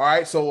 All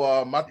right,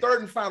 so my third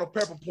and final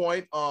pepper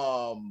point,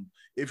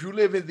 if you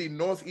live in the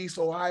Northeast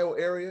Ohio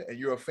area and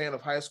you're a fan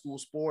of high school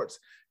sports,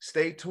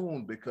 stay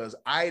tuned because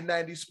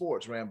I-90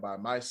 Sports, ran by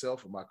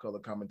myself and my color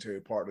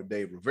commentary partner,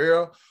 Dave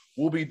Rivera,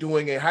 will be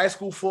doing a high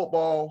school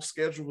football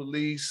schedule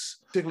release,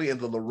 particularly in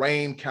the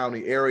Lorain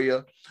County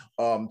area.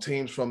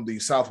 Teams from the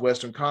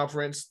Southwestern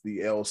Conference, the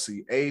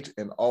LC8,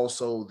 and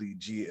also the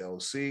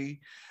GLC,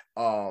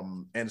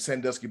 and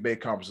Sandusky Bay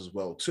Conference as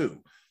well,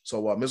 too.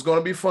 So it's going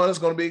to be fun. It's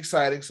going to be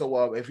exciting.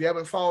 So if you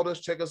haven't followed us,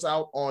 check us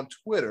out on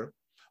Twitter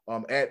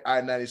at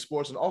I-90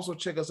 Sports, and also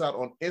check us out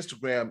on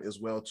Instagram as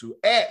well too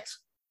at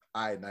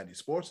I-90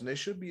 Sports. And there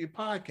should be a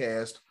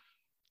podcast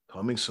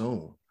coming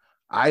soon.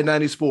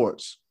 I-90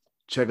 Sports.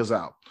 Check us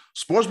out.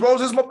 Sports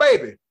Bros is my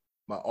baby,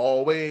 my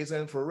always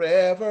and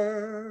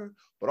forever.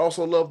 But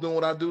also love doing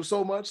what I do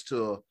so much.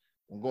 I'm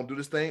going to do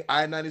this thing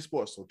I-90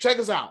 Sports. So check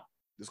us out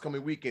this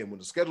coming weekend when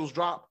the schedules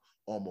drop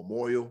on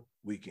Memorial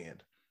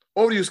Weekend.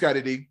 Over to you,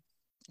 Scotty D.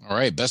 All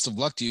right. Best of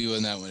luck to you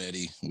in that one,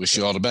 Eddie. Wish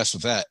you all the best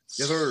with that.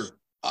 Yes, sir.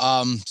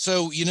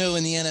 So,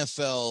 in the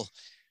NFL,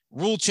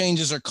 rule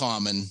changes are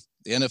common.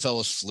 The NFL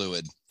is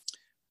fluid.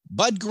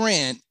 Bud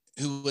Grant,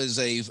 who was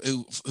a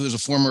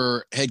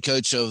former head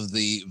coach of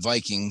the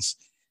Vikings,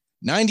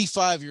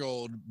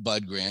 95-year-old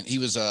Bud Grant.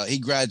 He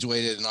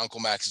graduated in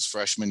Uncle Max's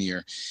freshman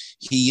year.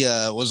 He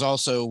was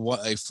also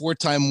a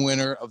 4-time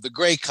winner of the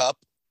Grey Cup,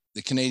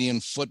 the Canadian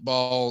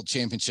Football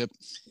Championship.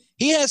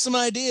 He has some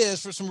ideas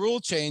for some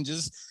rule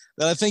changes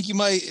that I think you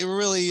might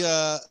really,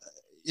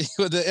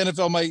 the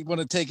NFL might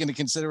want to take into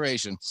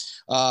consideration.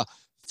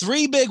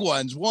 3 big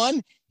ones.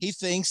 One, he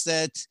thinks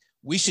that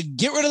we should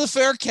get rid of the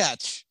fair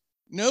catch.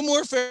 No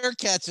more fair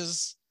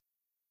catches.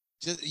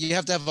 You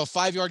have to have a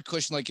 5-yard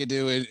cushion like you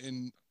do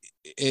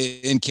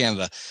in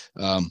Canada.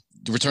 The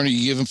returner,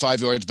 you give him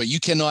 5 yards, but you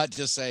cannot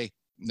just say,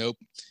 nope.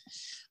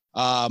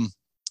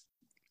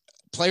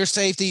 Player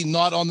safety,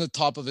 not on the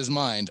top of his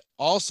mind.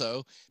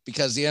 Also,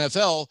 because the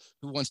NFL,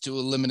 who wants to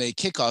eliminate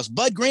kickoffs,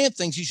 Bud Grant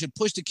thinks you should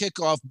push the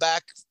kickoff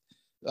back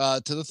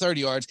to the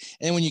 30 yards.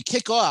 And when you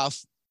kick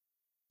off,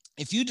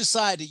 if you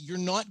decide that you're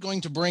not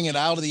going to bring it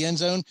out of the end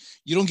zone,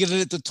 you don't get it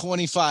at the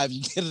 25,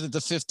 you get it at the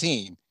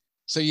 15.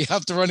 So you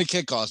have to run the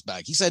kickoffs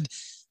back. He said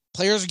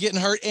players are getting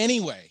hurt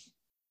anyway.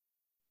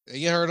 They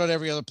get hurt on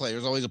every other play.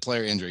 There's always a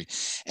player injury.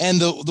 And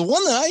the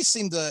one that I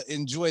seem to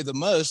enjoy the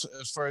most,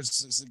 as far as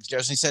the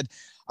suggestion, he said,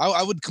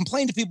 I would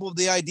complain to people of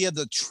the idea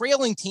the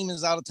trailing team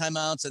is out of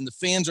timeouts and the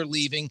fans are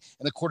leaving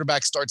and the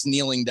quarterback starts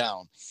kneeling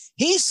down.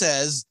 He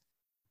says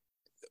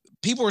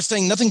people are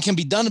saying nothing can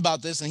be done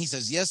about this. And he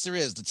says, yes, there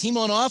is. The team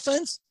on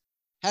offense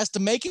has to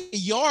make a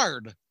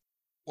yard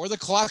or the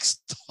clock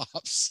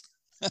stops.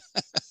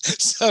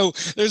 So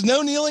there's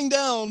no kneeling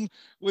down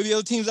with the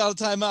other team's out of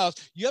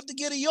timeout. You have to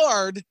get a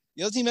yard.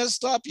 The other team has to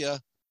stop you,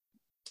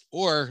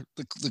 or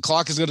the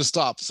clock is going to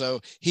stop.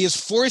 So he is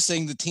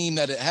forcing the team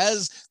that it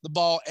has the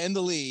ball and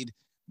the lead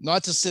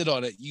not to sit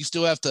on it. You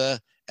still have to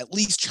at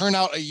least churn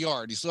out a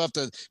yard. You still have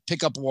to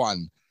pick up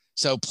one.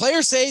 So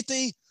player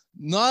safety,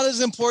 not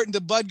as important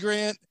to Bud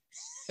Grant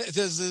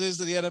as it is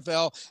to the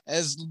NFL,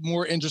 as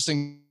more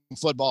interesting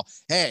football.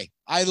 Hey,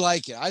 I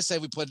like it. I say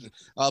we put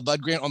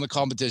Bud Grant on the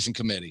competition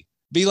committee.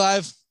 Be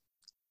Live,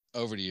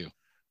 over to you.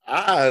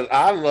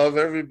 I love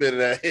every bit of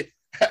that.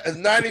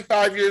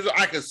 95 years old,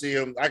 I can see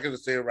him. I can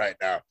see him right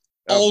now.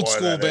 Old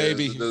school,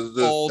 baby.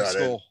 Old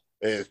school.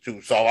 It's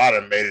too so I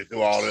done made it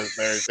through all this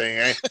and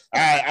everything.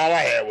 All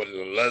I had was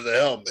a leather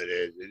helmet.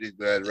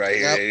 It's right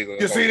here.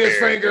 Yep. You see this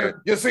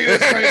finger? You see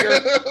this finger?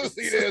 You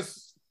see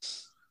this?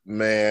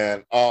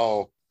 Man,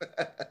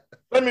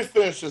 let me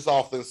finish this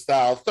off in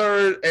style.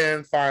 Third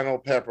and final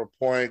pepper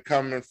point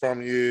coming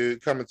to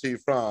you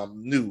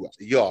from New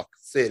York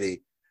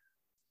City.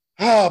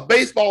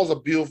 Baseball is a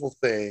beautiful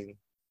thing.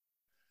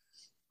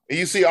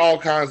 You see all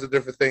kinds of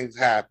different things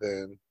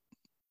happen.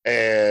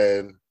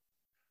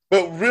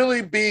 But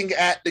really being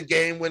at the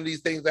game when these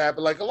things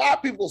happen, like a lot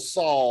of people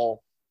saw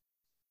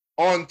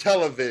on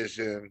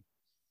television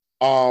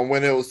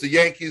when it was the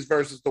Yankees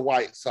versus the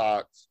White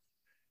Sox,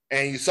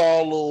 and you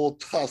saw a little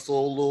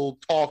tussle, a little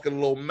talking, a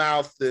little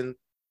mouthing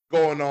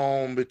going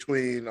on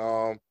between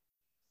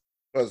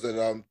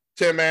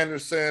Tim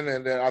Anderson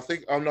and then I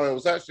think I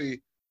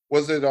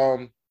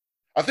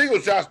think it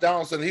was Josh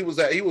Donaldson. He was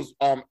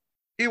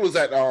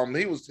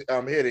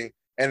hitting,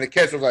 and the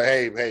catcher was like,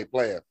 hey,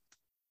 player.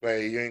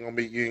 You ain't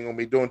gonna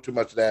be doing too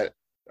much of that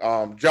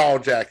jaw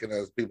jacking,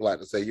 as people like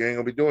to say. You ain't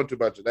gonna be doing too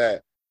much of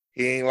that.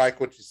 He ain't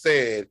like what you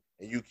said,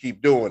 and you keep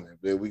doing it.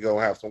 Then we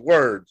gonna have some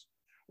words.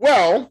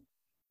 Well,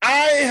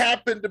 I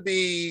happened to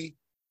be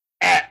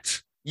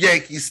at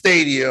Yankee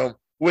Stadium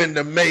when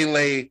the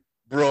melee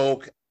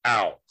broke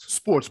out.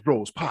 Sports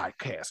Bros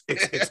Podcast,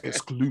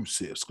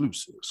 exclusive.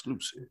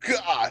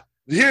 God,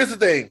 here's the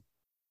thing.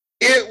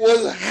 It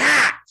was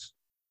hot.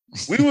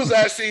 We was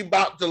actually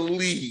about to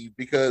leave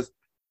because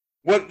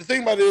the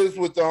thing about it is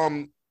with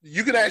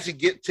you can actually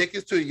get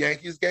tickets to a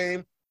Yankees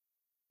game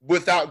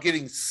without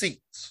getting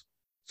seats.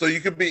 So you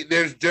could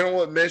there's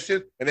general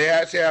admission, and they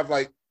actually have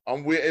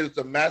it's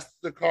a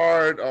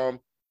MasterCard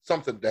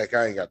something deck.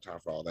 I ain't got time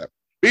for all that.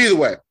 But either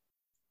way,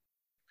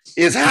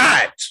 it's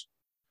hot.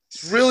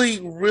 It's really,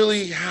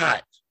 really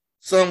hot.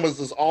 Sun was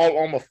just all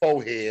on my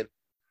forehead.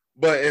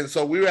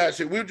 So we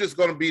were just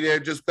going to be there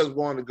just because we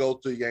wanted to go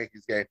to a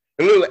Yankees game.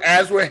 And literally,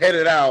 as we're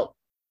headed out,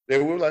 we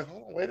were like,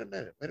 hold on, wait a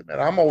minute.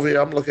 I'm over here.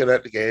 I'm looking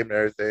at the game and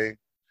everything.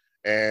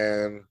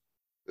 And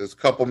there's a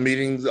couple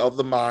meetings of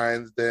the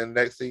minds. Then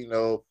next thing you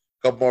know,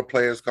 a couple more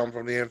players come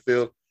from the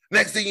infield.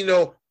 Next thing you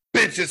know,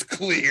 bench is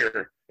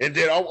clear. And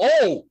then,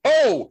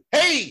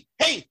 hey,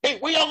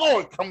 where y'all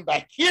going? Come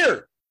back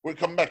here. We're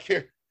coming back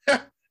here.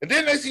 And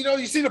then next thing you know,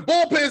 you see the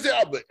bullpens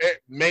there.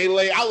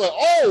 Melee. I was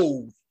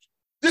like,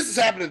 this is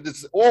happening.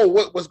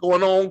 What's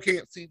going on?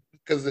 Can't see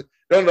because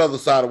they're on the other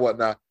side of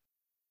whatnot.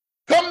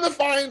 Come to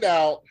find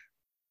out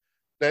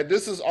that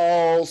this is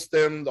all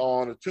stemmed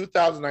on a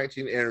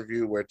 2019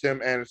 interview where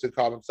Tim Anderson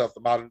called himself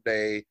the modern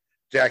day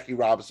Jackie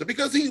Robinson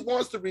because he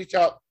wants to reach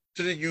out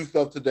to the youth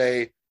of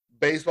today.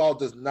 Baseball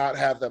does not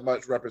have that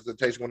much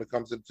representation when it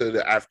comes into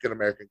the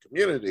African-American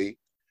community.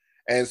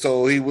 And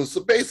so he wants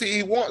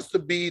to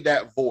be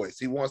that voice.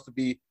 He wants to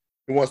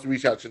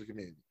reach out to the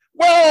community.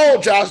 Well,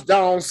 Josh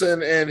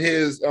Donaldson and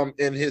his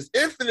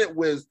infinite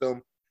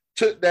wisdom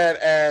took that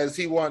as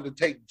he wanted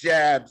to take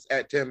jabs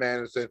at Tim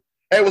Anderson.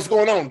 Hey, what's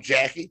going on,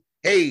 Jackie?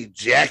 Hey,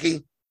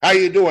 Jackie. How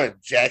you doing,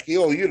 Jackie?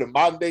 Oh, you the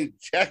modern day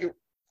Jackie.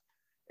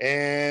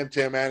 And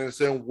Tim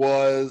Anderson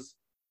was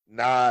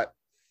not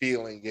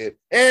feeling it.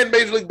 And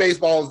Major League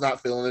Baseball is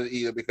not feeling it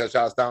either because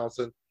Josh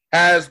Donaldson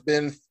has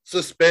been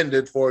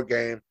suspended for a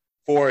game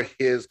for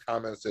his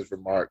comments, his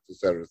remarks, et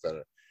cetera, et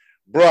cetera.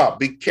 Bruh,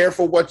 be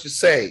careful what you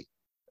say.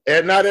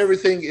 And not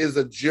everything is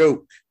a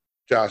joke,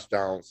 Josh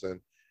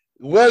Donaldson.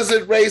 Was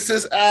it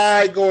racist?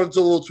 I go into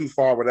a little too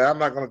far with that. I'm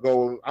not gonna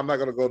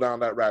go down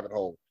that rabbit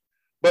hole.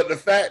 But the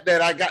fact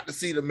that I got to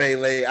see the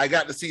melee, I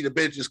got to see the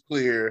benches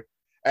clear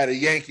at a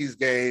Yankees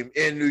game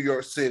in New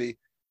York City,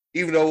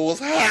 even though it was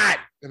hot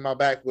and my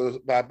back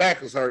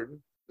was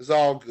hurting, it's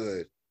all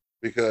good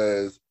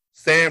because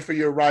stand for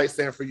your rights,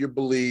 stand for your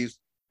beliefs.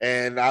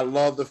 And I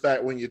love the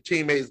fact when your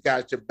teammates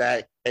got your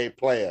back, hey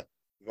player,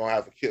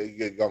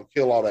 you're gonna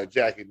kill all that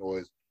Jackie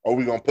noise, or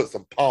we're gonna put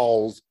some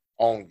paws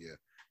on you.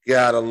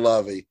 Gotta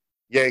love it.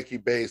 Yankee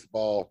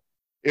baseball.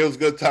 It was a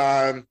good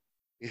time.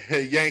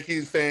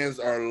 Yankees fans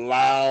are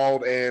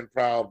loud and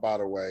proud, by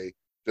the way.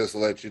 Just to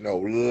let you know,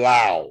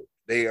 loud.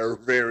 They are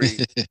very,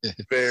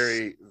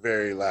 very,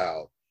 very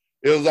loud.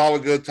 It was all a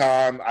good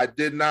time. I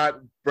did not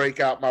break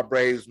out my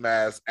Braves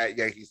mask at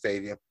Yankee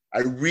Stadium. I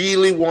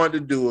really wanted to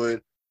do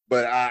it,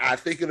 but I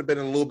think it would have been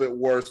a little bit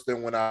worse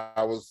than when I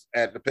was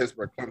at the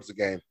Pittsburgh Clemson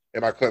game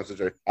in my Clemson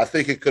jersey. I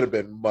think it could have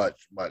been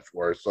much, much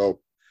worse. So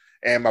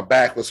and my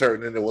back was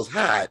hurting and it was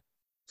hot.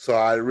 So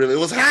it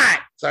was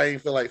hot. So I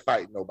didn't feel like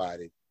fighting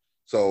nobody.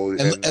 So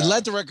and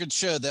let the record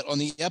show that on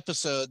the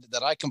episode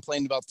that I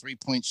complained about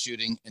 3-point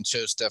shooting and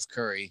chose Steph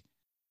Curry,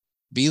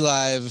 Be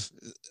Live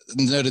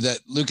noted that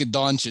Luka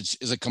Doncic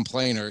is a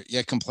complainer,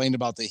 yet complained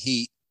about the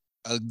Heat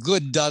a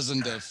good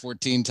dozen to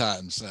 14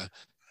 times.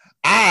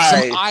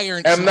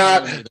 I am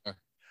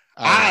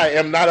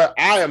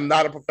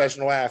not a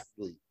professional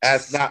athlete.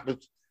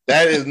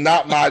 That is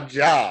not my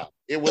job.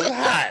 It was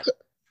hot.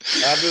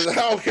 I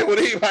don't care what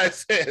anybody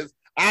says.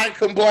 I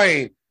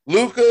complain.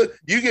 Luka,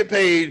 you get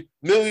paid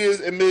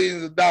millions and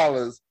millions of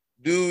dollars.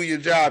 Do your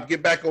job.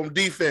 Get back on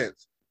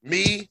defense.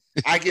 Me,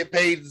 I get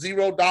paid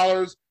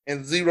 $0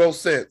 and 0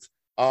 cents.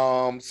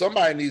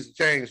 Somebody needs to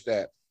change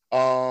that.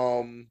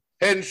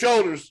 Head and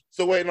Shoulders.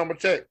 So waiting on my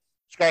check.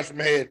 Scratch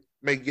my head.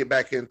 Make get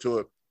back into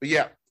it. But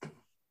yeah,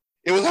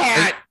 it was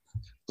hot.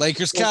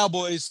 Lakers,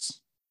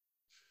 Cowboys.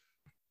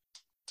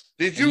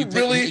 Did you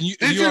really? You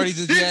already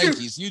did the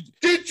Yankees.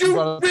 Did you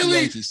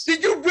really just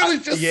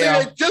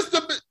say it just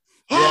a bit?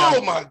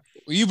 Oh my!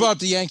 Well, you brought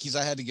the Yankees.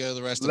 I had to go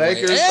the rest of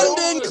Lakers, the way.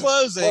 And in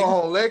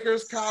closing,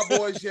 Lakers,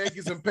 Cowboys,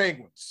 Yankees, and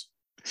Penguins.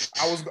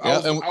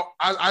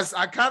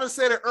 I kind of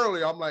said it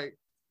earlier. I'm like,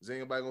 is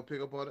anybody gonna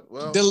pick up on it?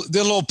 Well, the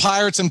little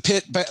Pirates and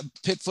Pitt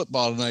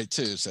football tonight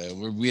too. So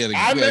we had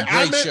a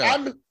great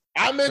show.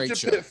 I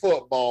mentioned Pitt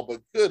football, but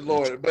good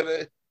Lord,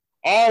 but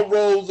all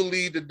roads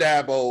lead to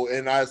Dabo,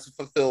 and I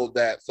fulfilled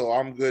that, so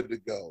I'm good to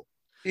go.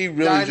 He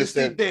really Dynasty just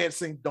said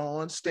dancing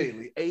Dawn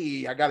Staley.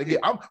 Hey, I gotta get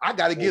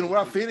in where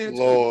I fit in.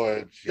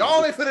 Lord,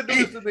 y'all ain't finna do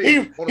this to me.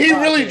 He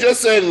really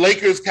just said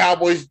Lakers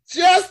Cowboys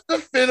just to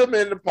fit him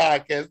in the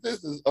podcast.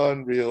 This is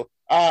unreal.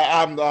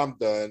 I'm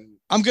done.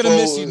 I'm gonna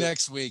miss you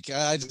next week.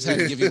 I just had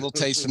to give you a little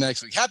taste for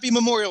next week. Happy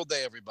Memorial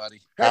Day,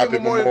 everybody. Happy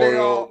Memorial Day,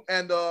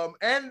 y'all.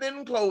 And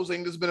in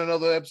closing, there's been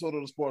another episode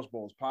of the Sports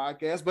Bros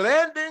podcast.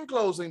 But in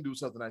closing, do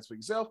something nice for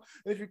yourself.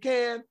 And if you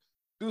can,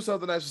 do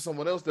something nice for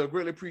someone else. They'll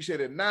greatly appreciate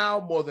it now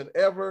more than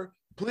ever.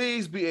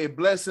 Please be a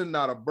blessing,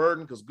 not a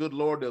burden, because good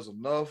Lord, there's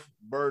enough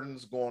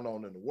burdens going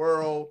on in the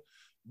world.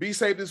 Be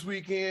safe this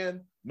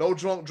weekend. No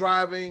drunk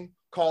driving.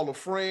 Call a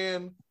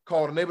friend.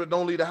 Call the neighbor that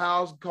don't leave the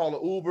house. Call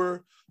an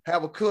Uber.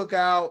 Have a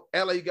cookout.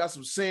 LA, you got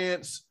some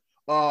sense.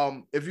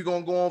 If you're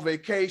going to go on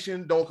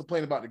vacation, don't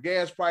complain about the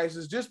gas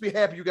prices. Just be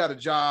happy you got a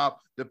job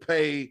to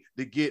pay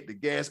to get the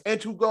gas and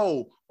to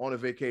go on a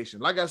vacation.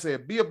 Like I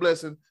said, be a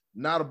blessing,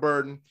 not a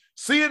burden.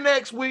 See you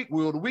next week.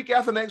 The week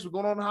after next, we're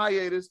going on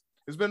hiatus.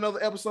 It's been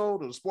another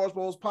episode of the Sports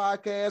Bros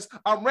podcast.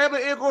 I'm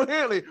rambling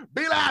incoherently.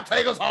 Be Live,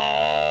 take us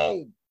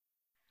home.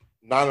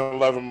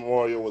 9/11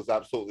 Memorial was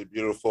absolutely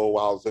beautiful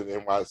while I was in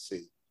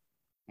NYC.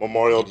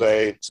 Memorial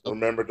Day.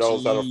 Remember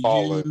those that are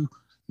fallen.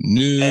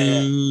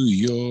 New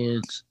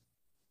York.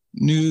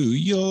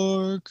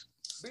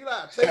 Be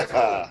Live, take us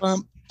home.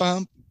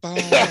 Bum, bum,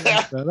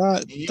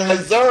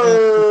 yes,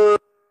 sir.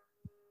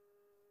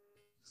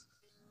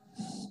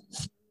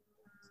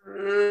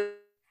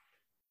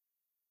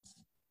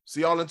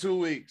 See y'all in 2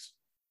 weeks.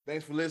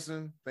 Thanks for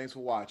listening. Thanks for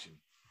watching.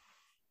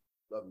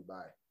 Love you.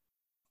 Bye.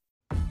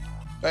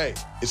 Hey,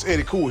 it's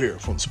Eddie Cool here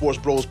from the Sports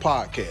Bros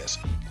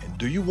podcast. And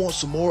do you want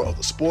some more of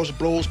the Sports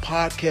Bros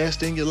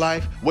podcast in your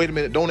life? Wait a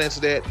minute. Don't answer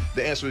that.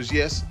 The answer is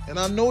yes. And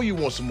I know you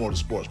want some more of the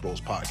Sports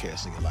Bros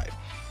podcast in your life.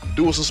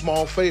 Do us a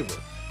small favor.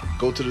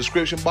 Go to the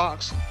description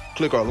box,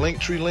 click our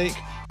Linktree link,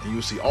 and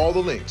you'll see all the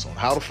links on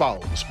how to follow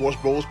the Sports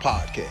Bros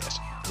podcast.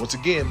 Once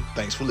again,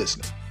 thanks for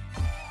listening.